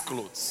nice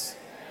clothes,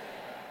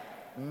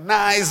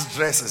 nice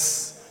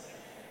dresses,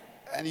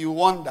 and you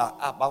wonder,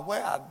 but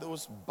where are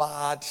those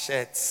bad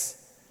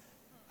shirts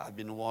I've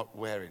been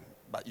wearing?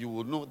 But you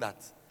will know that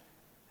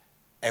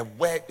a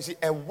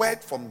word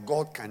from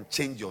God can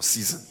change your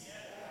season.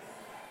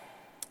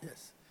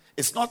 Yes.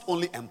 It's not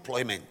only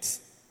employment.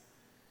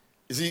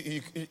 You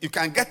see, you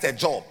can get a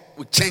job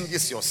which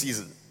changes your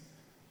season.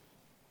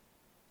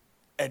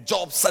 A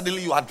job,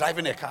 suddenly you are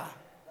driving a car.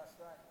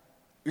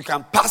 You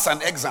can pass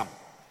an exam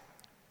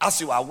as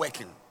you are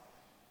working.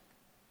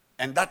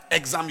 And that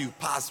exam you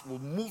pass will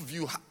move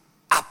you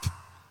up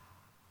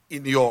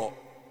in your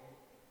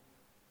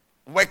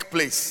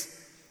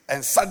workplace.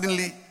 And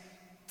suddenly,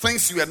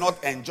 things you are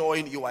not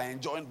enjoying, you are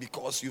enjoying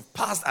because you've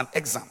passed an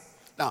exam.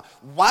 Now,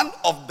 one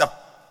of the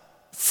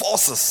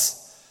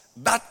forces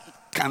that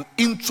can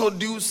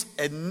introduce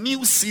a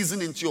new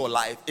season into your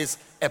life is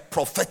a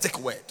prophetic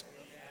word.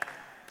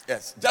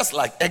 Yes, just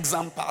like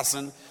exam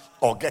passing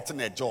or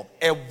getting a job.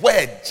 A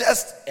word,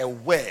 just a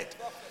word.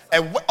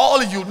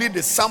 All you need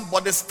is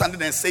somebody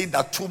standing and saying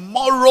that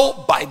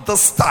tomorrow by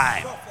this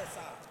time,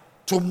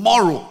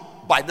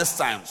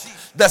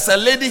 there's a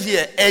lady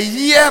here, a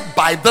year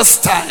by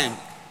this time,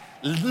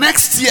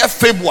 next year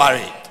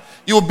February,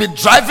 you'll be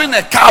driving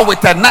a car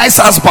with a nice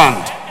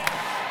husband.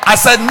 I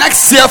said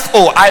next year.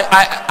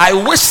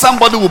 I wish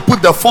somebody would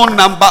put the phone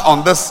number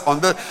on this.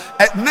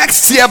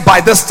 Next year by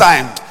this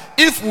time,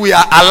 if we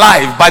are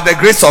alive by the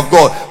grace of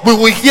God, we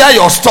will hear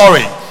your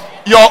story.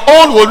 Your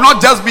own will not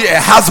just be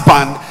a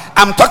husband.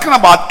 I'm talking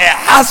about a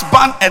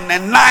husband and a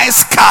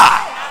nice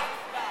car.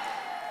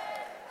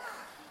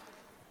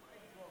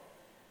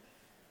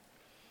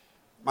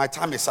 My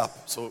time is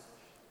up, so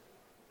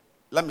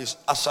let me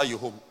usher you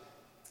home.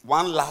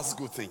 One last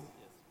good thing.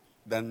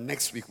 Then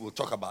next week we'll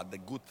talk about the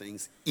good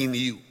things in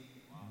you.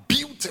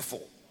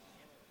 Beautiful.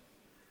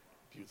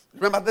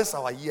 Remember, this is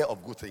our year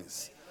of good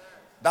things.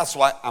 That's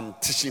why I'm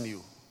teaching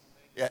you.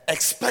 Yeah,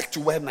 expect to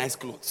wear nice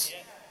clothes.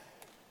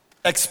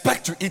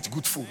 Expect to eat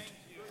good food.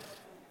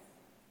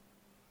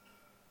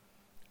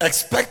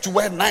 Expect to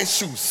wear nice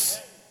shoes.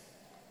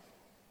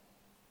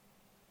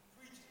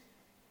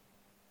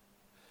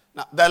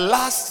 Now, the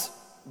last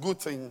good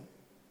thing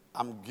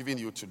I'm giving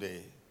you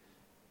today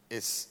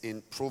is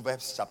in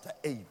Proverbs chapter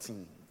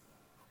 18,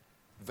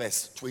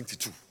 verse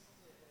 22.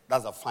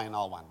 That's the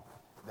final one.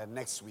 The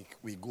next week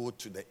we go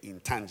to the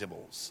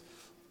intangibles.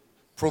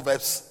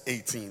 Proverbs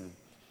 18,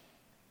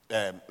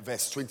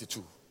 verse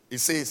 22. It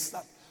says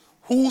that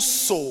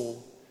whoso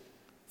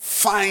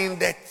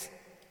findeth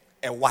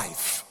a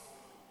wife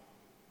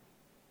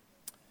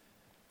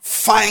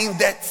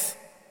findeth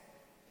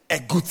a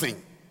good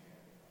thing.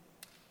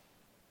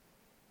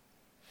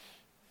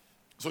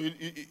 So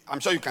I'm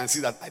sure you can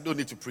see that I don't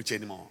need to preach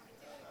anymore.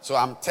 So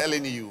I'm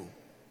telling you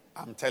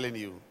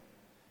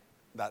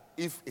that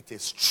if it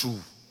is true,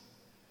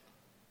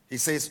 he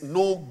says,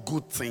 no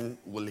good thing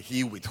will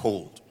he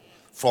withhold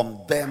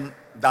from them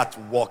that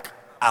walk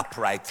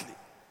uprightly.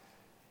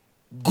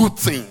 Good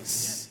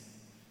things.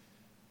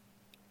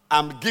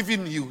 I'm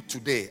giving you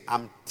today.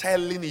 I'm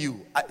telling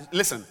you.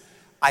 Listen,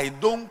 I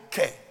don't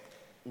care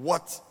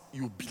what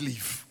you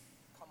believe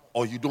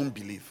or you don't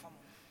believe.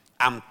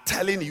 I'm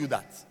telling you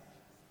that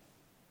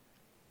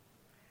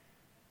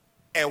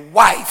a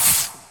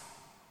wife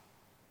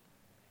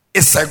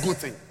is a good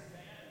thing.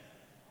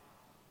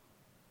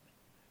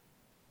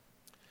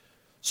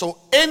 So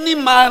any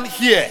man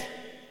here,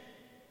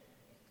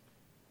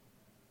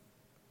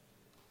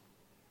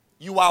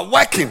 you are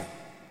working.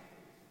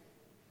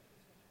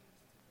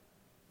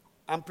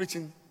 I'm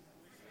preaching.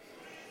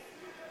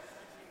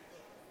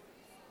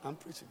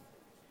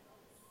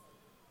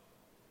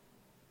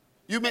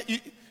 You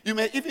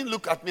may even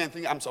look at me and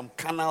think I'm some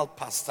carnal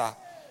pastor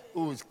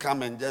who is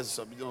come and just,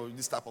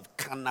 this type of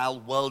carnal,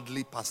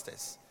 worldly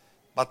pastors.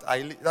 But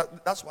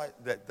that's why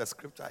the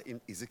scripture in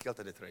Ezekiel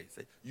 33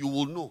 says, you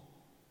will know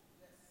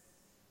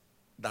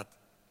that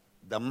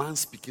the man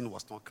speaking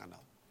was not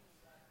carnal.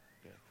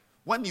 Yeah.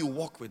 When you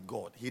walk with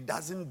God, he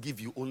doesn't give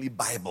you only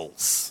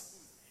Bibles.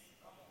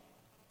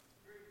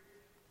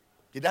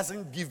 He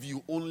doesn't give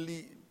you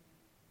only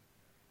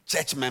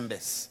church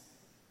members.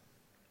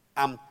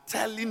 I'm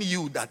telling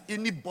you that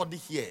anybody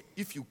here,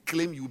 if you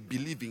claim you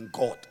believe in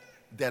God,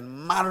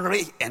 then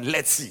marry and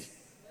let's see.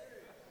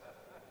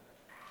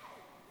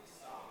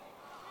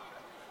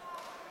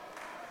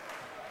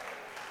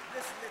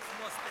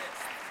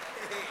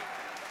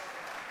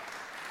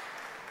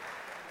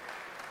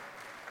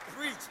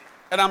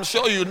 And I'm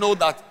sure you know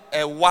that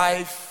a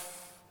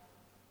wife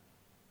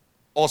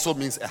also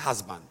means a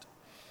husband.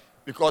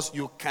 Because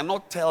you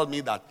cannot tell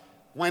me that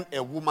when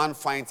a woman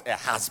finds a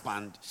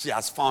husband, she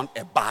has found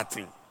a bad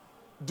thing.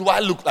 Do I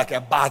look like a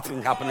bad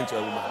thing happening to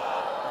a woman?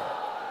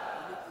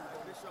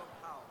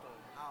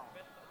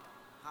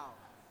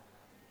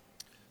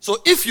 So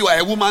if you are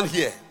a woman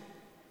here,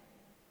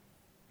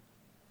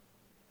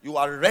 you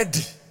are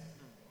ready.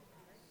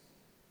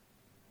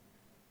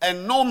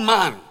 And no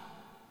man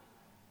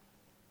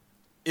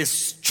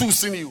is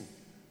choosing you.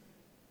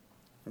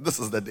 This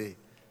is the day.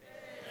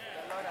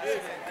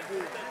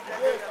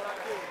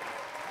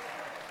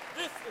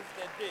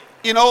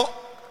 You know,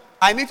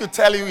 I need to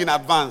tell you in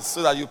advance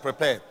so that you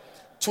prepare.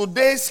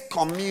 Today's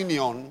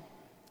communion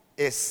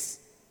is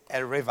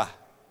a river.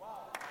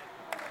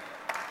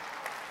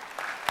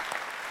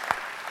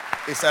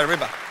 It's a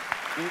river.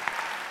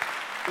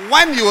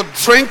 When you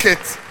drink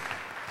it,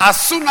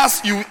 as soon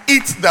as you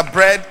eat the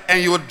bread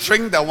and you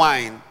drink the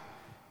wine,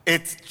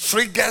 it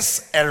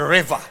triggers a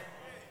river.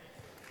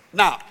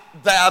 Now,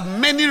 there are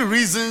many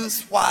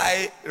reasons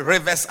why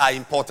rivers are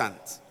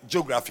important.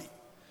 Geography.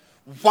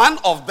 One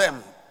of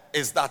them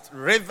is that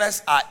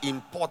rivers are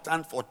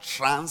important for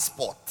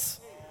transport.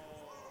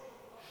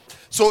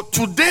 So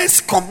today's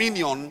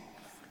communion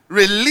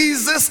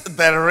releases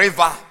the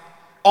river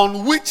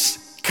on which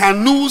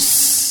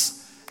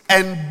canoes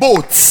and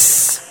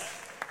boats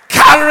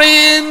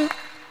carrying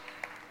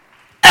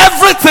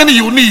everything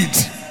you need,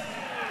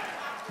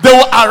 they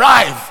will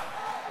arrive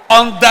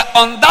on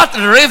that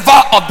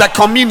river of the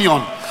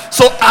communion.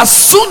 So as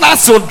soon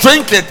as you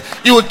drink it,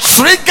 you will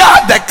trigger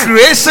the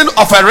creation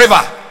of a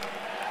river.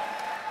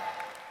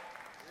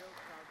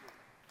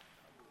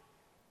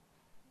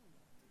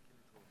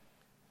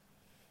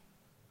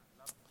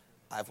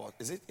 I thought,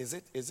 is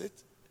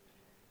it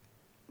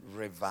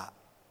River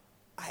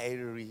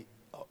Erie?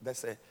 Oh,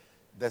 there's a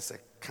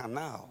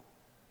canal.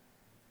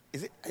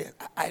 Is it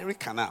Erie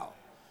Canal,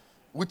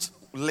 which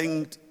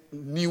linked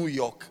New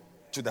York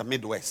to the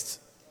Midwest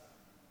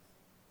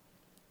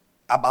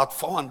about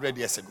 400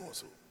 years ago or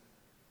so.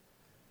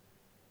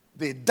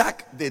 They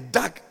dug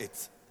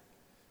it.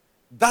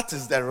 That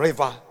is the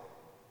river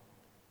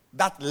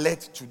that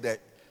led to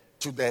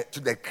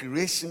the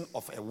creation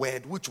of a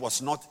word which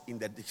was not in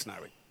the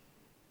dictionary.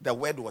 The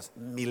word was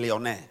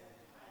millionaire.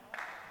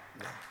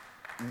 Yeah.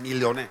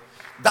 Millionaire.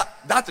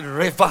 That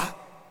river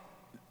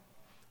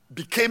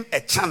became a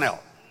channel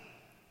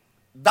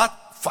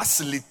that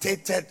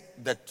facilitated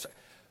the.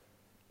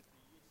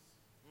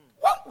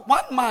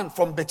 One man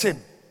from Bechem,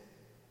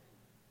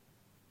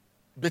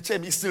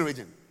 Eastern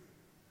region,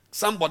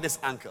 somebody's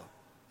uncle.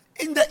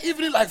 In the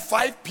evening, like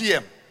 5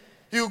 p.m.,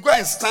 he will go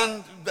and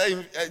stand there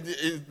in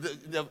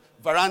the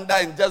veranda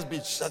and just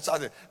be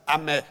shouting,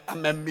 I'm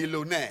a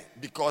millionaire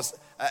because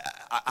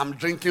I'm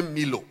drinking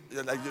Milo.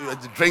 You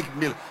drink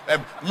Milo.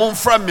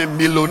 Monfra me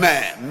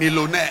millionaire.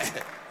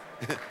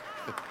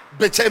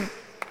 Bechem.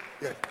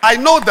 I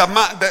know the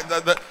man,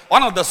 the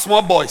one of the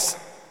small boys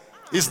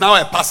is now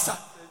a pastor.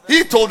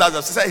 He told us,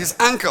 he said his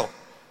uncle,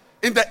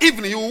 in the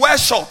evening, you wear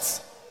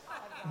shorts.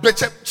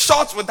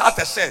 Shorts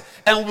without a shirt.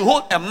 And we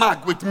hold a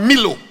mug with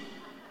Milo.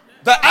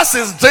 The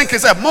asses drink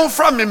is a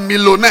Monfra me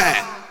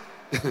millionaire.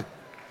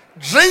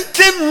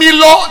 Drinking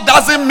Milo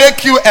doesn't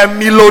make you a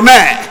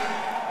millionaire.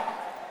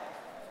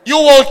 You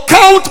will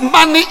count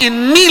money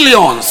in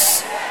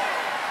millions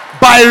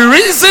by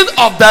reason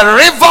of the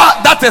river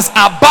that is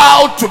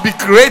about to be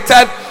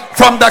created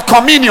from the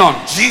communion.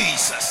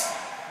 Jesus.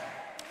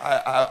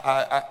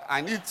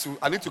 I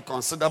need to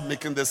consider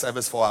making this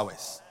service 4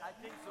 hours.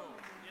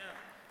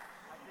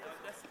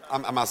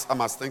 I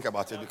must think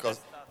about it, because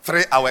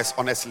 3 hours,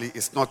 honestly,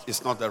 is not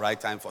the right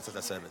time for such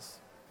a service.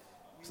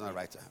 It's not the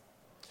right time.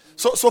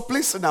 So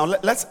please sit down.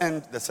 Let's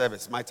end the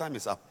service. My time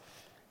is up.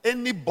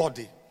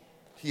 Anybody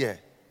here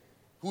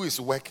who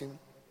is working,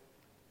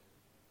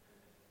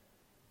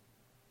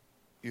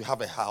 you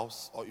have a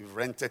house or you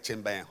rent a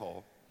chamber and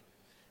hall,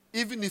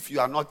 even if you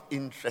are not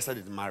interested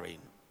in marrying,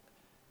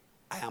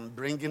 I am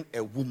bringing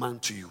a woman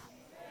to you.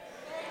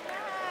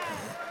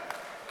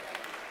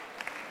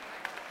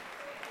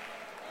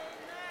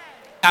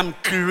 I'm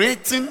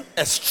creating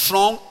a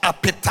strong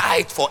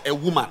appetite for a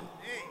woman.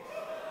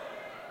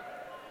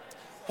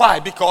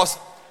 Why? Because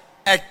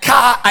a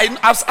car, I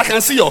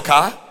can see your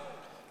car,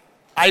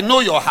 I know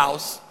your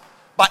house,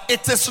 but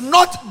it is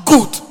not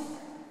good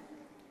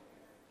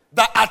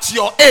that at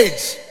your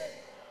age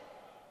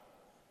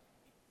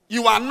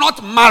you are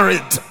not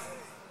married.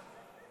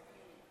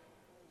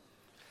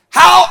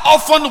 How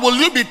often will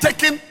you be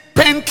taking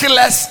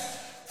painkillers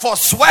for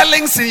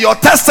swellings in your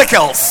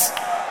testicles?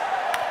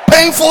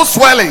 Painful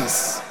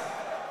swellings.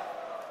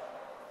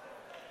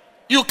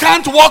 You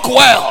can't walk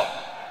well.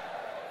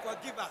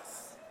 Forgive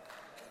us.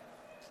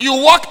 You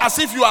walk as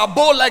if you are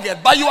bow-legged,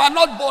 but you are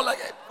not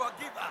bow-legged.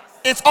 Forgive us.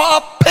 It's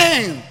all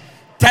pain,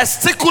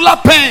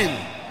 testicular pain,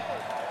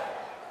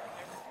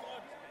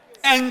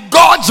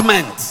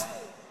 engorgement.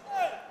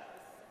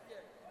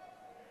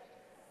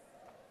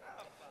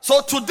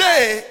 So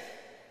today,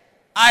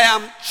 I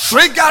am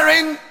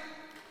triggering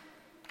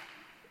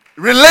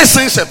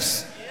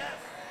relationships.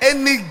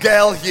 Any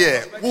girl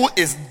here who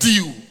is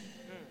due,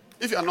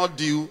 if you are not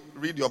due,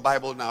 read your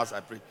Bible now as I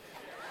pray.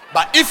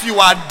 But if you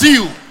are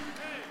due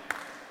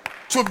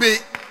to be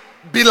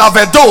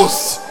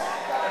belovedos,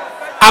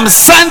 I'm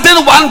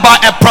sending one by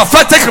a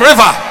prophetic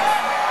river.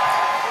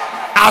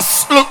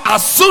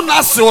 As soon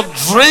as you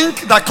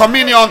drink the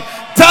communion,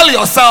 tell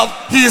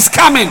yourself, he is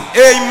coming.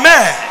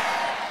 Amen.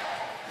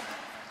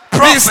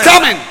 He is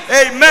coming.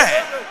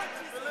 Amen.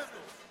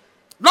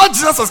 Not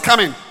Jesus is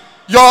coming.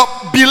 Your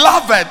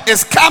beloved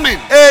is coming.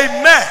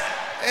 Amen.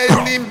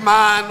 Any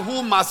man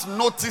who must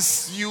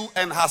notice you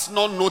and has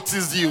not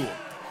noticed you,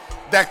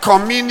 the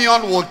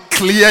communion will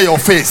clear your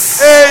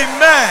face.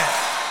 Amen.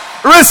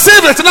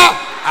 Receive it now.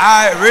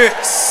 I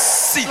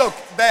receive. Look,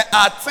 there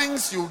are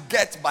things you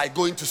get by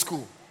going to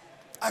school.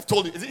 I've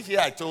told you. Is it here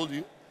I told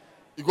you?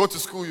 You go to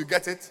school, you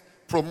get it.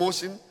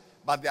 Promotion.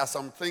 But there are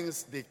some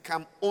things, they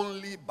come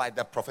only by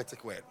the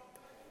prophetic word.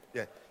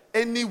 Yeah.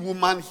 Any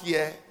woman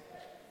here,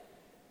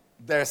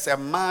 there's a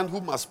man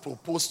who must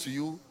propose to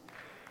you.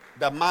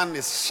 The man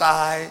is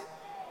shy,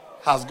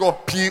 has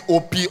got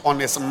POP on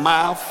his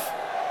mouth.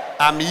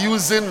 I'm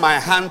using my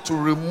hand to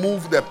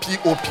remove the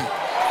POP.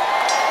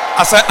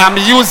 I said, I'm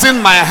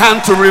using my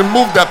hand to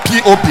remove the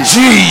POP.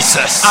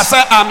 Jesus. I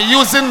said, I'm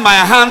using my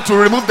hand to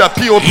remove the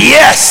POP.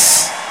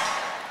 Yes.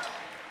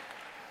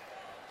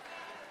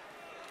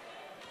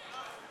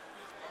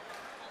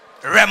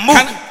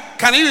 Remove.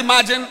 Can you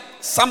imagine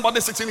somebody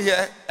sitting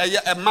here,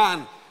 a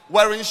man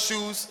wearing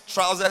shoes,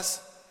 trousers,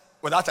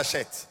 without a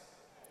shirt?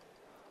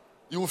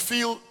 You will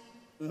feel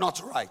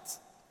not right.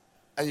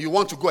 And you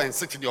want to go and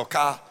sit in your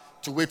car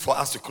to wait for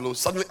us to close.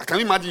 Suddenly, can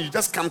you imagine you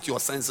just come to your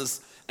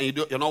senses and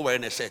you're not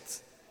wearing a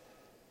shirt?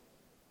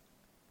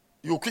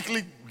 You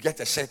quickly get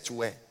a shirt to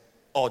wear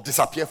or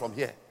disappear from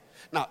here.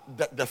 Now,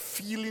 the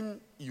feeling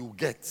you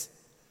get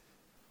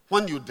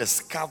when you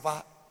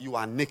discover you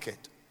are naked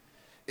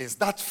is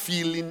that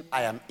feeling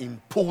I am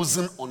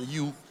imposing on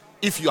you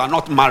if you are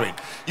not married.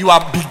 You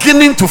are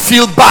beginning to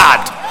feel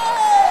bad.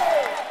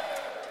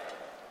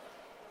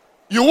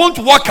 You won't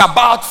walk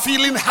about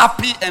feeling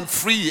happy and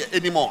free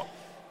anymore.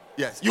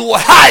 Yes, you will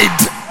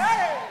hide.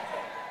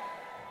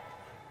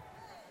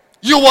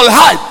 You will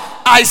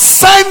hide. I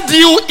send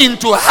you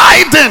into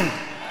hiding.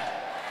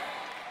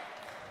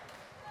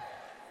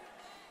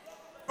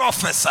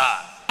 Professor.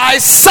 I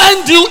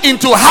send you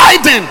into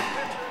hiding.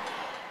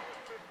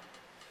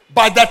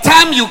 By the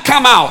time you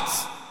come out,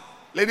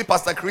 Lady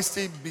Pastor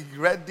Christy, be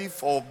ready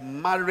for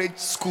marriage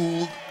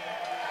school.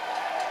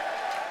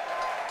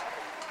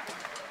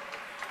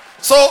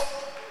 So,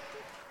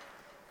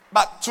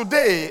 but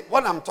today,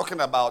 what I'm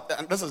talking about,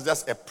 and this is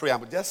just a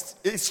preamble,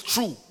 it's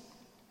true.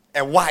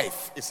 A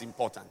wife is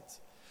important.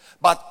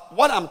 But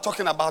what I'm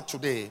talking about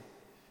today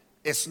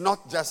is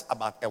not just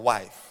about a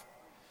wife.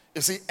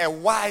 You see, a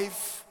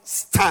wife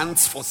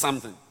stands for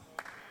something.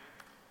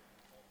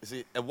 You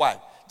see, a wife.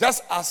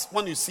 Just as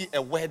when you see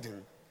a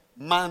wedding,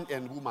 man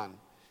and woman,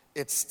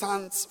 it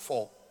stands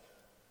for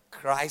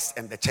Christ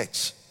and the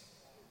church.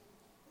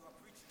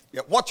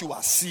 Yeah, what you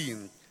are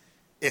seeing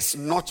is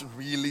not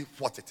really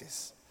what it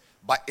is.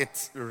 but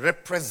it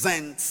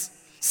represents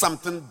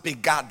something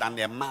bigger than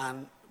a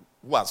man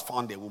who has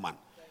found a woman.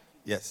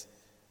 Yes.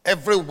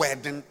 Every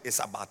wedding is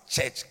about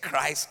church,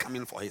 Christ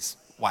coming for his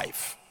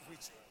wife.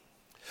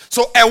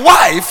 So a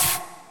wife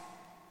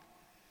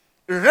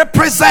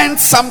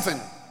represents something.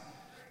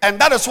 And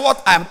that is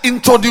what I'm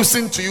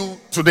introducing to you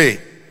today.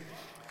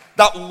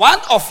 That one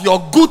of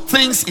your good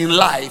things in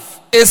life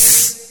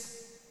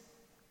is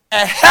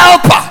a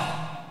helper.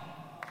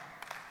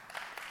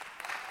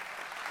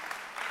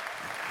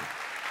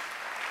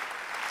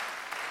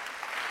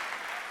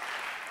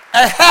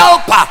 A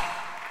helper.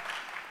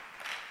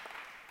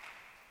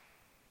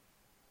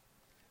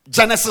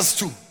 Genesis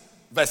 2,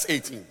 verse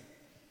 18.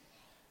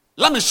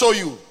 Let me show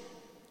you.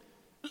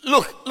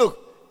 Look.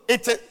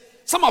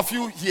 Some of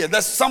you here,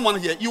 there's someone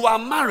here, you are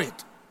married,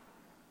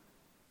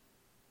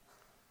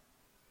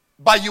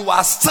 but you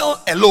are still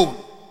alone.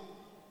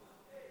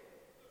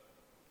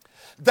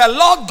 The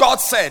Lord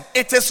God said,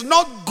 it is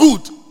not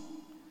good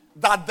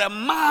that the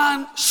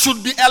man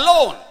should be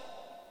alone.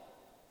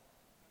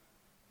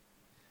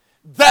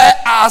 There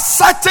are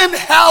certain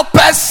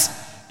helpers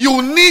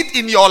you need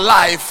in your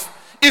life.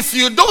 If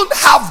you don't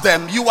have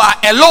them, you are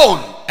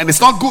alone, and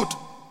it's not good.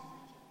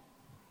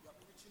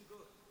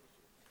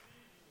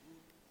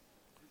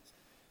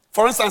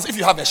 For instance, if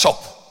you have a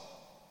shop,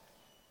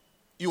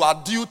 you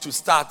are due to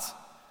start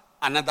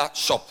another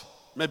shop.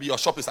 Maybe your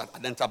shop is at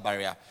Adenta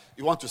Barrier.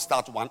 You want to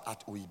start one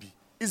at OEB.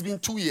 It's been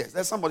 2 years.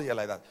 There's somebody here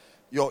like that.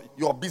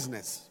 Your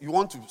business, you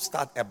want to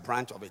start a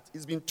branch of it.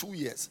 It's been 2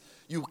 years.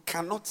 You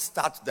cannot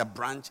start the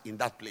branch in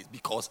that place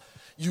because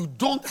you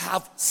don't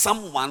have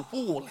someone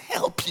who will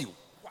help you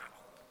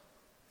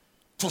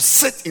to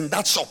sit in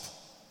that shop.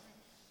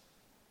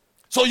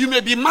 So you may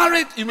be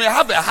married, you may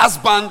have a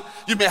husband,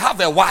 you may have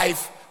a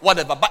wife,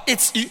 whatever, but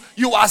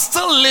you are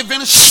still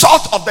living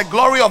short of the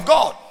glory of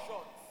God.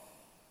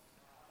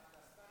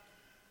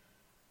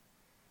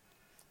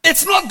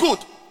 It's not good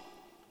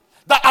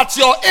that at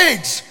your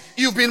age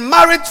you've been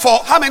married for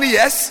how many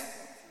years?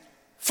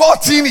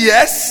 14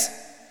 years.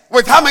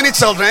 With how many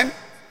children?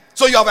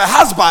 So you have a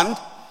husband,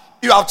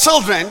 you have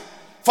children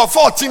for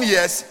 14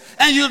 years,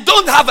 and you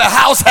don't have a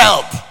house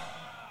help.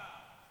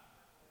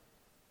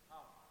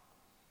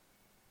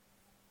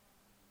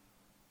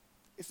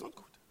 It's not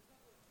good.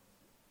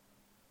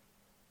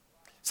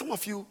 Some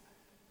of you,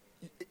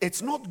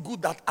 it's not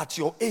good that at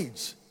your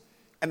age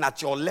and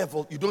at your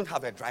level, you don't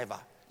have a driver.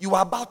 You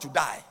are about to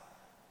die.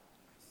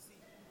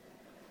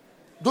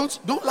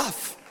 Don't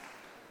laugh.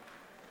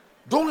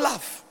 Don't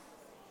laugh.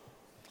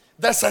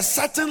 There's a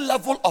certain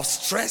level of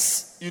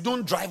stress, you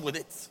don't drive with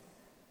it.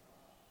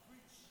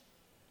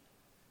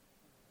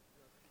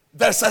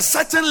 There's a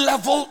certain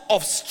level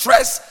of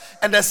stress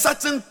and a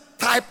certain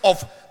type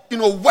of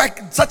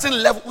work,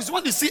 certain level.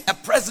 When you see a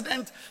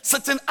president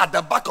sitting at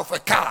the back of a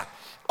car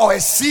or a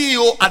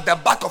CEO at the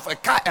back of a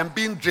car and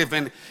being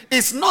driven,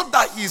 it's not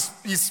that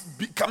he's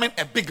becoming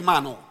a big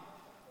man. No.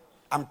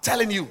 I'm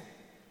telling you.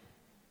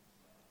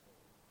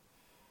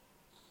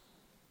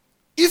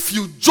 If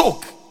you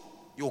joke,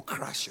 you'll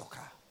crash your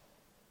car.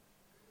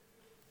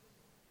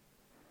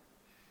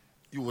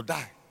 You will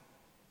die.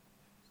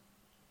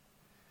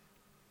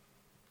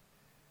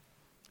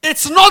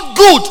 It's not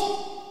good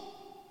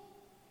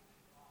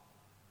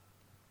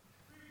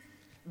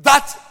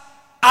that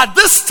at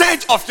this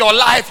stage of your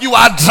life you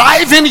are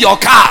driving your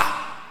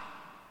car.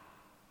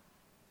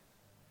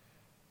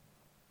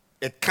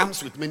 It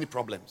comes with many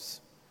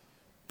problems.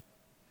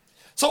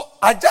 So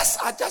I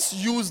just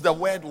use the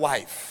word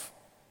wife.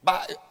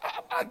 But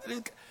I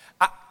think,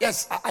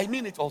 yes, I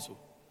mean it also.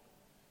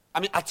 I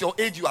mean, at your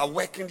age, you are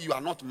working, you are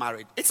not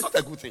married. It's not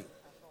a good thing.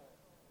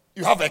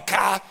 You have a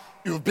car,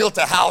 you built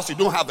a house, you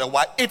don't have a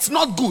wife. It's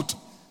not good.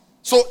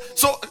 So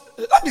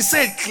let me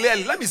say it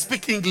clearly. Let me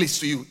speak English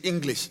to you.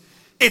 English.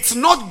 It's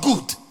not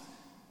good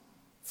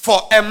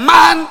for a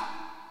man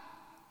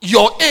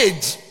your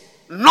age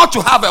not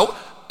to have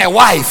a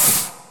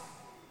wife.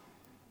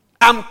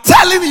 I'm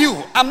telling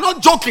you, I'm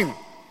not joking.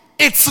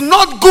 It's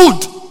not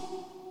good.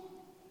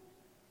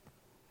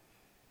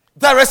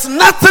 There is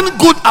nothing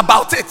good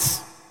about it.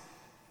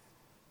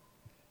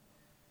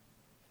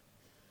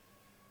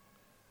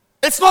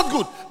 It's not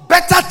good.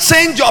 Better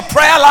change your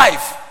prayer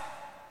life.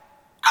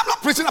 I'm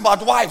not preaching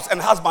about wives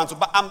and husbands,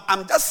 but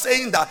I'm just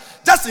saying that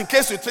just in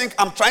case you think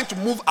I'm trying to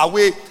move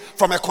away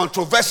from a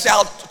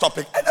controversial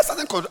topic.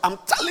 I'm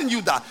telling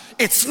you that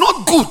it's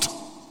not good.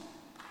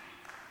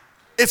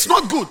 It's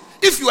not good.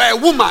 If you are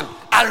a woman,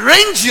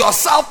 arrange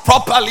yourself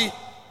properly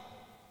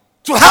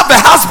to have a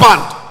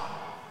husband.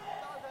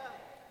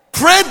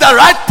 Pray the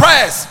right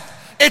prayers.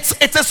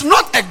 It is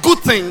not a good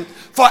thing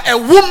for a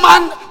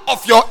woman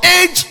of your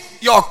age,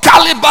 your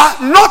caliber,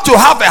 not to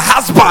have a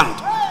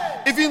husband.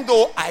 Even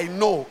though I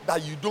know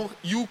that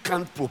you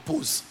can't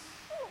propose.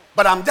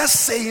 But I'm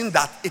just saying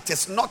that it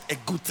is not a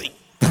good thing.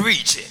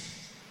 Preach it.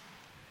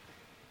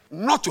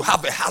 Not to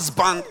have a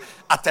husband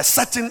at a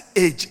certain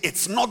age,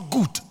 it's not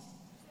good.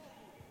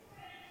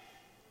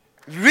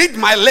 Read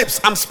my lips.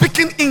 I'm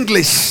speaking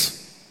English.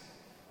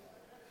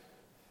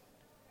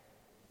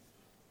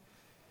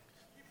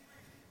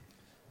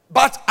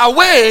 But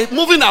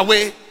moving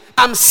away,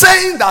 I'm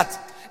saying that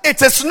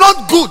it is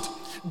not good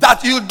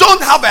that you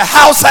don't have a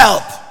house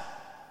help.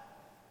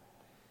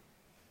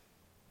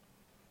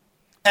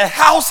 A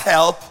house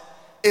help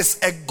is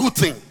a good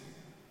thing.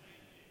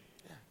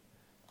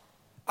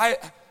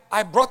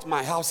 I brought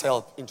my house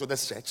help into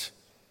this church.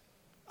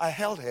 I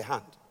held her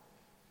hand.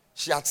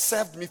 She had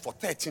served me for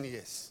 13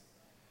 years.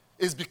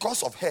 It's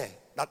because of her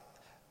that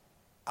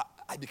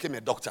I became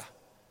a doctor.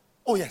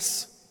 Oh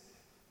yes.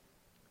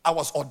 I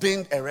was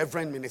ordained a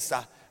reverend minister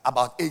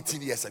about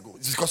 18 years ago.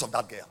 It's because of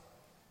that girl.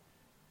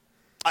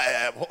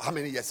 How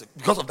many years ago?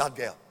 Because of that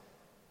girl.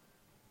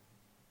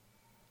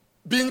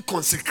 Being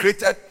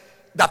consecrated,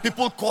 that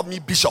people call me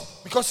bishop.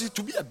 Because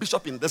to be a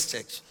bishop in this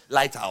church,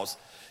 Lighthouse,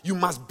 you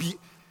must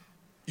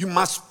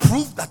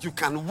prove that you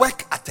can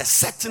work at a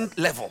certain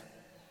level.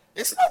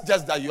 It's not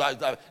just that you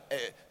are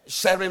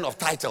sharing of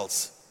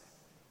titles.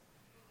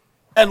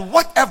 And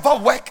whatever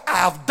work I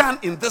have done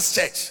in this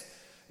church,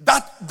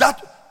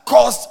 that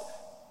caused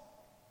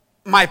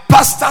my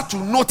pastor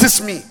to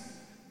notice me,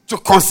 to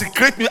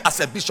consecrate me as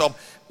a bishop,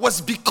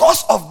 was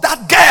because of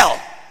that girl.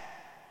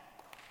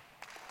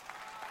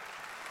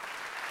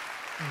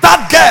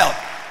 That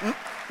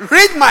girl,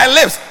 read my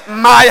lips,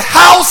 my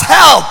house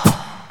help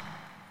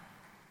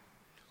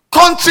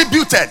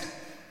contributed.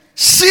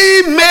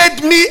 She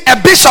made me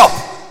a bishop.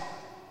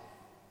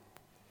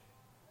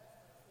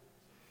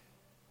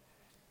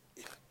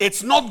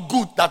 It's not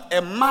good that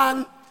a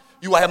man,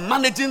 you are a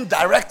managing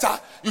director,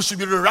 you should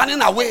be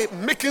running away,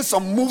 making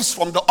some moves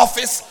from the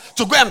office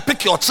to go and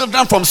pick your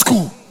children from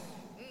school.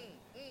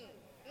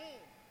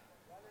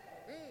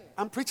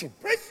 I'm preaching.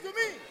 Preach to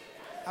me.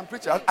 I'm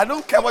preaching. I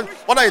don't care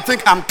whether you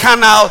think I'm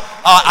carnal,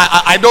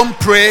 I don't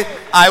pray,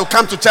 I will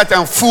come to church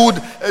and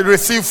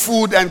receive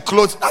food and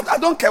clothes. I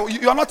don't care.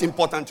 You are not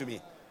important to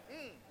me.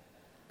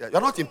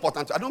 You're not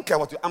important. I don't care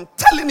what I'm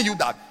telling you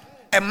that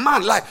a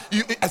man, like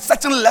you, at a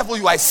certain level,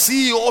 you are a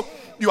CEO,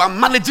 you are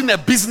managing a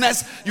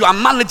business, you are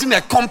managing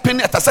a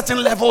company at a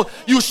certain level.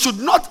 You should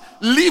not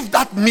leave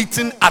that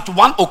meeting at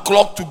 1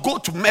 o'clock to go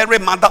to Mary,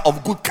 Mother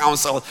of Good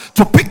Counsel,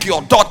 to pick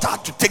your daughter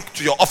to take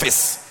to your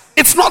office.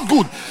 It's not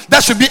good.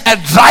 There should be a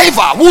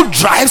driver who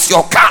drives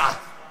your car.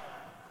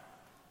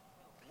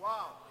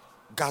 Wow.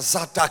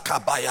 Gazata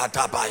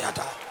kabayada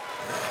bayada.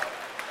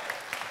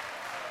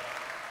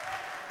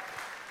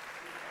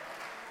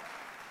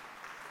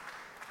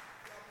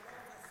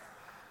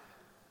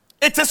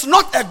 It is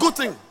not a good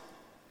thing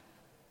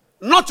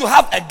not to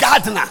have a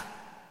gardener.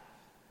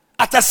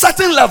 At a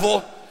certain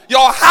level,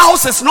 your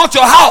house is not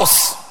your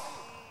house.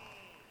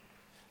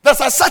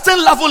 There's a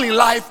certain level in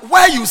life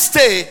where you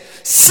stay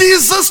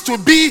ceases to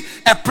be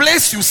a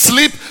place you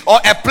sleep or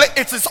a place.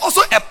 It is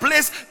also a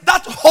place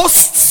that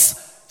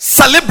hosts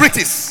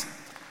celebrities,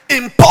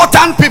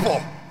 important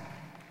people,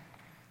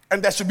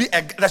 and there should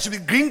be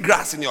green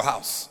grass in your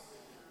house.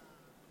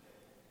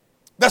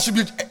 There should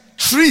be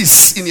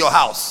trees in your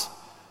house.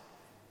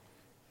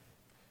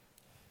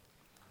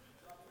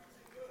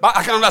 But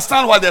I can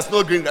understand why there's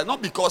no green grass.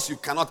 Not because you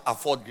cannot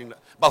afford green grass,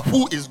 but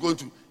who is going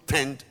to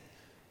tend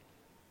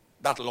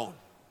that lawn?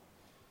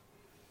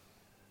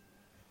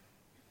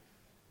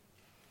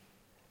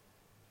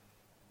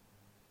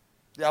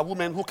 There are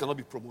women who cannot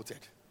be promoted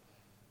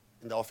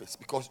in the office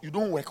because you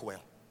don't work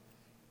well.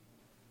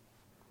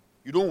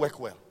 You don't work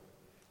well.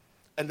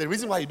 And the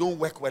reason why you don't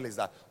work well is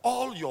that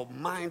all your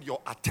mind,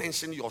 your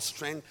attention, your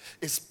strength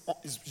is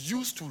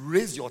used to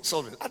raise your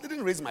children. I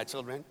didn't raise my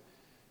children.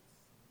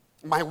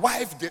 My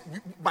wife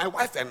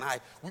and I,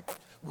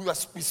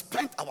 we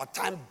spent our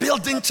time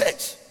building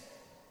church.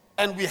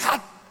 And we had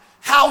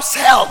house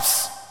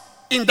helps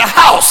in the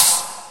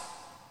house.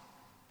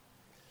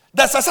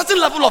 There's a certain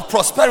level of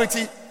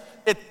prosperity.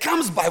 It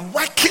comes by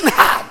working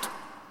hard.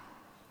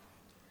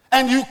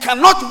 And you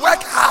cannot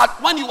work hard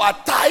when you are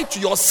tied to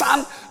your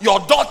son, your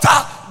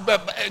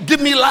daughter,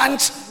 give me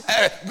lunch,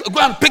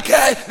 go and pick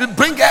her,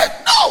 bring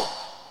her. No,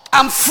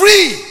 I'm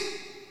free.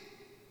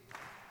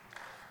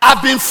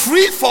 I've been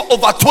free for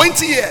over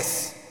 20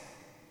 years.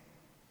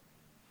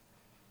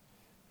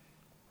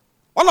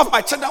 One of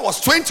my children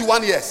was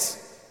 21 years.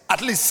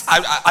 At least,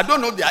 I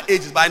don't know their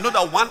ages, but I know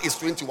that one is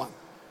 21.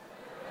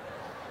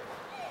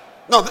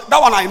 No,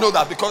 that one I know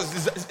that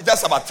because it's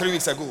just about 3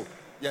 weeks ago.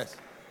 Yes.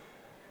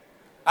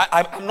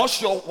 I'm not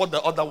sure what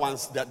the other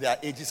ones, their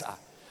ages are.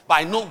 But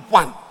I know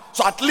one.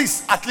 So at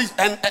least,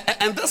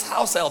 and this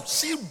house help,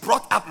 she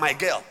brought up my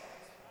girl.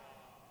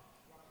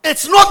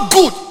 It's not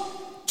good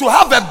to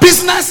have a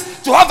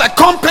business, to have a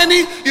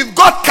company, you've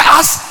got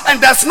cars,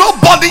 and there's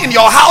nobody in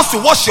your house to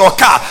wash your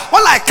car.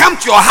 When I come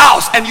to your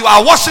house and you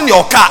are washing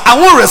your car, I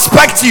won't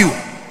respect you.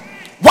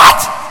 What?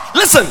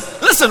 Listen,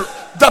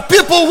 the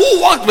people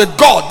who walked with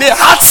God, they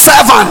had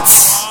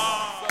servants.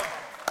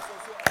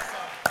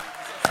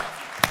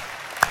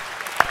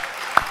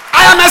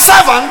 I am a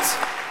servant.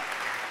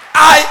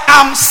 I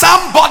am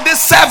somebody's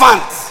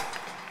servant.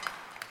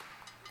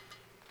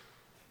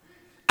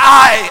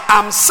 I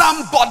am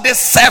somebody's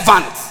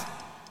servant.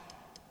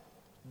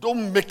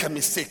 Don't make a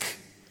mistake.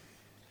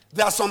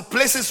 There are some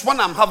places when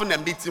I'm having a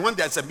meeting, when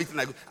there's a meeting,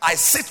 I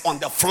sit on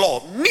the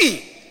floor.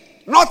 Me,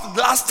 not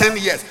the last 10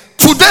 years.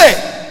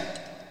 Today.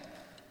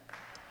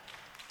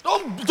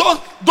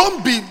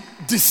 Don't be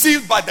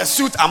deceived by the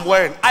suit I'm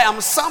wearing. I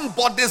am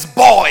somebody's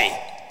boy.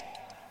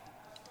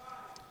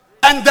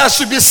 And there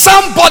should be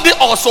somebody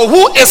also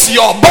who is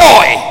your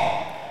boy.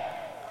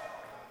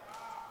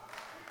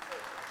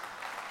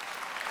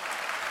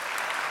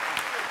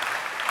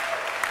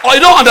 Or you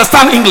don't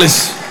understand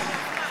English.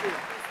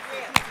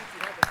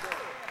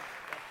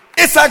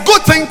 It's a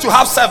good thing to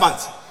have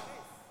servants.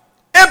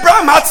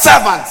 Abraham had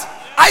servants.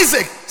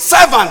 Isaac,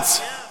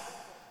 servants.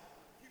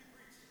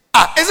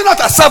 Is it not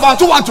a servant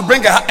who wants to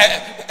bring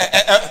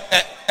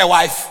a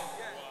wife?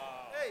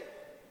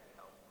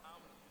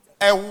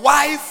 A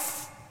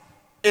wife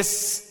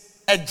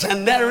is a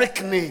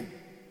generic name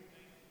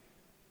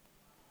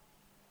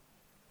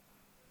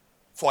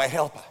for a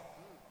helper.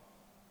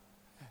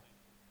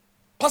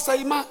 Pastor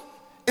Ima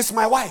is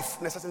my wife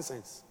in a certain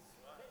sense.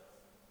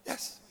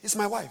 Yes, he's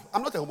my wife.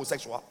 I'm not a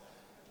homosexual.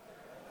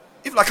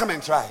 If I come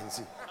and try and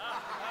see.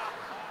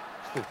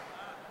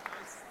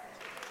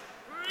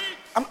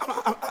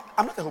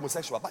 I'm not a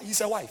homosexual, but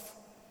he's a wife.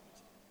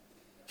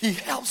 He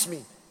helps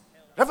me.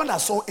 Reverend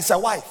Aso is a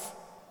wife.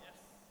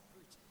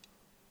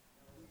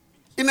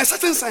 In a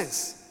certain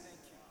sense.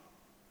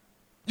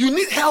 You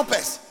need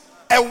helpers.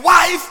 A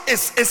wife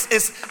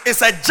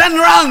is a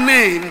general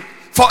name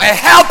for a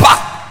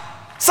helper.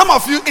 Some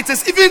of you, it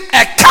is even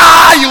a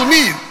car you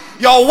need.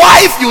 Your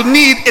wife you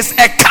need is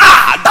a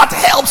car that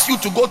helps you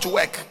to go to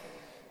work.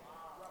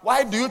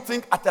 Why do you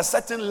think at a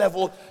certain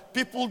level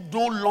people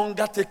no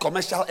longer take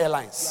commercial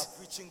airlines? You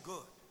are preaching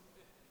good.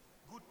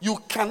 You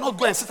cannot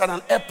go and sit at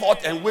an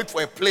airport and wait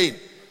for a plane.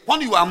 When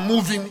you are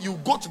moving, you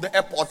go to the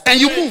airport and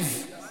you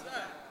move.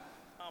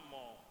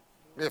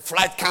 The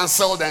flight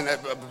cancelled and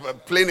a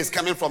plane is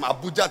coming from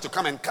Abuja to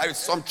come and carry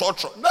some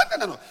church.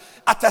 No.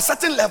 At a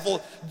certain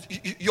level,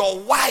 your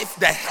wife,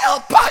 the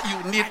helper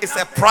you need is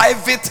a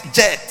private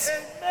jet.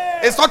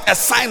 It's not a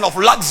sign of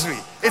luxury.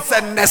 It's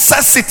a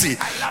necessity.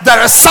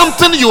 There is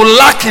something you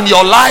lack in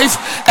your life,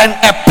 and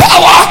a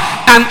power,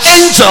 an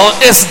angel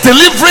is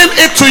delivering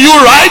it to you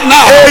right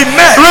now.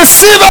 Amen.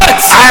 Receive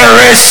it.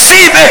 I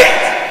receive it.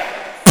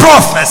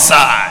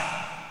 Prophesy.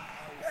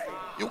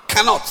 You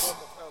cannot.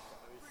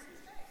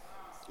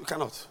 You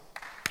cannot.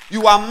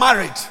 You are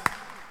married,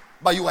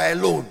 but you are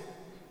alone.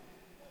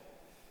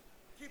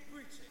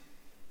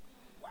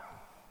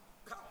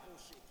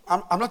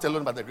 I'm not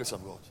alone by the grace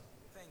of God.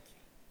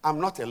 I'm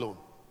not alone.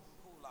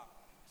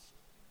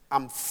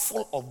 I'm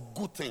full of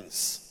good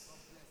things.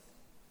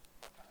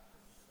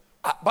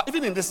 But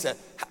even in this church,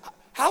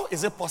 how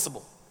is it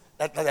possible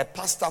that a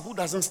pastor who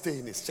doesn't stay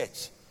in his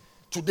church,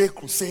 today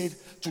crusade,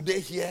 today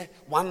here,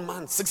 1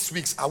 month, 6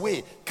 weeks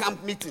away,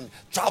 camp meeting,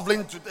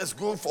 traveling to this,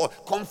 going for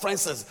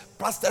conferences,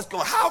 pastors go,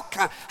 how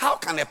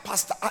can a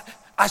pastor,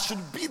 I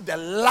should be the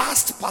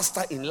last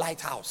pastor in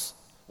Lighthouse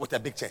with a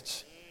big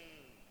church.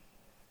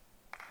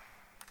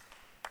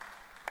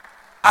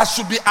 I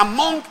should be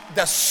among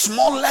the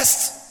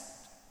smallest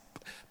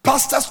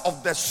pastors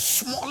of the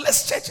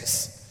smallest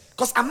churches,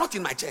 because I'm not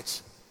in my church.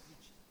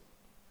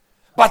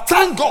 But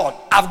thank God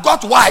I've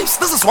got wives.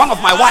 This is one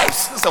of my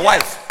wives. This is a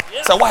wife.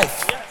 It's a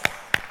wife.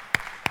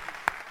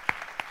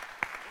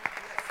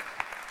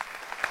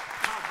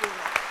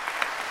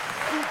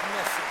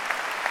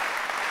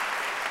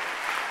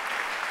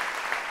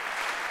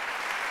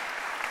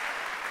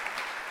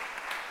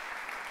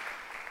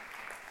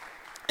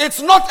 It's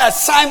not a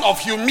sign of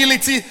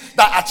humility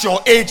that at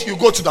your age you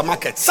go to the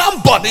market.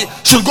 Somebody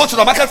should go to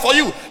the market for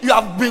you. You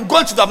have been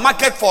going to the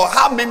market for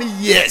how many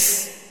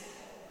years?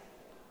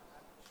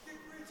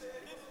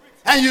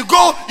 And you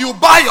go, you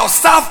buy your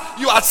stuff,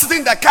 you are sitting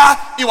in the car,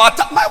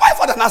 my wife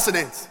had an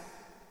accident.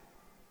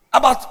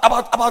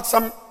 About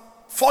some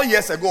 4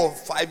 years ago,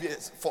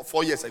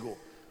 4 years ago.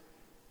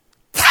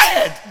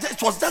 Tired.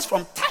 It was just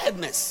from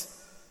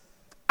tiredness.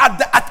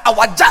 At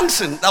our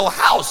junction, our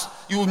house,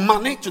 you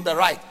manage to the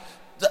right.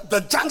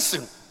 The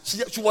junction,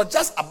 she was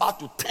just about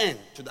to turn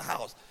to the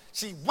house.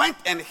 She went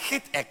and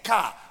hit a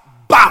car.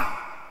 Bam!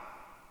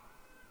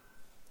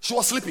 She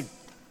was sleeping.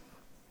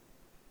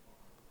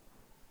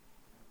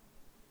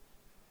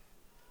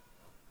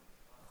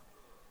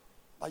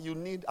 But you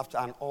need, after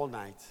an all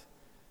night,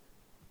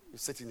 you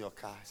sit in your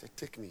car, say,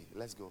 take me,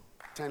 let's go.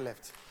 Turn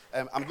left.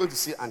 I'm going to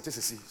see Auntie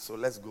Sisi, so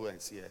let's go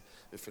and see her.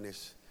 We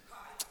finish.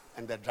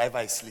 And the driver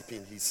is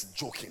sleeping. He's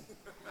joking.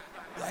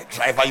 Like,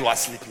 driver, you are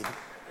sleeping.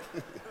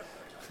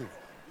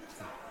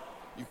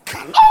 You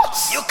cannot.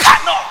 You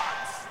cannot.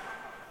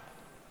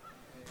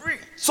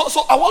 Breathe. So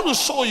I want to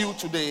show you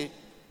today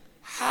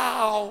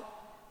how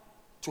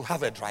to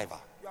have a driver.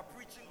 You are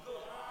preaching good.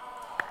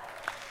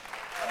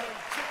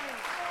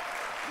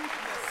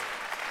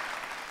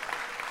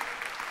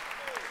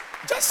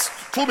 Just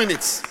 2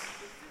 minutes.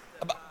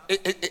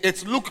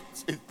 It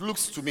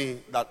looks to me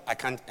that I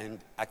can't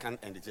end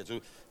it yet. So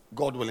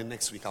God willing,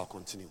 next week I'll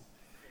continue.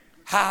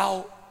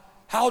 How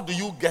do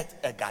you get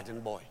a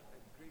garden boy?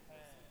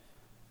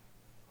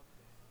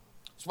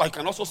 So I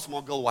can also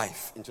smuggle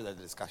wife into the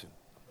discussion.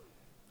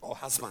 Or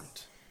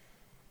husband.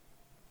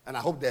 And I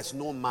hope there's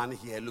no man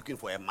here looking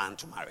for a man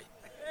to marry.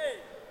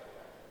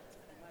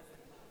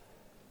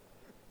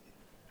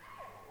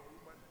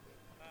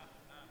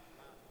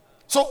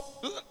 So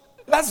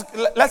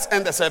let's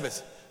end the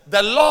service.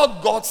 The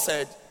Lord God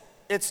said,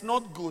 it's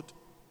not good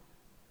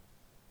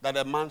that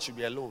a man should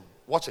be alone.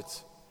 Watch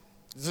it.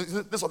 This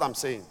is what I'm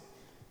saying.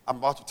 I'm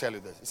about to tell you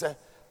this. He said,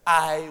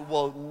 I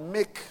will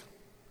make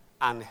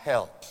an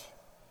help.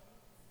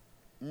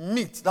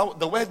 Meet.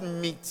 The word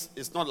meet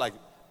is not like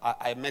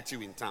I met you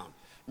in town.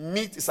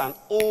 Meet is an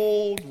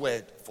old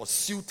word for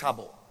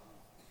suitable.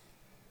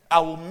 I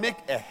will make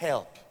a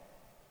help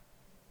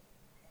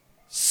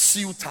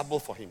suitable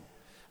for him.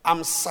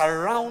 I'm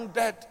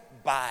surrounded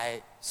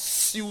by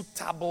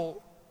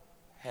suitable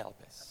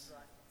helpers.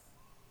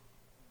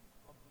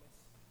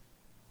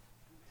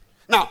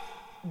 Now,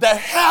 the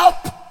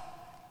help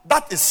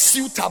that is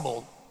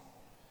suitable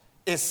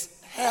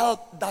is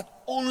help that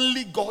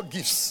only God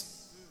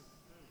gives.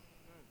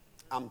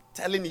 I'm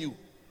telling you.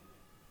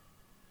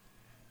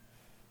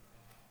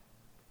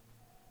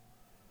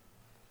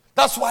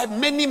 That's why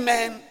many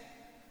men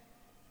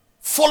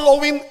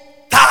following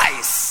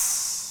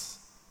thighs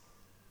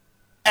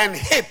and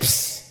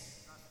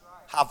hips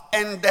have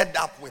ended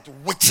up with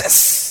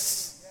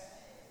witches.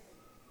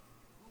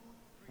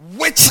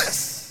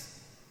 Witches.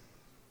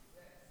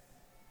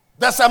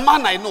 There's a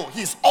man I know,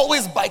 he's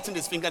always biting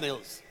his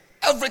fingernails.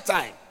 Every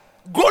time.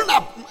 Grown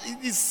up in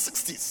his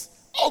 60s.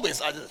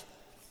 Always.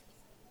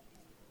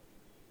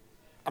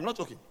 I'm not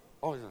joking.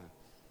 Always.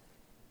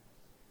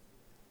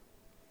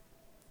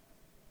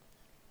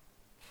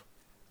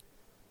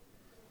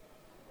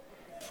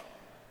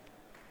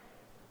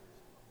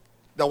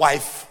 The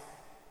wife,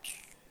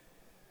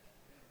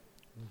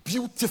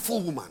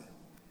 beautiful woman.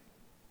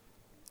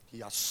 He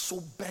has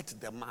sobered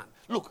the man.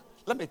 Look,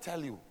 let me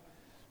tell you,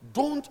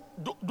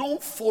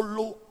 don't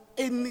follow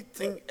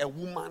anything a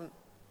woman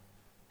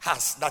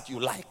has that you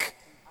like.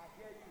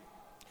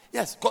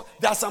 Yes,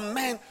 there are some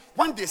men,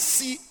 when they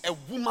see a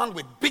woman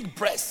with big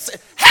breasts, say,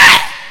 hey,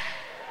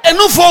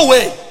 enough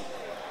way.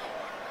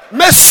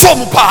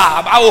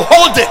 I will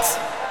hold it.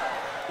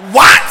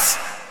 What?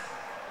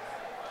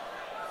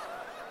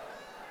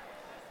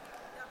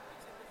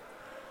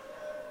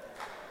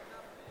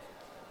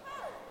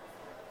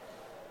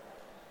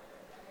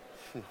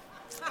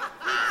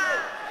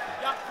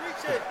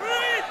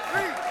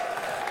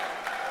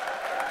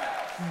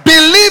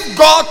 Believe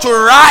God to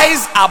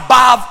rise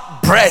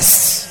above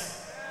breasts.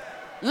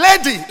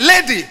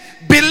 Lady,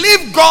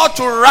 believe God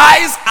to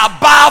rise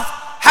above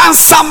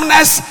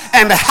handsomeness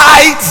and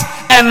height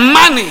and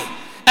money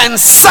and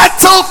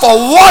settle for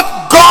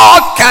what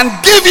God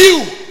can give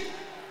you.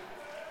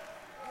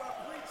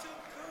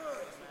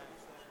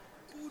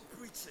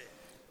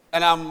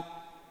 And I'm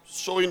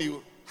showing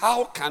you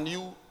how can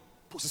you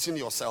position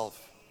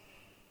yourself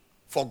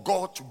for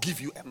God to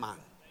give you a man,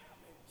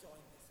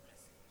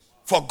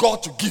 for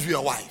God to give you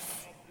a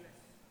wife,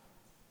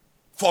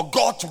 for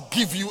God to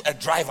give you a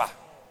driver.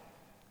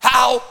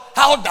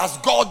 How does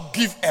God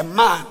give a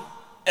man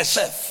a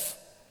chef?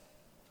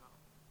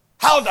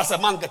 How does a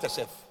man get a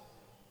chef?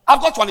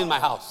 I've got one in my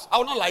house. I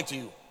will not lie to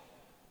you.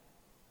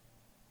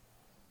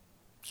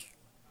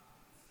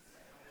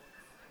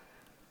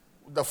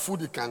 The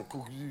food he can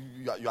cook,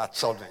 you are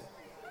children.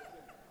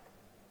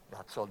 You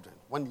are children.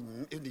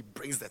 When he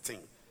brings the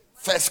thing,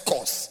 first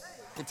course,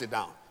 put it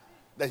down.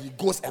 Then he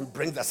goes and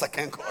brings the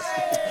second course.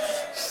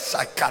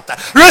 Shakata.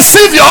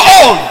 Receive your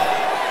own.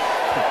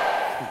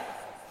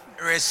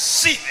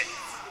 Receive it.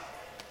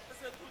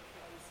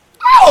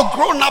 Oh,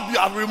 grown up, you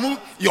have removed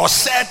your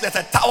shirt. There's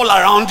a towel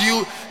around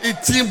you.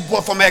 Eating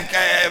from a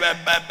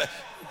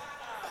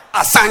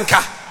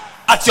Asanka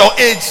at your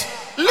age.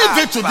 Leave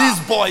it to these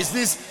boys,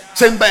 these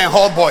chamber and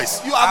hall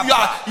boys. You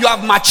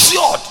have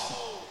matured.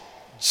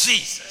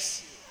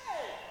 Jesus.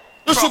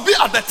 You should be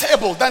at the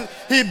table. Then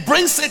he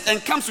brings it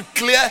and comes to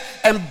clear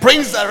and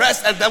brings the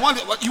rest. And then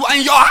you are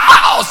in your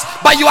house,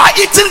 but you are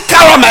eating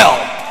caramel.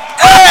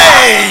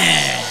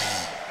 Hey!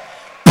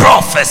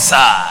 Prophesy.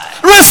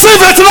 Receive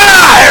it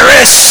now.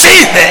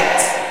 Receive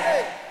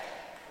it.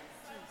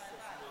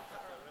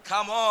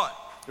 Come on.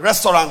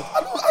 Restaurant.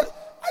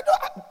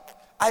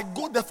 I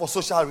go there for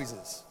social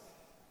reasons.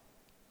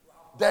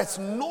 There's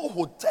no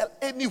hotel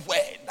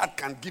anywhere that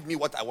can give me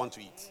what I want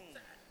to eat.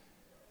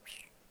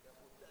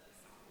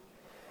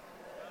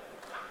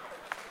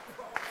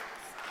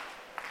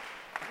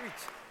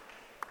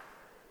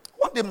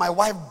 One day my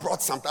wife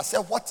brought something. I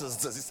said, what is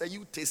this? He said,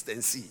 you taste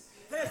and see.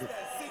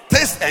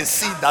 Taste and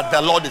see that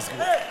the Lord is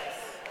good.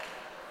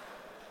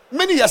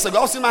 Many years ago,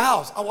 I was in my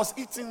house. I was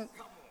eating.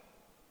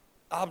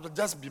 I've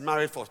just been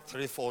married for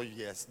 3-4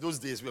 years. Those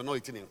days, we were not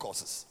eating in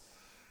courses.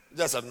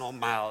 Just a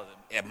normal,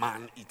 a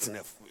man eating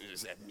a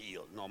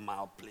meal,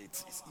 normal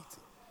plate is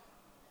eating.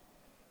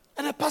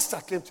 And a pastor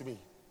came to me.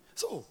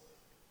 So,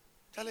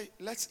 Charlie,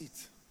 let's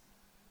eat.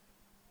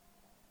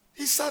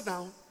 He sat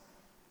down.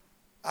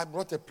 I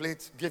brought a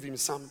plate, gave him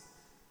some.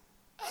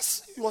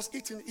 As he was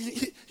eating,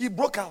 he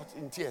broke out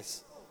in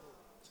tears.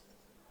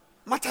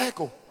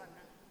 Mataheko.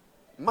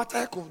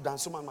 Mataheko,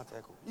 Dansoman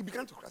Mataheko. He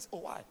began to cry. Oh,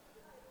 why?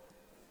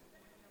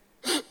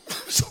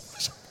 Bishop.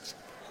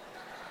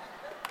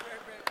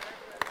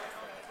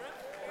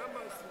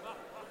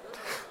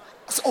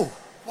 I said, oh,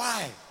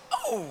 why?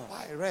 Oh,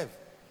 why, Rev? I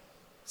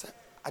said,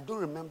 I don't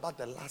remember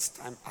the last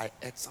time I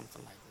ate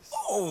something like this.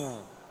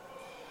 Oh.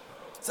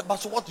 I said, but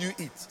so what do you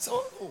eat?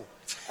 So,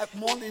 at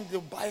morning they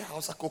buy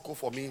house of cocoa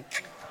for me.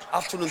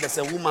 Afternoon there's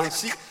a woman.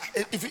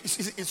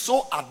 It's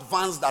so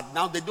advanced that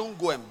now they don't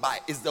go and buy.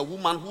 It's the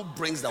woman who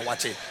brings the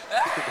wache.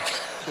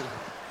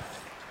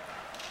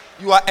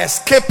 You are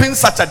escaping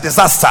such a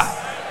disaster.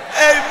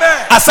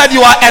 Amen. I said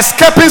you are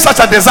escaping such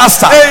a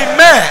disaster.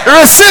 Amen.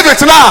 Receive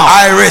it now.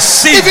 I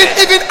receive it.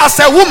 Even as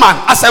a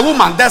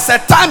woman, there's a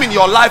time in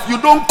your life you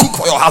don't cook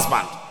for your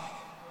husband.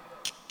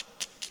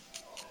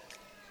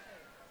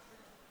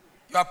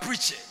 You are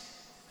preaching.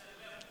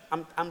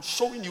 I'm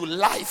showing you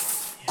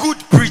life. Good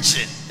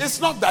preaching. It's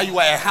not that you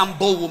are a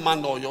humble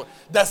woman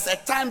there's a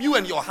time you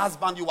and your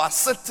husband, you are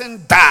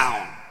sitting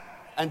down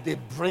and they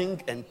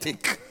bring and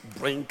take.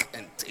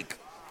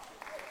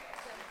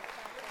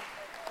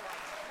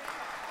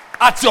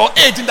 At your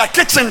age in the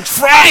kitchen,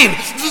 frying.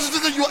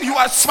 You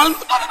are smelling.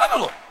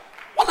 No.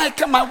 When I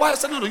came, my wife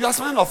said, no, you are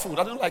smelling of food.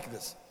 I don't like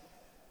this.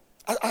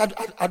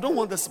 I don't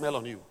want the smell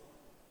on you.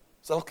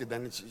 So, okay,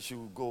 then she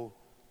will go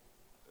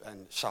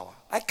and shower.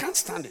 I can't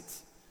stand it.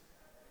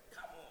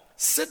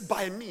 Sit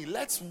by me.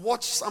 Let's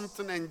watch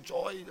something,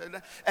 enjoy.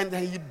 And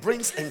then he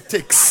brings and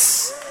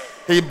takes.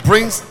 He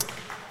brings.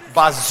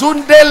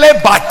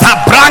 Bazundele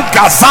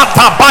batabranka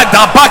zata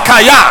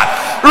badabakaya.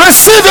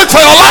 Receive it for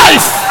your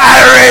life.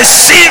 I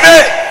receive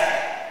it.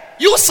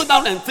 You sit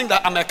down and think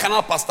that I'm a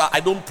canal pastor. I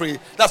don't pray.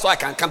 That's why I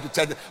can come to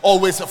church.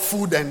 Always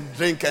food and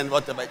drink and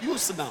whatever. You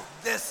sit down.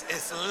 This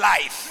is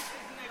life.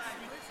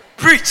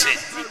 Preach it.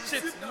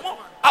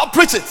 I'll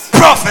preach it.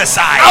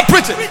 Prophesy. I'll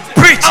preach it.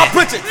 Preach it. I'll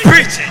preach it.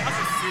 Preach it.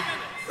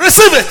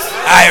 Receive it.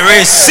 I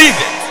receive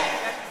it.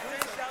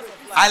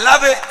 I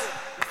love it.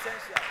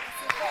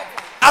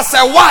 As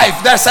a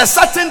wife, there's a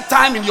certain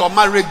time in your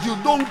marriage you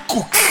don't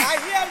cook.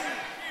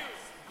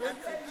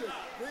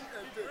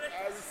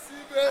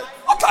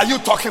 What are you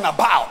talking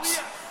about?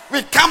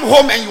 We come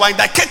home and you are in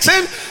the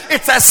kitchen.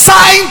 It's a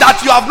sign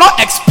that you have not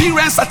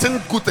experienced certain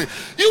good things.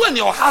 You and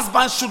your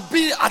husband should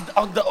be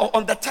on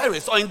the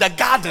terrace or in the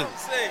garden.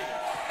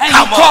 And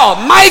you call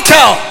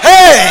Michael.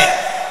 Hey,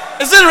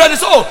 is it ready?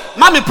 So,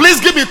 mommy, please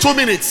give me 2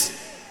 minutes.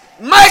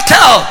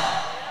 Michael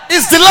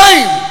is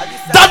delaying.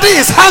 Daddy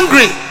is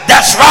hungry.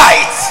 That's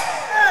right.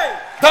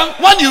 Then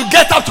when you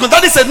get up to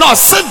Daddy said, no,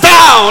 sit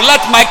down.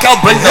 Let Michael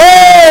bring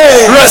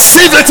it.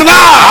 Receive it now.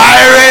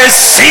 I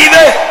receive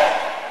it.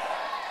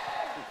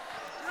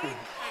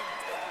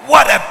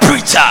 What a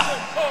preacher.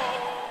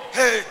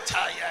 Hey,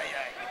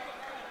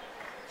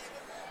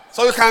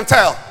 so you can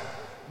tell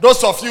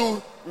those of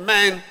you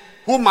men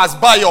who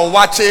must buy your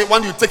wache,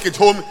 when you take it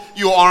home,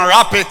 you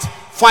unwrap it,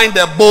 find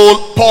a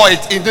bowl, pour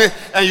it in it,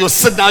 and you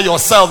sit down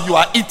yourself. You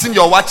are eating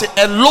your wache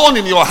alone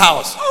in your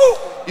house.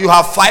 You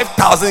have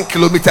 5,000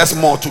 kilometers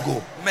more to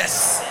go.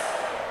 Mercy.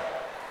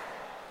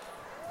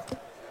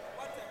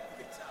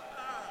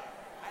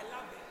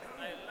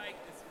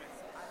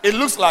 It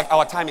looks like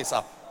our time is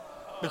up.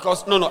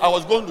 Because,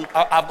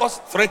 I've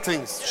got 3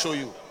 things to show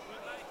you.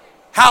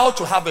 How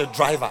to have a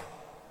driver.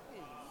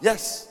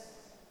 Yes.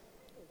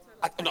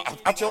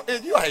 At your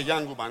age, you are a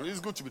young woman. It's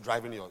good to be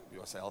driving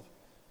yourself.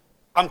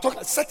 I'm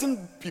talking,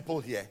 certain people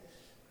here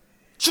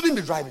shouldn't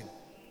be driving.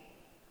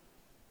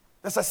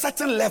 There's a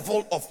certain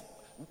level of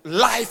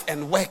life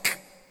and work.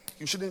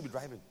 You shouldn't be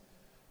driving.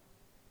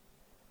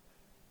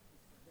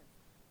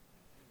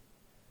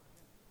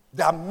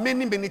 There are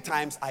many, many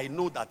times I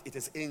know that it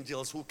is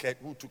angels who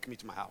took me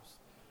to my house.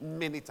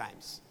 Many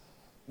times.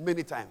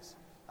 Even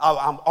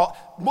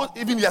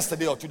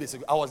yesterday or 2 days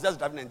ago, I was just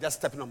driving and just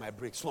stepping on my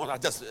brakes.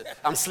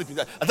 I'm sleeping.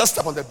 I just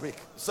step on the brake.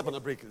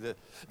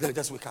 Then I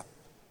just wake up.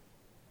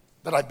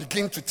 Then I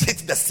begin to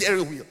hit the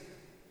steering wheel.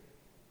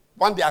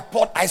 One day I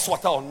poured ice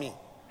water on me.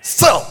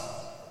 Still.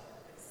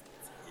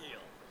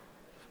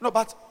 No,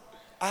 but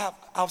I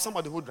have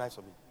somebody who drives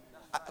for me.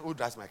 Who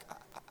drives my car.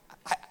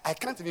 I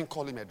can't even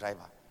call him a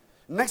driver.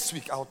 Next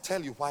week, I'll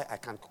tell you why I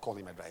can't call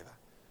him a driver.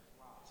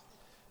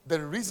 The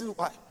reason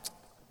why...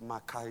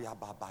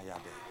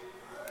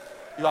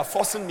 You are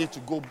forcing me to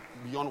go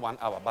beyond 1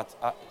 hour, but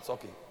it's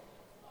okay.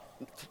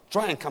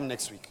 Try and come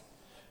next week.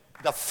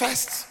 The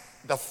first,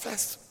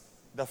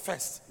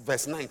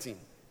 verse 19.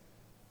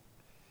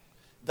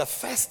 The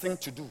first thing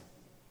to do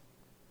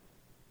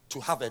to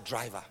have a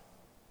driver,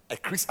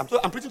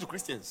 I'm preaching to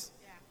Christians.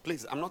 Yeah.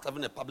 Please, I'm not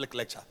having a public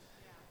lecture.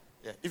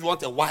 Yeah. If you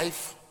want a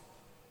wife,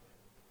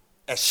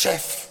 a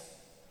chef,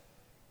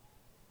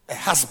 a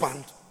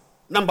husband,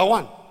 number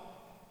 1,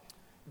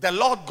 the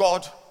Lord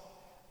God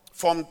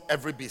formed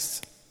every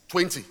beast.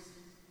 20.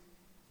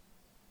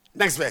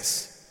 Next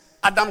verse.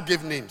 Adam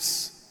gave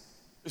names.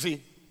 You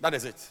see, that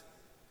is it.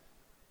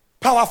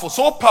 Powerful,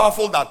 so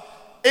powerful that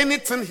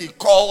anything he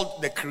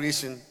called the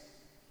creation,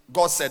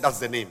 God said that's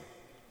the name.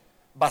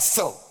 But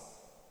still,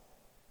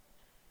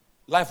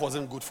 life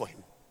wasn't good for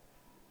him.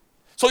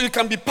 So you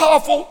can be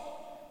powerful,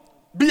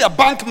 be a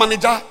bank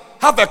manager,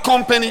 have a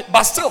company,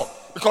 but still,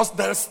 because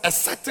there's a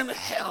certain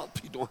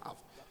help you don't have.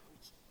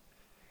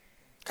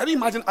 Can you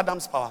imagine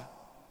Adam's power?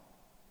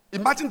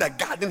 Imagine the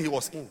garden he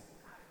was in.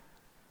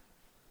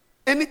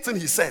 Anything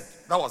he said,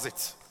 that was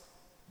it.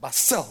 But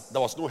still,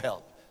 there was no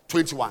help.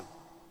 21.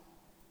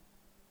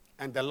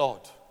 And the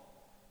Lord,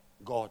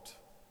 God,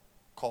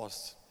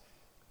 caused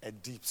a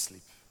deep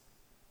sleep.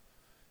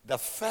 The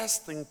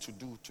first thing to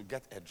do to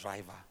get a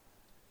driver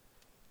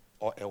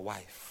or a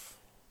wife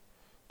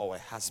or a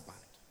husband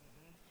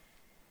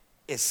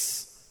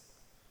is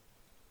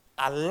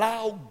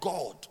allow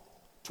God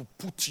to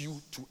put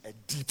you to a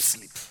deep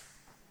sleep.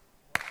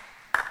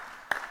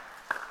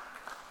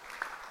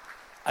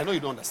 I know you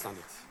don't understand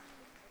it.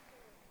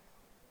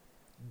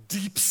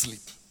 Deep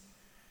sleep.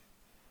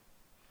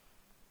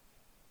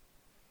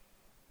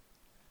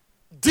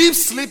 Deep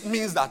sleep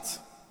means that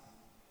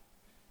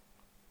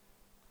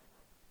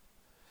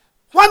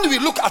when we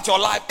look at your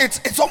life,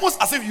 it's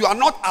almost as if you are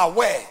not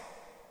aware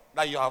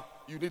that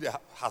you need a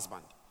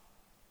husband.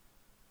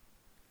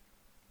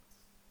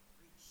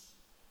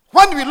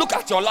 When we look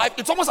at your life,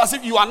 it's almost as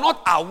if you are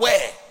not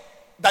aware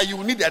that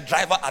you need a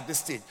driver at this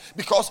stage.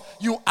 Because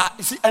you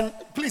see, and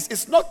please,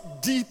 it's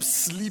not deep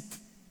sleep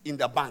in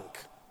the bank.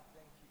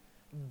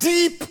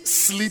 Deep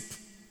sleep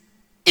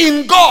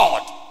in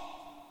God.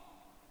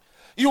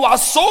 You are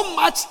so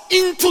much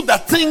into the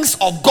things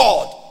of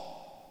God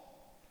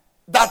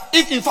that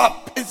if, in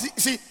fact,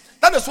 see,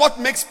 that is what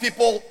makes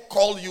people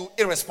call you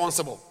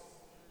irresponsible.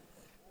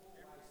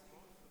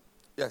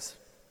 Yes.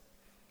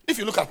 If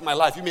you look at my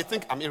life, you may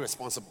think I'm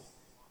irresponsible.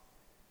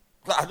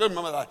 I don't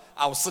remember that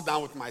I will sit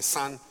down with my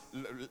son.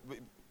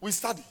 We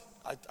study.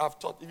 I've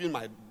taught even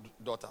my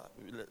daughter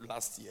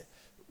last year.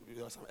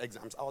 There were some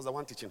exams. I was the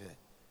one teaching her.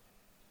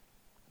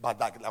 But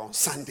like on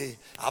Sunday,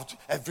 I have to,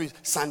 every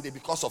Sunday,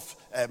 because of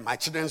my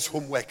children's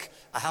homework,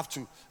 I have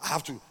to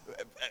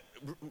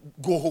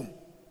go home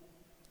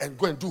and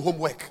go and do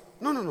homework.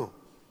 No,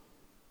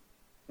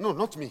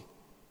 not me,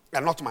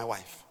 and not my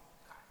wife.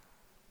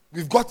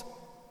 We've got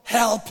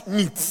help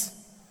needs.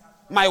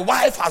 My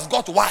wife has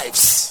got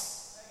wives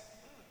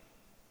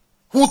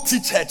who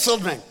teach her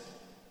children.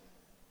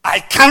 I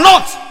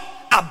cannot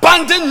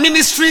abandon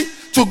ministry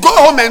to go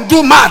home and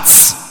do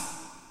maths.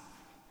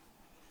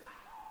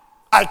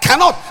 I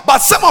cannot. But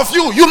some of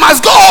you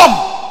must go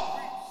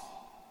home.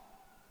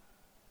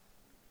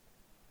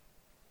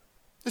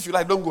 If you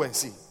like, don't go and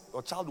see.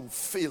 Your child will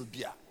fail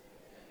beer.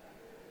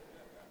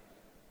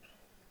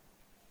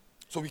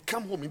 So we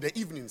come home in the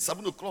evening,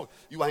 7 o'clock.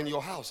 You are in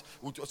your house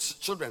with your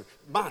children.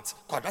 Math,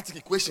 quadratic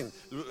equation,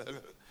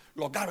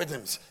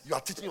 logarithms. You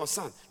are teaching your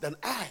son. Then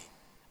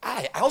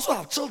I also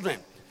have children.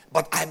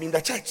 But I'm in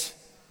the church.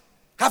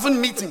 Having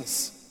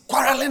meetings.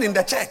 Quarreling in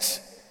the church.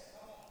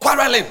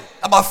 Quarreling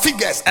about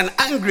figures and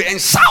angry and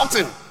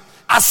shouting.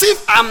 As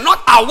if I'm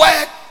not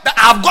aware that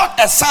I've got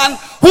a son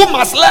who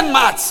must learn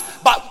maths.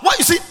 But what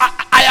you see,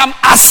 I am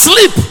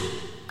asleep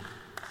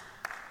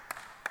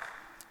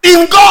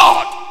in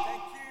God.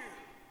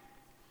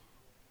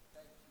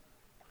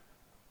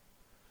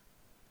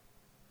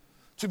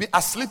 To be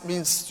asleep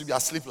means to be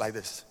asleep like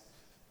this.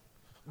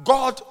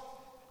 God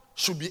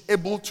should be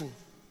able to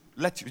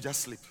let you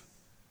just sleep.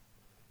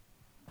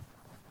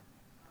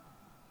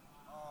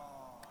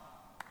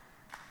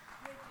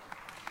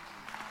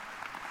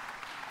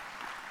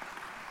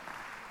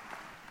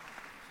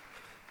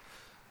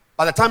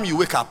 By the time you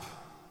wake up,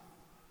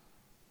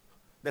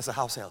 there's a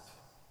house help.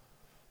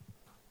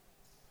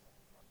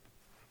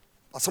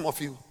 But some of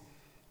you,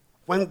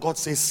 when God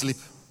says sleep,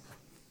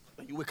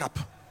 when you wake up,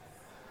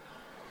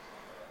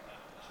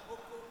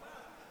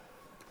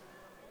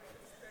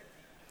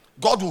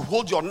 God will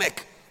hold your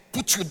neck,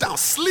 put you down,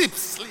 sleep.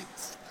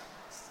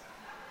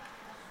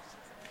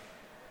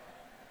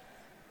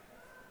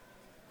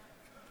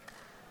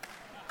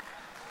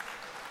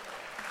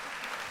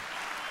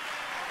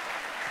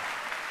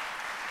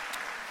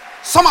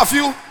 Some of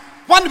you,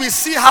 when we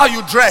see how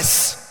you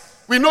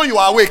dress, we know you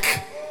are awake.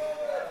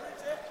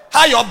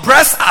 How your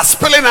breasts are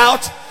spilling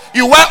out,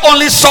 you wear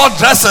only short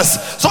dresses.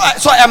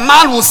 So a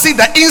man will see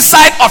the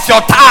inside of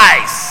your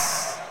thighs.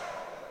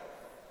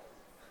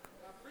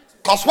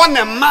 Because when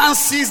a man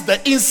sees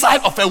the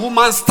inside of a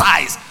woman's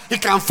thighs, he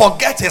can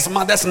forget his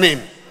mother's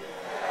name.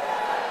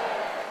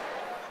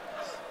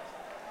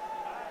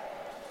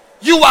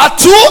 You are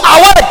too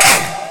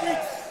awake.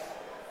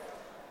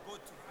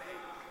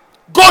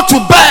 Go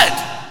to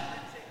bed.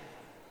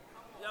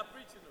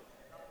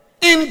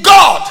 In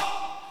God,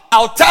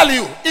 I'll tell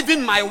you,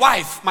 even my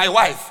wife,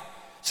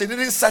 she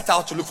didn't set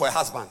out to look for a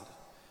husband.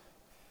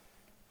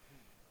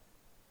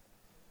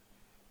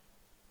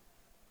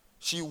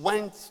 She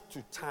went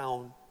to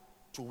town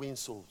to win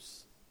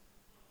souls.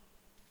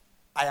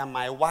 I am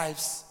my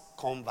wife's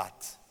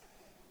convert.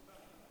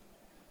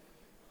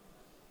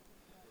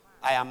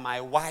 I am my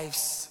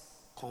wife's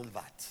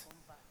convert.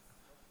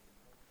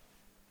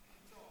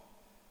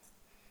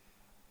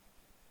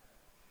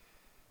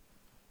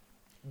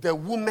 The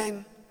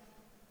woman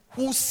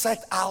who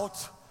set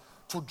out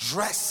to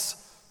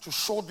dress, to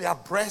show their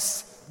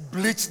breasts,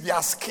 bleach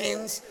their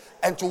skins,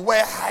 and to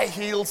wear high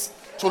heels,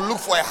 to look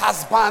for a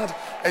husband,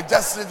 and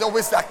just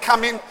always they're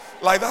coming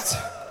like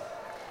that.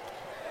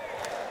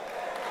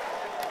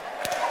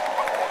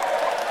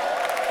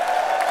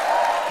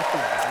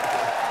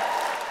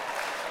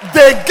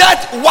 They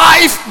get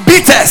wife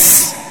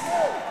beaters.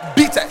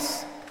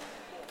 Beaters.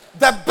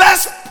 The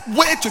best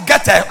way to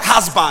get a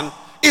husband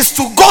is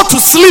to go to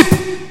sleep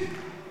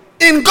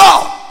in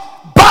God.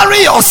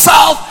 Bury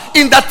yourself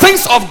in the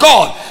things of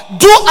God.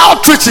 Do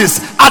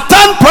outreaches,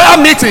 attend prayer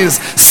meetings,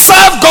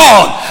 serve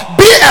God,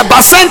 be a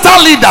bacenta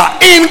leader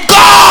in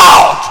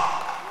God.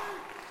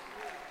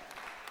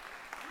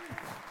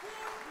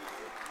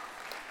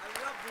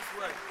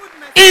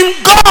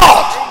 In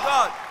God.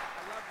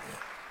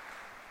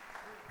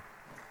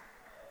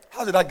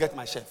 How did I get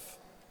my chef?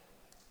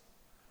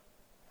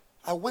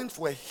 I went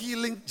for a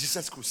Healing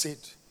Jesus crusade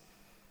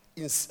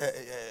in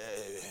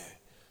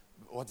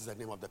what is the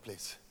name of the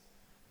place?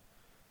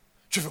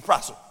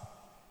 Chifipraso.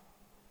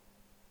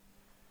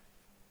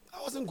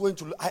 I wasn't going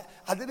to.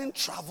 I didn't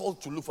travel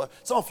to look for.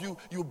 Some of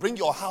you bring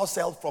your house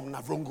help from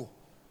Navrongo.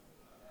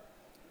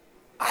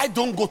 I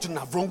don't go to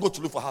Navrongo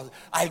to look for house.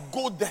 I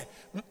go there.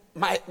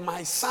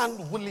 My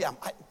son William,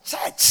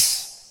 church.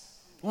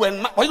 When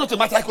you go to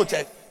Matako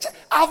Church,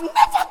 I've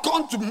never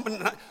gone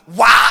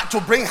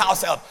to bring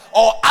house help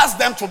or ask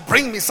them to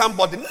bring me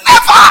somebody. Never.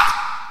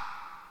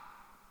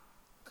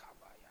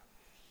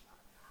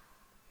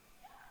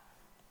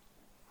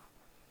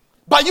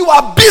 But you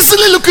are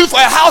busily looking for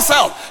a house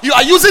help. You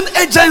are using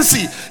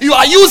agency. You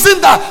are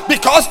using that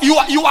because you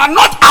are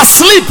not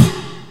asleep.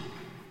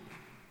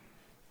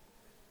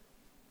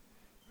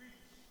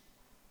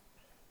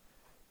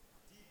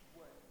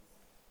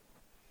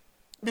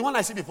 When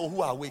I see people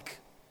who are awake,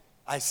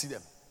 I see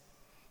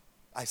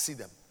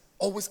them.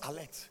 Always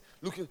alert.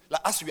 Looking,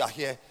 like as we are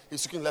here,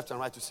 he's looking left and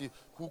right to see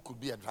who could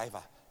be a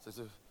driver.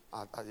 So,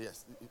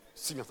 yes,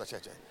 see me after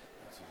church.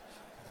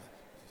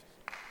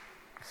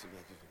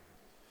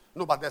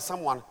 No, but there's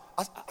someone,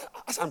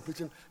 as I'm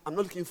preaching, I'm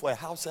not looking for a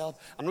house help.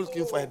 I'm not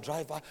looking for a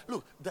driver.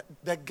 Look,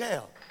 the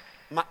girl,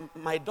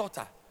 my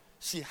daughter,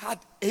 she had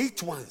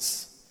 8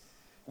 ones.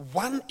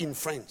 1 in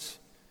French.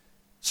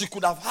 She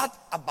could have had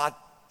about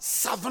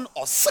 7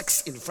 or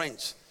 6 in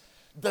French.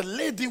 The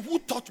lady who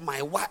taught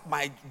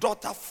my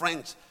daughter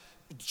French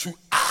to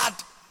add,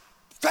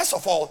 first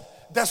of all,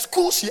 the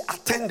school she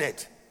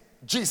attended,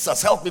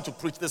 Jesus help me to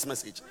preach this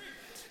message.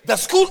 The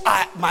school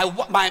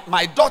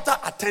my daughter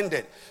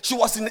attended, she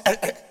was in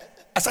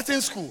a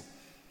certain school.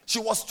 She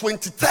was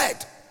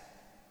 23rd,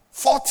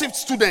 40th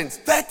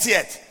student,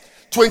 30th,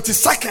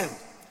 22nd.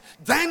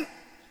 Then,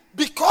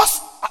 because,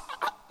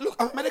 look,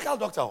 I'm a medical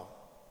doctor.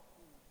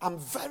 I'm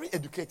very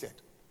educated.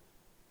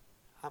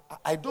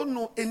 I don't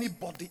know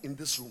anybody in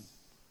this room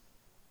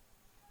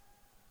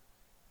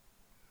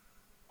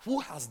who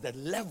has the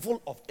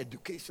level of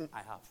education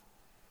I have.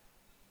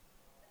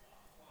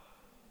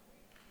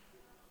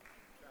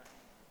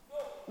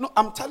 No,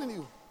 I'm telling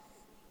you.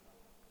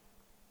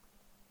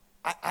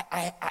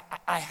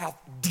 I have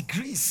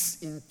degrees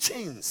in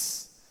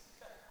chains.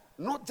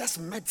 Not just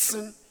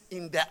medicine,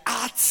 in the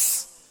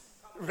arts,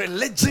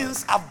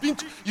 religions. I've been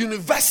to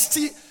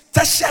university.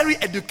 Tertiary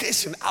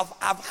education. I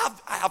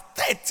have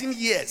 13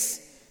 years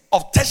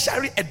of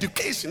tertiary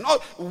education,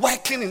 not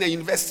working in a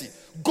university,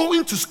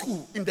 going to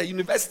school in the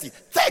university,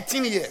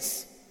 13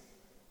 years.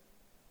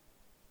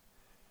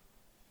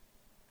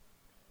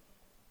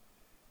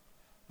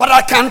 But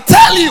I can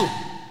tell you,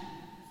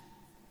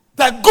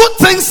 the good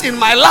things in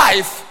my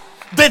life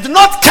did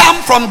not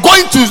come from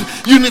going to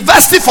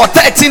university for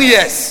 13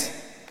 years.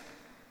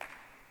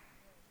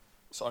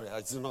 Sorry,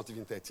 it's not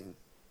even 13.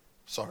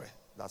 Sorry,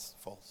 that's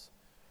false.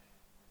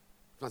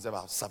 It's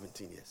about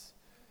 17 years.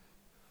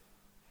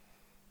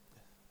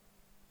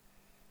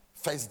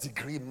 First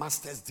degree,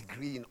 master's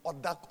degree in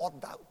other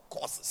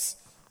courses.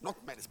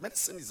 Not medicine.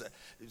 Medicine is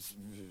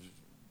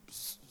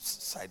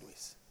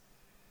sideways.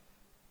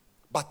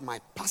 But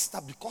my pastor,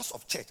 because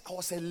of church, I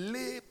was a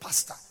lay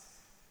pastor.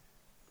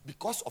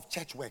 Because of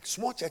church work,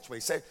 small church work,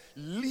 he said,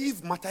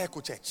 leave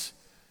Matayako Church.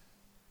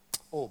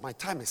 Oh, my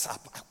time is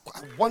up.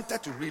 I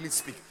wanted to really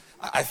speak.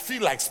 I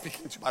feel like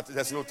speaking to you, but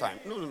there's no time.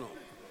 No.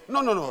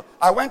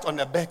 I went on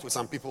a bet with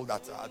some people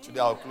that today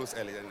I'll close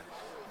early.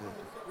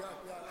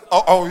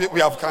 We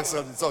have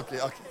cancelled. It's okay.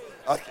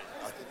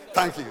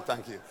 Thank you.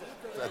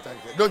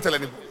 Don't tell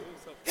anybody.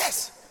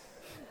 Yes.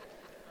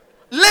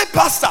 Lay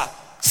pastor,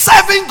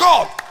 serving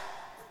God.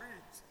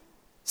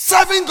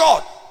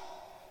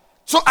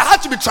 So I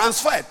had to be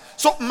transferred.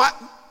 So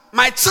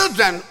my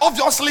children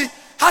obviously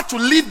had to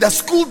leave the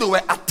school they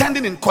were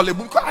attending in Korle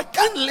Bu, because I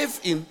can't live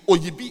in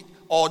Oyibi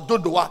or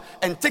Dodowa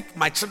and take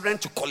my children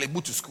to Korle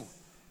Bu to school.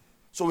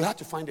 So we had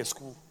to find a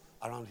school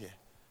around here.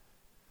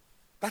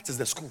 That is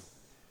the school.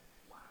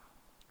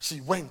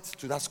 She went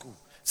to that school.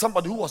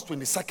 Somebody who was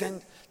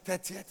 22nd,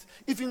 30th.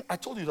 Even, I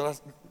told you the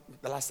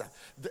last time,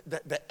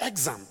 the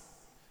exam,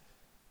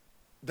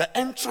 the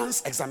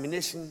entrance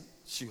examination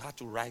she had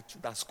to write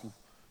to that school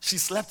She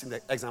slept in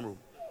the exam room.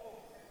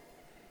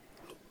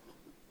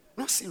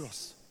 Not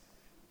serious.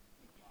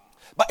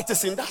 But it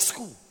is in that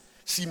school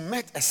she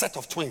met a set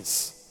of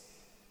twins.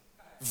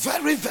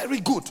 Very, very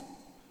good.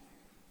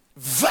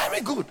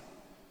 Very good.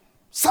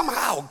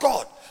 Somehow,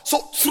 God. So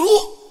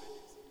through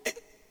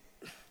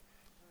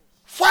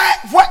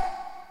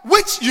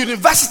which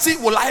university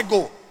will I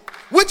go?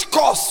 Which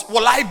course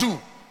will I do?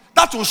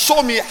 That will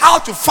show me how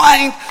to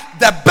find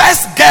the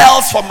best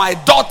girls for my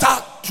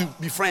daughter to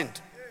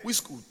befriend. Which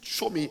school?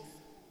 Show me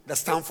the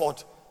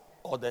Stanford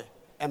or the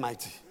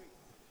MIT.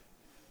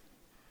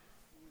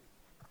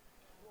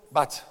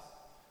 But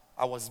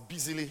I was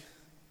busily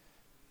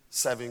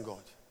serving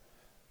God.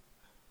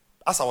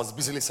 As I was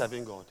busily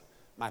serving God,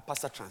 my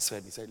pastor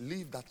transferred me. He said,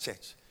 leave that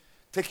church.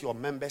 Take your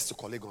members to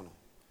Kolegono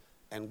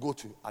and go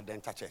to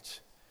Adenta Church.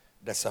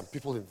 There's some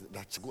people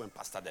that go and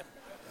pastor them.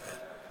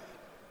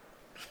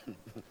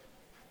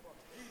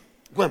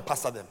 Go and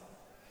pastor them.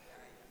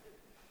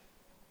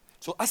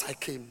 So as I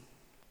came,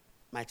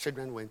 my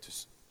children went to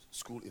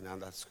school in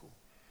another school.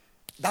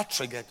 That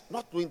triggered,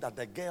 not knowing that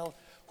the girl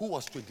who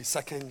was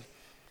 22nd,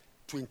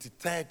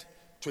 23rd,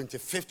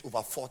 25th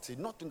over 40,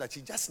 not knowing that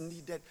she just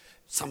needed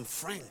some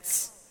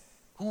friends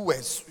who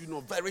were,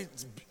 very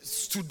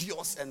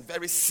studious and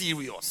very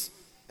serious.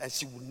 And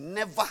she would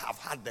never have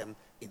had them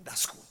in that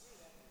school.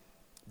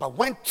 But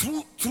went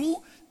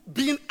through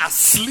being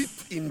asleep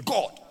in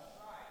God.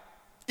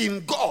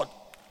 In God.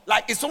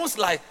 Like, it's almost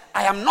like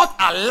I am not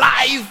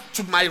alive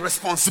to my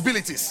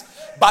responsibilities.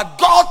 But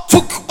God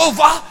took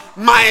over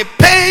my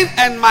pain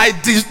and my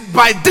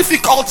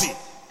difficulty.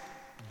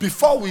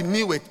 Before we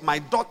knew it, my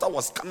daughter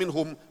was coming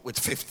home with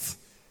fifth.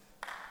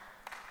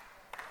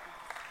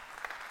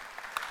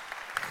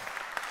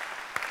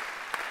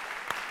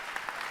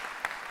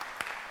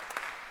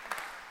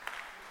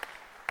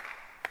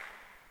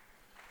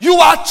 You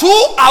are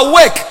too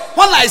awake.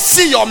 When I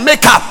see your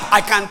makeup,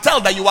 I can tell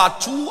that you are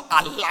too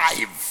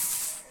alive.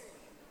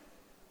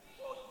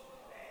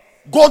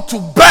 Go to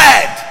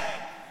bed.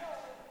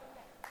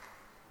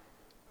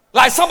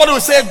 Like somebody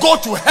will say, go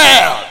to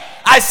hell.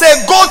 I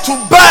say, go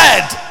to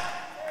bed.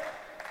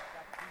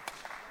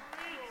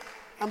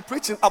 I'm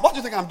preaching. What do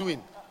you think I'm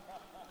doing?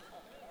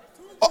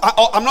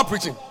 I'm not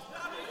preaching.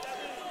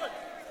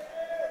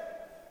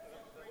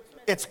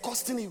 It's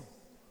costing you.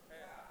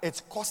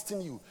 It's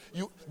costing you.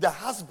 The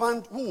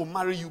husband who will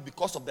marry you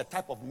because of the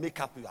type of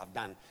makeup you have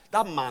done,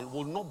 that man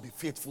will not be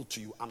faithful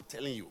to you. I'm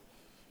telling you.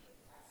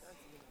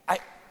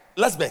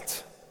 Let's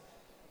bet.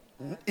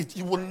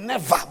 He will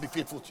never be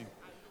faithful to you.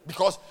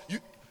 Because you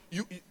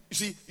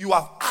see, you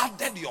have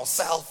added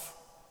yourself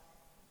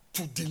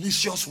to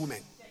delicious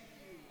women.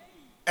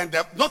 And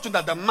not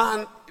that the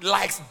man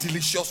likes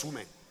delicious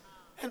women.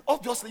 And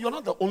obviously, you're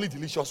not the only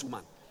delicious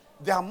woman.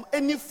 There are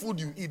any food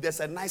you eat, there's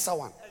a nicer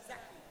one.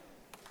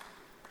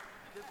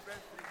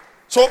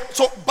 So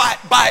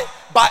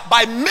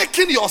by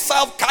making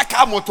yourself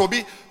kaka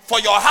motobi for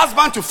your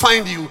husband to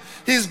find you,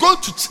 he's going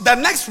to the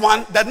next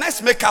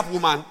makeup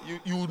woman,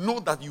 you know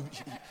that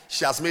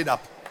she has made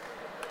up.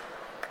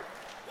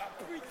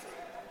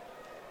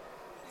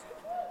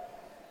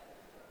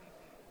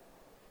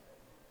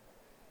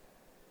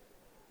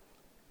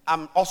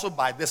 I'm also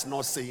by this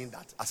not saying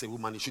that as a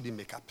woman you shouldn't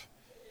make up.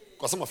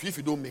 Because some of you, if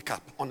you don't make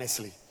up,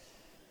 honestly,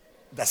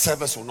 the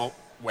service will not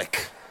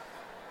work.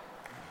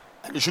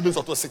 And you shouldn't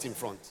sort of sit in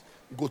front.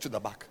 Go to the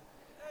back.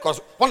 Because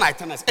when I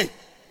turn, I say, hey,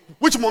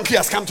 which monkey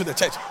has come to the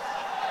church?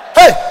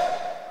 Hey!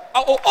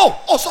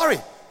 Oh, sorry.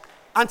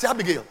 Auntie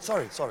Abigail.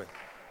 Sorry.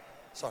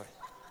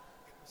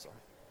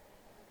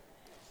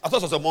 I thought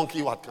it was a monkey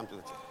who had come to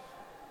the church.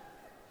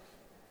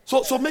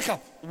 So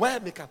makeup.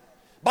 Wear makeup.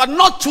 But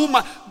not too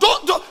much.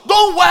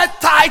 Don't wear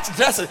tight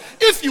dresses.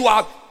 If you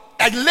are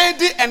a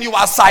lady and you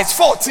are size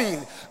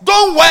 14,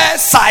 don't wear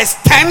size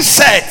 10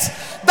 shirts.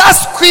 That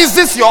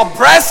squeezes your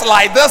breasts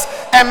like this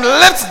and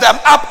lifts them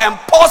up and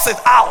pours it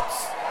out.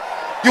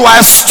 You are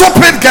a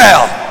stupid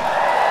girl.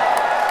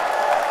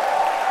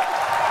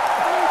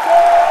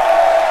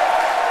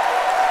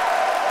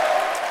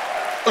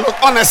 Look,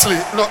 honestly,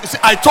 no. See,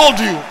 I told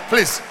you,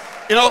 please.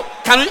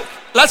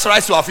 Let's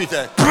rise to our feet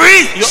there.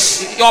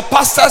 Preach. Your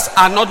pastors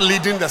are not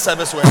leading the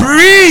service well.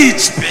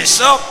 Preach,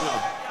 Bishop.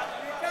 No.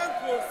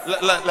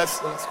 Let's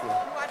go.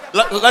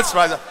 Let's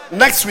rise up.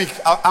 Next week,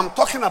 I'm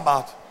talking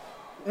about.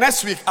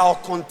 Next week, I'll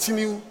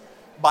continue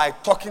by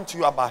talking to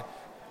you about.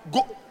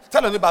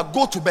 Tell her about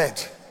go to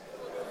bed.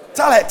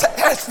 Tell her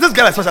this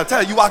girl especially.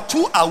 Tell her you are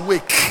too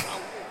awake.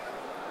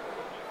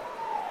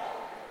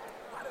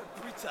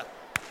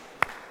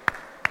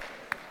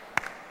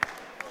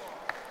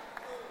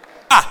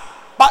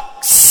 But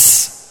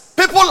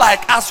people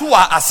like us who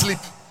are asleep,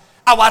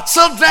 our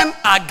children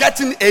are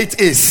getting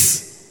 8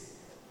 A's.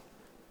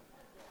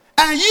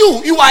 And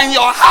you are in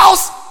your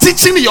house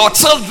teaching your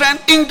children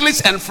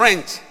English and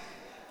French.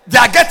 They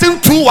are getting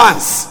 2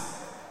 1s,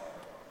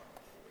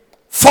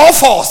 4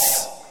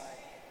 4s.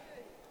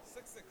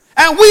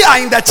 And we are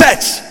in the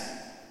church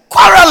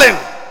quarreling.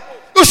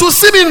 You should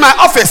see me in my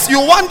office. You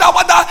wonder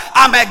whether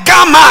I'm a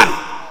gun man.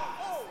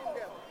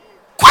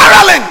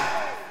 Quarreling.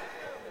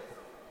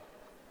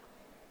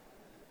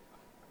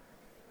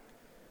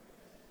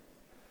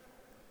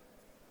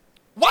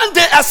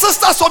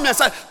 sister saw me and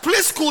said,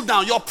 please cool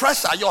down. Your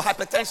pressure, your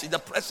hypertension, the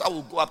pressure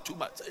will go up too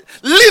much.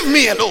 Leave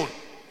me alone.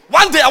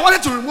 One day I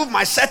wanted to remove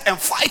my shirt and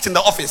fight in the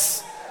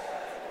office.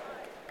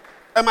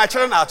 And my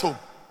children are at home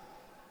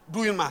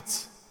doing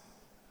maths.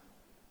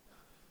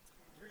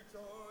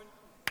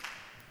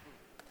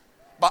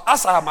 But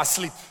as I am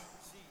asleep,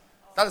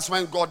 that is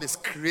when God is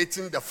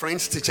creating the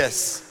French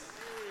teachers,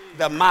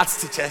 the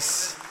maths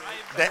teachers,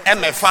 the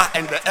MFA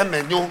and the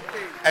MNO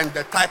and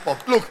the type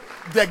of... Look,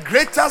 the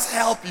greatest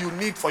help you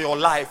need for your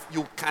life,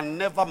 you can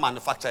never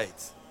manufacture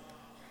it.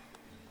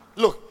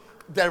 Look,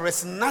 there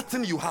is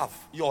nothing you have.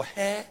 Your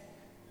hair,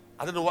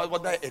 I don't know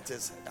what it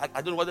is.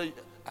 I don't know whether...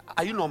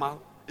 Are you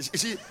normal? Is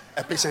she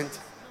a patient?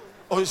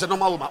 Oh, she's a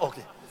normal woman.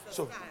 Okay.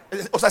 So,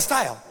 it's a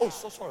style. Oh,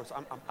 so sorry.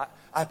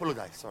 I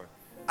apologize. Sorry.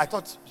 I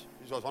thought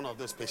she was one of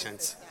those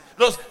patients.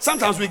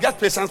 Sometimes we get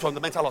patients from the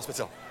mental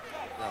hospital.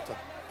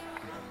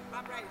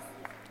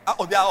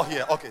 Oh, they are all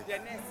here. Okay.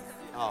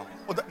 Oh,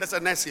 there's a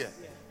nurse here.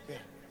 Yeah.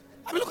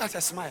 I mean, look at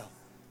her smile.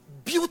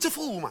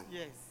 Beautiful woman.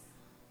 Yes.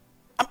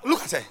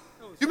 Look at her.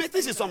 You may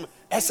think she's some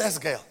SS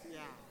girl. Yeah.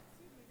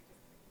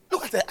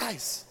 Look at her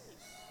eyes.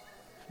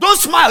 Don't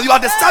smile. You are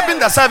disturbing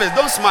the service.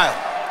 Don't smile.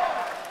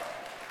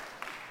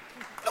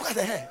 Look at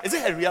her hair. Is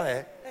it her real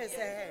hair? It's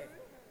her hair.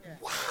 Yeah.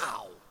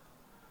 Wow.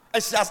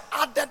 And she has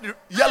added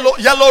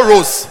yellow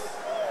rose.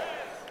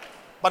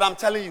 But I'm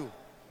telling you,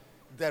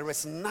 there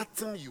is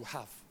nothing you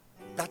have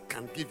that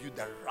can give you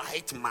the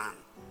right man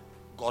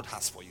God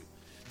has for you.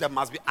 There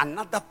must be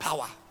another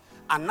power,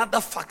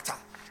 another factor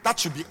that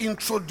should be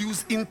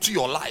introduced into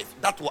your life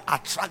that will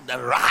attract the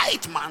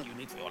right man you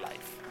need for your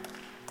life.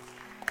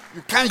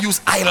 You can't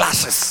use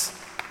eyelashes.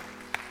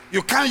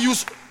 You can't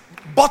use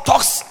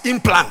Botox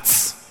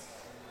implants.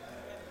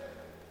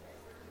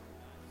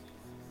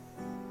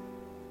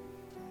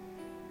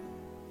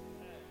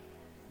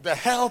 The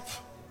help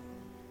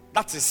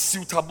that is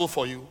suitable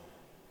for you.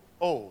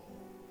 Oh,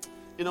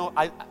 you know,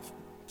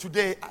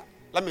 today,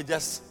 let me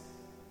just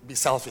be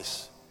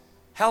selfish.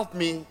 Help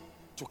me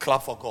to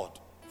clap for God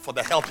for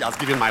the help He has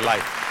given my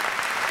life.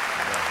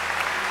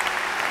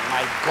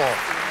 My God.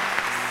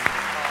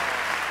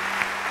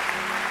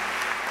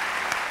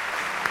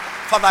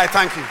 Father, I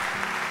thank you.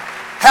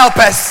 Help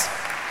us.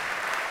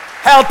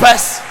 Help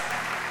us.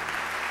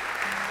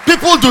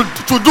 People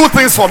to do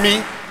things for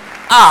me.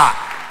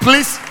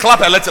 Please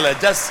clap a little,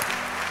 just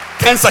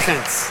 10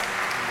 seconds.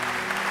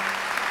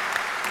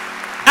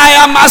 I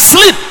am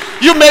asleep.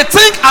 You may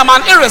think I'm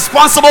an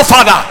irresponsible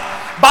father,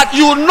 but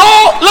you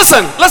know,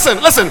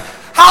 listen.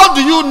 How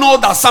do you know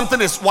that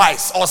something is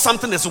wise or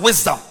something is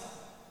wisdom?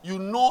 You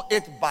know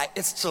it by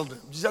its children.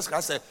 Jesus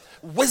Christ said,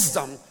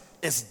 wisdom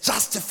is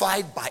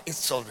justified by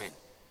its children.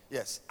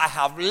 Yes, I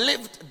have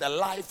lived the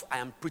life I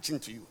am preaching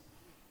to you.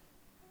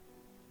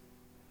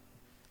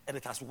 And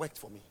it has worked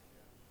for me.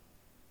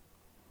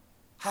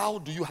 How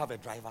do you have a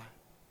driver?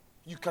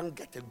 You can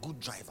get a good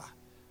driver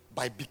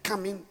by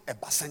becoming a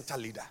bacenta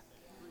leader,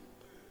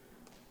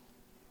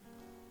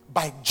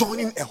 by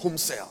joining a home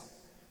cell,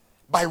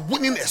 by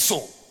winning a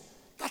soul.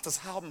 That is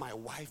how my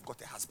wife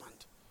got a husband.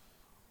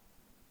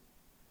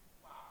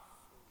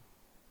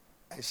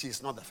 And she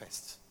is not the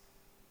first.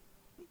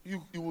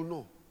 You will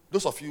know.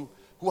 Those of you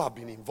who have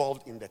been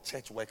involved in the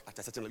church work at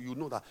a certain level, you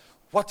know that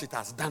what it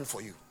has done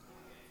for you.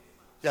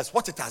 Yes,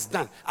 what it has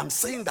done. I'm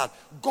saying that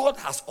God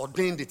has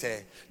ordained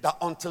it that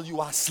until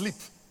you are asleep,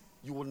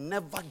 you will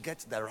never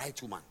get the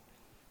right woman.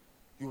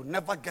 You will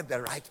never get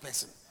the right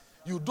person.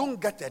 You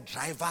don't get a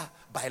driver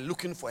by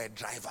looking for a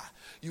driver.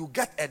 You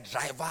get a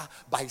driver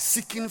by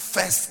seeking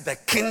first the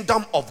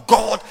kingdom of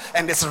God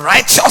and His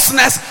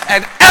righteousness,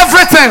 and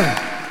everything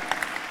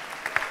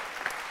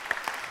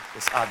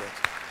is added.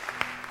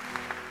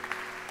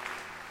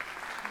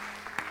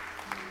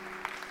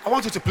 I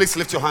want you to please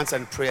lift your hands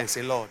and pray and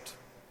say, Lord,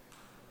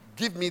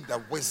 give me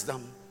the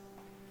wisdom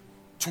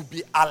to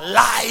be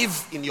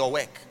alive in your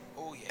work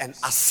and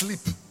asleep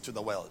to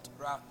the world.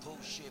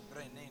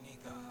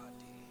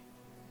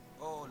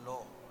 Oh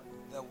Lord,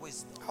 the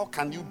wisdom. How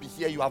can you be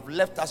here? You have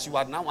left us. You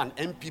are now an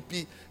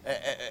MPP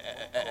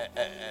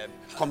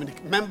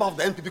member of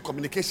the MPP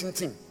communication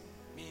team.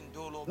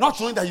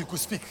 Not knowing that you could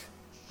speak.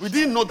 We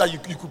didn't know that you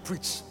could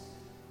preach.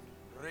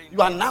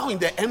 You are now in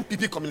the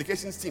MPP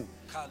communications team.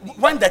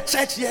 When the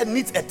church here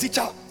needs a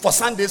teacher for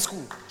Sunday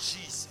school,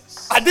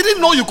 Jesus. I didn't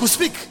know you could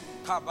speak.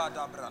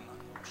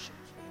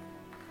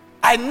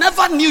 I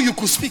never knew you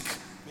could speak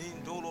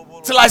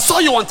till I saw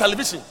you on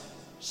television.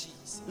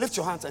 Jesus. Lift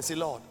your hands and say,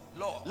 Lord,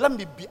 let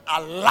me be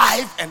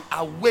alive and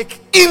awake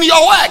in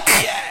your work.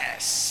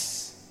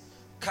 Yes.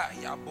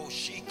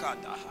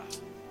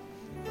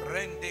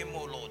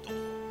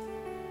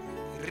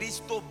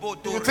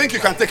 You think you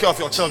can take care of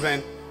your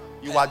children?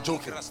 You are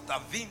joking.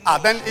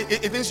 Then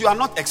it means you are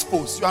not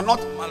exposed. You are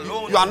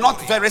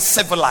not very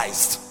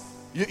civilized.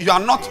 You are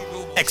not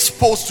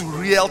exposed to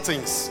real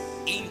things.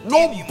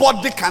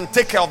 Nobody can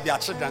take care of their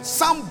children.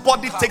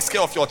 Somebody takes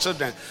care of your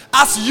children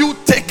as you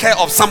take care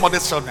of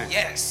somebody's children.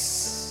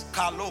 Yes.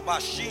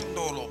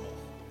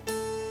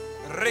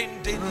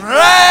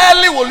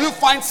 Rarely will you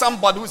find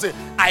somebody who say,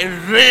 I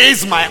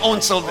raise my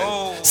own children.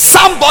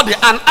 Somebody,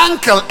 an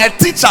uncle, a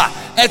teacher,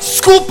 a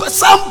school,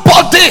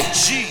 somebody.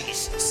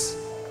 Jesus.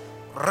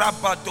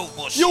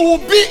 You will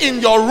be in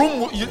your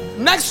room,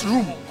 next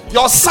room.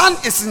 Your son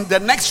is in the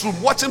next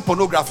room watching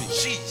pornography.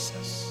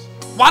 Jesus.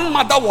 One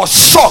mother was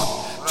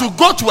shocked to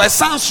go to her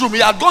son's room. He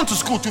had gone to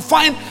school to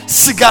find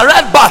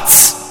cigarette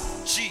butts.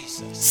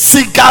 Jesus.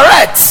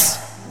 Cigarettes.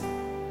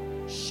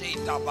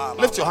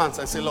 Lift your hands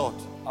and say, Lord,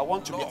 I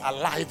want to be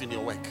alive in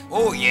your work.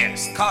 Oh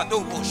yes.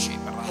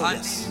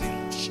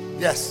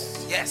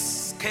 Yes.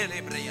 Yes.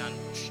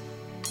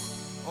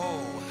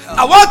 Oh,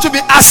 I want to be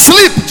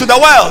asleep to the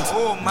world.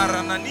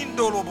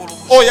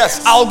 Oh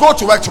yes, I'll go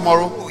to work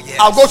tomorrow. Oh, yes.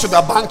 I'll go to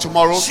the bank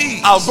tomorrow.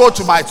 Jesus. I'll go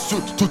to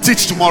to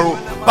teach tomorrow.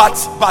 But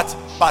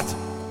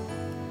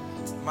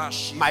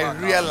my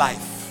real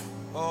life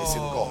is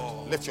in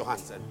God. Lift your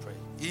hands and pray.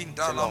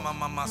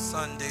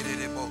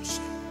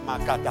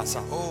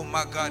 Magadasa. Oh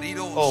my God.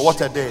 Oh,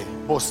 what a day.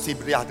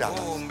 Bostibriada.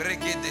 Oh,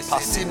 mregede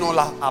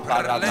Pasinola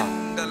abarada.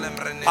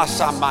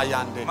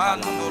 Pasamayande.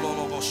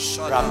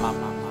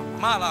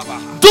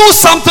 Do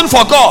something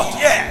for God.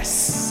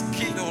 Yes.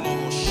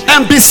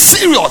 And be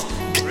serious.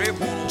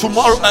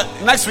 Tomorrow,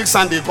 next week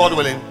Sunday, God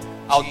willing,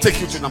 I'll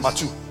take you to number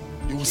 2.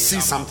 You will see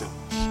something.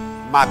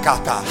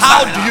 Makata.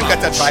 How do you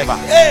get a driver?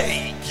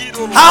 Hey.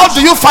 How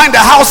do you find a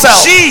house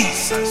help?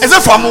 Jesus. Is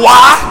it from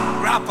Wa?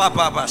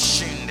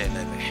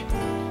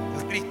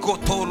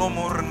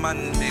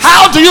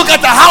 How do you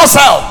get a house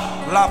help?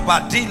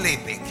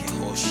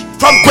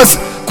 From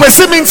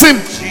Kwesi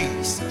Mintim.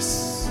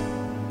 Jesus.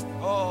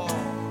 Oh,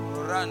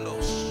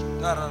 Randos.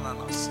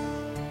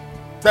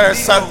 There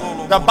is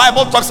the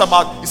Bible talks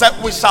about. He said,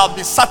 "We shall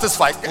be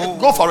satisfied."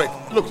 Go for it.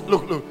 Look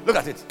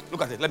at it.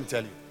 Look at it. Let me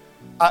tell you.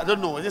 I don't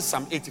know. This is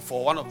Psalm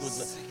 84, one of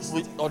those,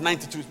 or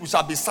 92. We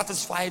shall be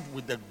satisfied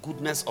with the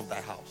goodness of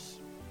thy house.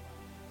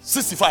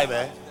 65,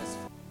 eh?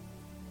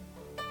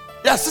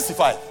 Yeah,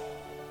 65.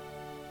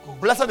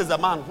 Blessed is the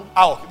man who.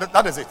 Oh,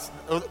 that is it.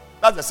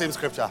 That's the same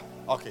scripture.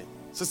 Okay,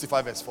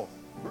 65 verse 4.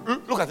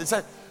 Look at it. It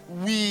said,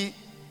 "We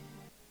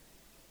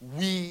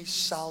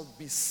shall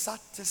be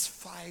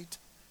satisfied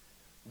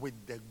with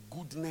the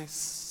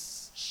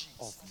goodness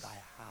of thy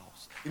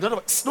house." In other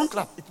words, don't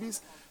clap. It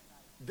means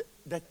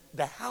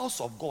the house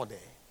of God,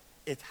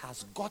 it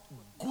has got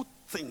good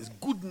things,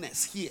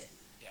 goodness here.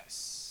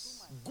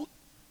 Yes. Good.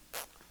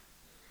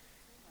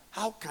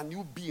 How can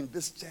you be in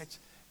this church?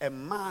 A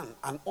man,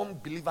 an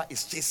unbeliever,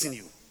 is chasing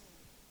you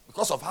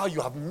because of how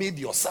you have made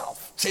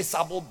yourself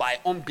chaseable by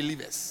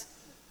unbelievers.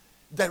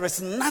 There is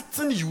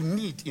nothing you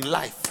need in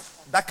life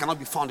that cannot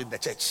be found in the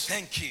church.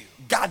 Thank you.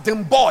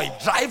 Garden boy,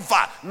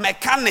 driver,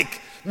 mechanic,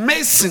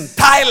 mason,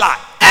 tiler,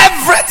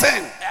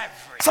 everything.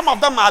 Some of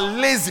them are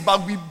lazy,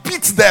 but we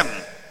beat them.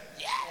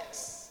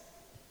 Yes.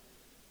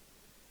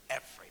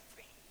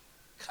 Everything.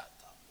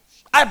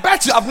 I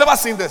bet you have never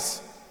seen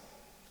this.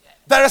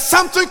 There is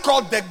something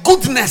called the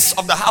goodness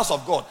of the house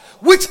of God,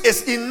 which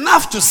is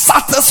enough to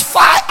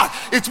satisfy us.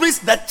 It means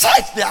the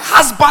church, their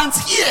husbands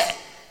here.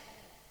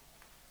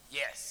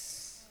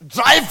 Yes.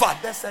 Driver,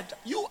 they said,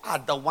 you are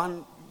the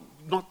one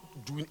not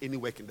doing any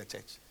work in the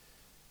church.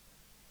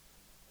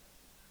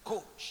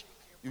 Coach.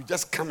 You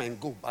just come and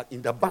go, but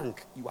in the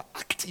bank, you are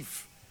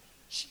active.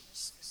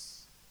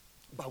 Jesus.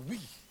 But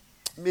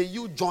may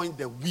you join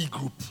the we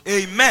group.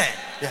 Amen.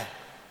 Yeah.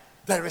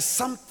 There are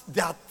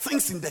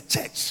things in the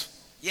church.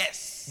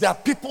 Yes. There are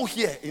people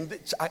here in the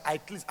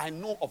at least I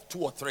know of 2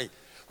 or 3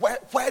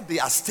 where they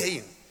are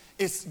staying.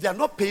 They are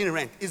not paying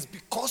rent. It's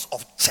because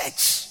of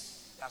church.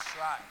 That's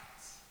right.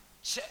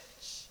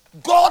 Church.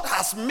 God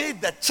has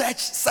made the church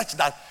such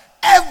that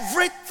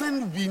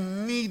everything we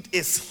need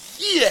is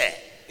here.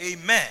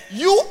 Amen.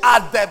 You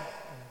are the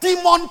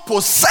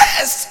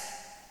demon-possessed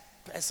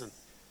person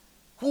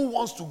who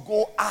wants to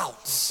go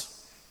out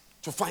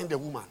to find a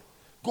woman.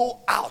 Go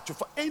out to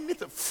find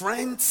anything,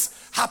 friends,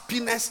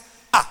 happiness.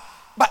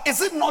 But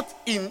is it not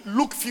in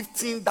Luke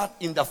 15 that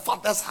in the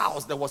Father's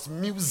house there was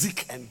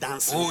music and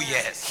dancing? Oh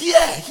yes.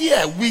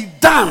 Here we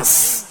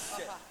dance.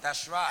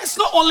 That's right. It's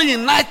not only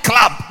in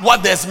nightclub where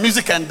there's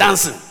music and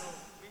dancing.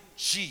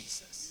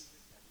 Jesus.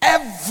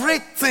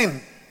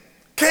 Everything.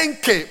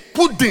 Kenke,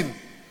 pudding.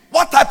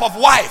 What type of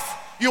wife?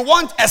 You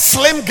want a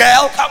slim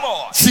girl? Come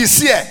on.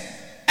 She's here.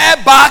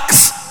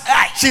 Airbags.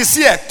 She's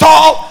here.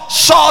 Tall,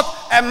 short,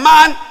 a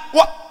man.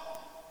 What?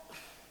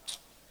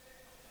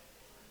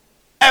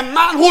 A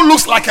man who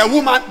looks like a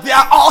woman. They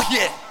are all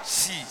here.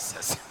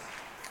 Jesus.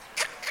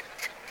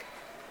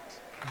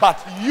 But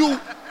you,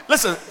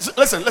 listen.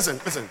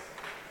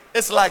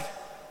 It's like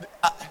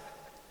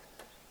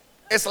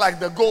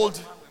the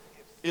gold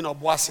in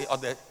Obuasi or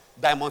the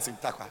diamonds in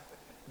Takwa.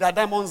 There are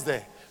diamonds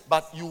there,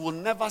 but you will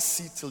never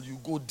see till you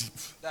go deep.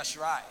 That's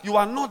right. You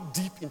are not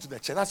deep into the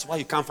church. That's why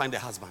you can't find a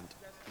husband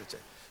in the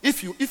church.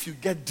 If you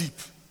get deep,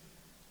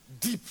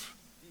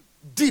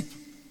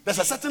 there's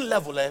a certain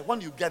level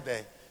when you get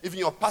there. Even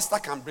your pastor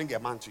can bring a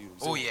man to you.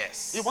 Oh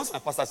yes. Once my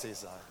pastor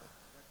says,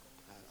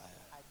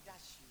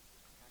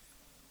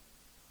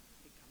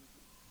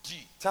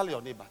 Tell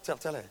your neighbor, tell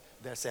her,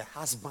 there's a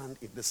husband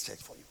in this church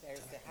for you.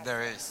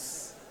 There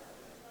is.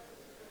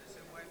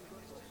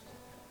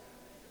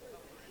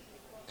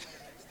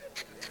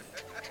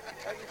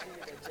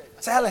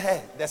 Tell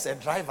her there's a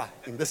driver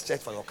in this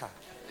church for your car.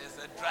 There's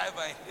a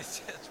driver in this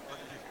church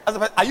for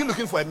you. Are you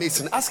looking for a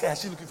mason? Ask her,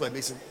 is she looking for a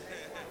mason?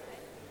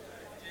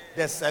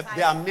 There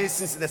are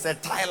masons, there's a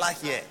tiler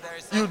here.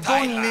 You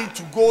don't need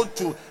to go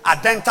to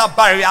Adenta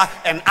Barrier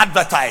and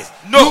advertise.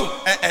 No.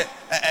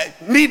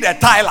 You need a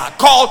tiler.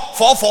 Call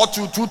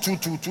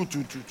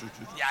 442222222.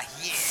 They are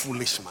here.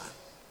 Foolish man.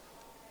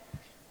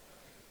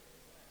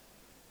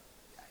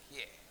 They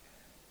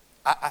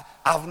are here.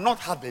 I've not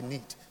had the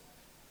need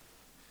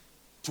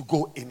to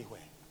go anywhere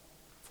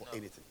for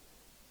anything.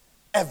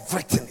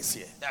 Everything is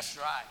here. That's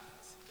right.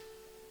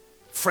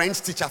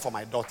 French teacher for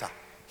my daughter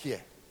here.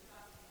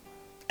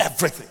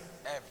 Everything.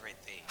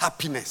 Everything.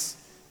 Happiness,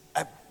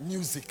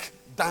 music,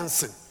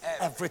 dancing,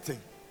 everything.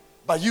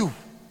 But you,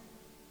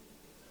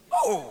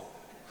 Oh.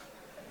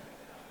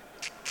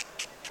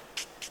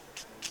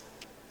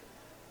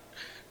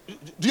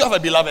 do you have a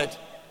beloved?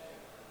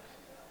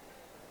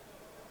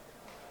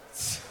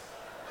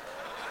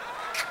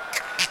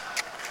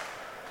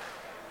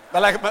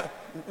 But like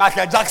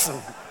Michael Jackson.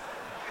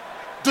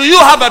 Do you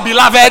have a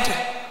beloved?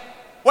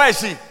 Where is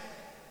she?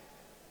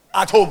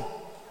 At home.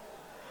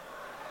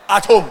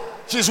 At home.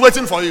 She's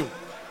waiting for you.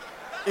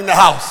 In the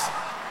house.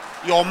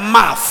 Your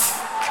mouth.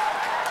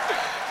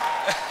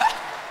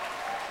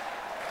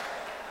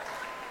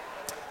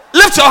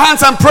 Lift your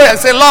hands and pray and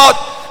say, Lord,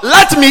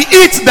 let me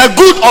eat the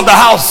good of the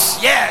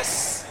house.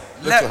 Yes.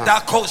 Lift your Let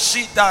that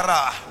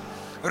koshidara.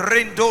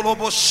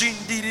 Rendolobo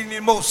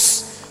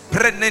shindirinimos.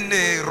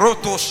 Prenene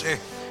rotoshe.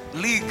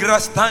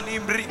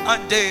 Ligrastanimri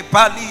ande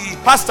pali.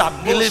 Pastor,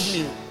 believe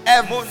me,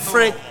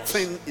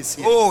 everything is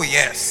here. Oh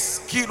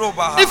yes.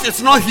 Kirobaha. If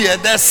it's not here,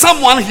 there's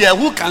someone here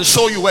who can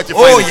show you where to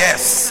find Oh it.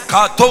 yes.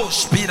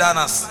 Katos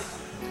piranas.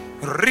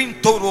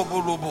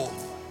 Rintorobo.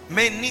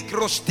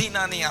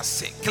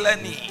 Menigrostinaniase.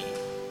 Kleni.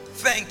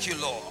 Thank you,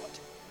 Lord.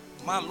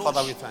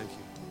 Father, we thank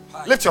you.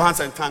 Lift your hands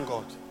and thank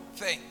God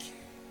Thank you.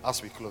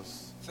 as we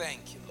close.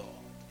 Thank you, Lord.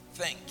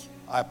 Thank you.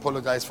 I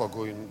apologize for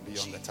going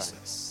beyond the time.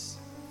 Jesus.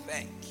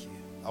 Thank you.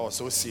 I was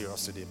so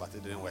serious today, but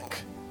it didn't work.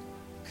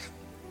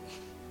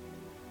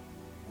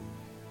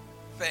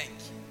 Thank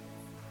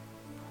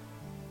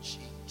you.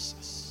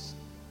 Jesus.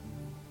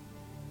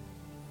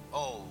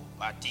 Oh,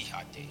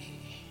 Badihade.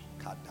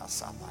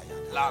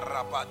 La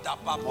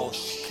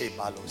Rabadababosh.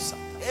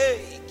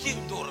 Hey,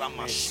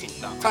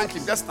 Kindoramashinda. Thank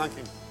him. Just thank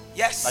him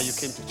Yes. that you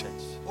came to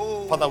church.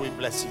 Oh, Father, we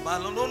bless you.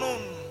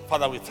 Malononun.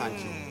 Father, we thank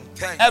you.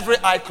 Thank you. Every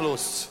eye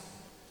closed.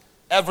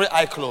 Every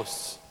eye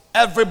closed.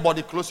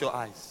 Everybody close your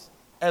eyes.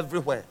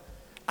 Everywhere.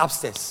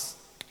 Upstairs.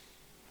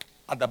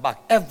 At the back.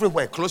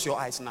 Everywhere. Close your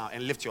eyes now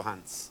and lift your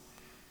hands.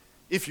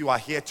 If you are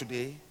here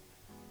today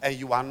and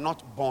you are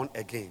not born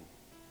again,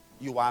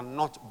 you are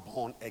not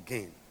born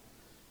again.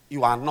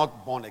 You are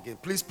not born again.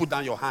 Please put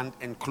down your hand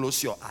and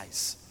close your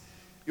eyes.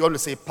 You want to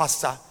say,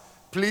 Pastor,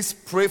 please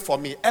pray for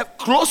me.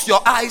 Close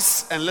your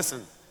eyes and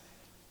listen.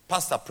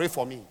 Pastor, pray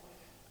for me.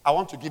 I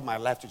want to give my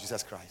life to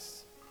Jesus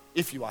Christ.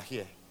 If you are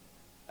here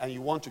and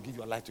you want to give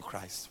your life to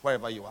Christ,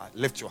 wherever you are,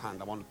 lift your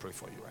hand. I want to pray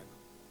for you right now.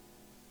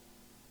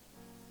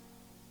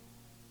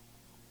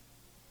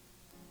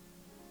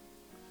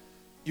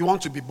 You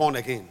want to be born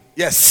again?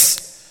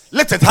 Yes.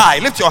 Lift it high.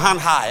 Lift your hand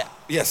high.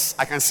 Yes,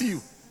 I can see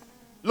you.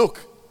 Look,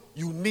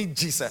 you need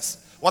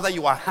Jesus. Whether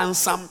you are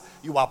handsome,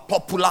 you are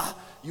popular,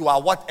 you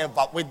are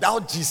whatever.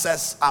 Without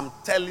Jesus, I'm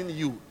telling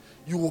you,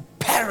 you will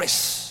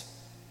perish.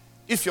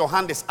 If your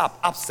hand is up,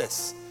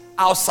 upstairs,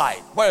 outside,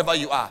 wherever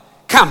you are,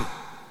 come.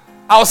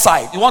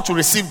 Outside, you want to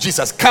receive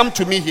Jesus, come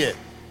to me here.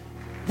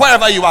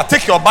 Wherever you are,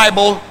 take your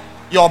Bible,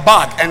 your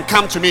bag, and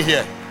come to me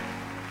here.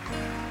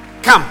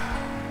 Come.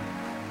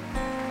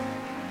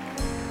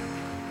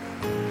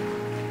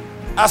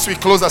 As we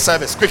close the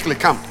service, quickly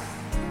come.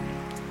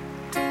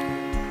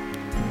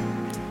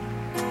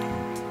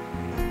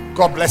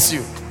 God bless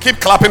you. Keep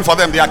clapping for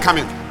them. They are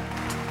coming.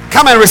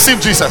 Come and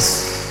receive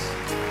Jesus.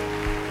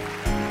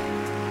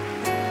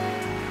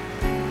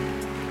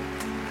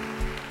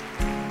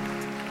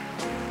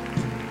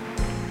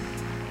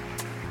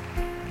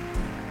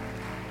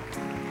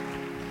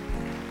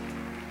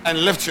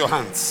 And lift your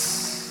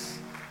hands.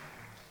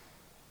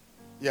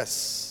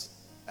 Yes.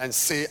 And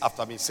say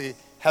after me, say,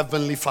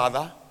 Heavenly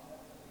Father,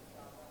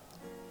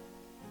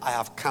 I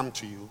have come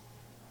to you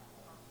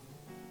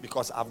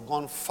because I've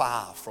gone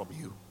far from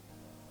you.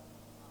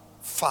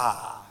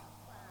 Far.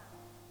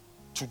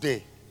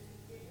 Today,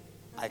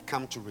 I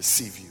come to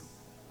receive you.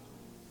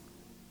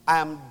 I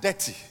am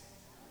dirty.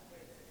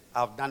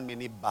 I've done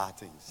many bad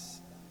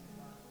things.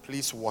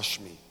 Please wash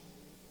me.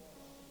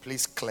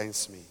 Please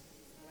cleanse me.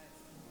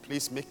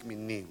 Please make me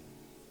new.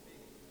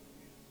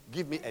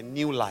 Give me a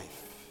new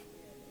life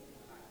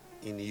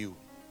in you.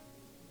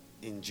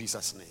 In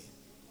Jesus' name,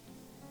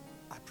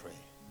 I pray.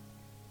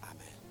 Amen.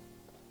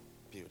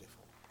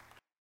 Beautiful.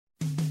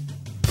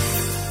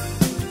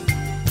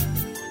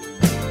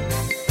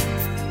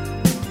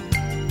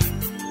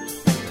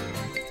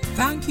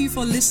 you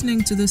for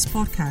listening to this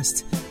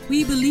podcast.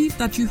 We believe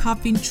that you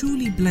have been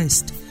truly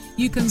blessed.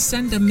 You can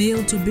send a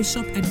mail to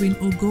Bishop Edwin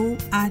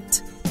Ogo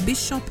at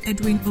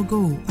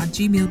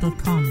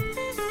bishopedwinogo@gmail.com.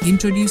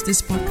 Introduce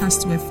this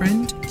podcast to a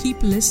friend,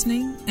 keep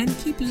listening, and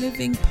keep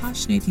living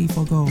passionately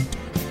for God.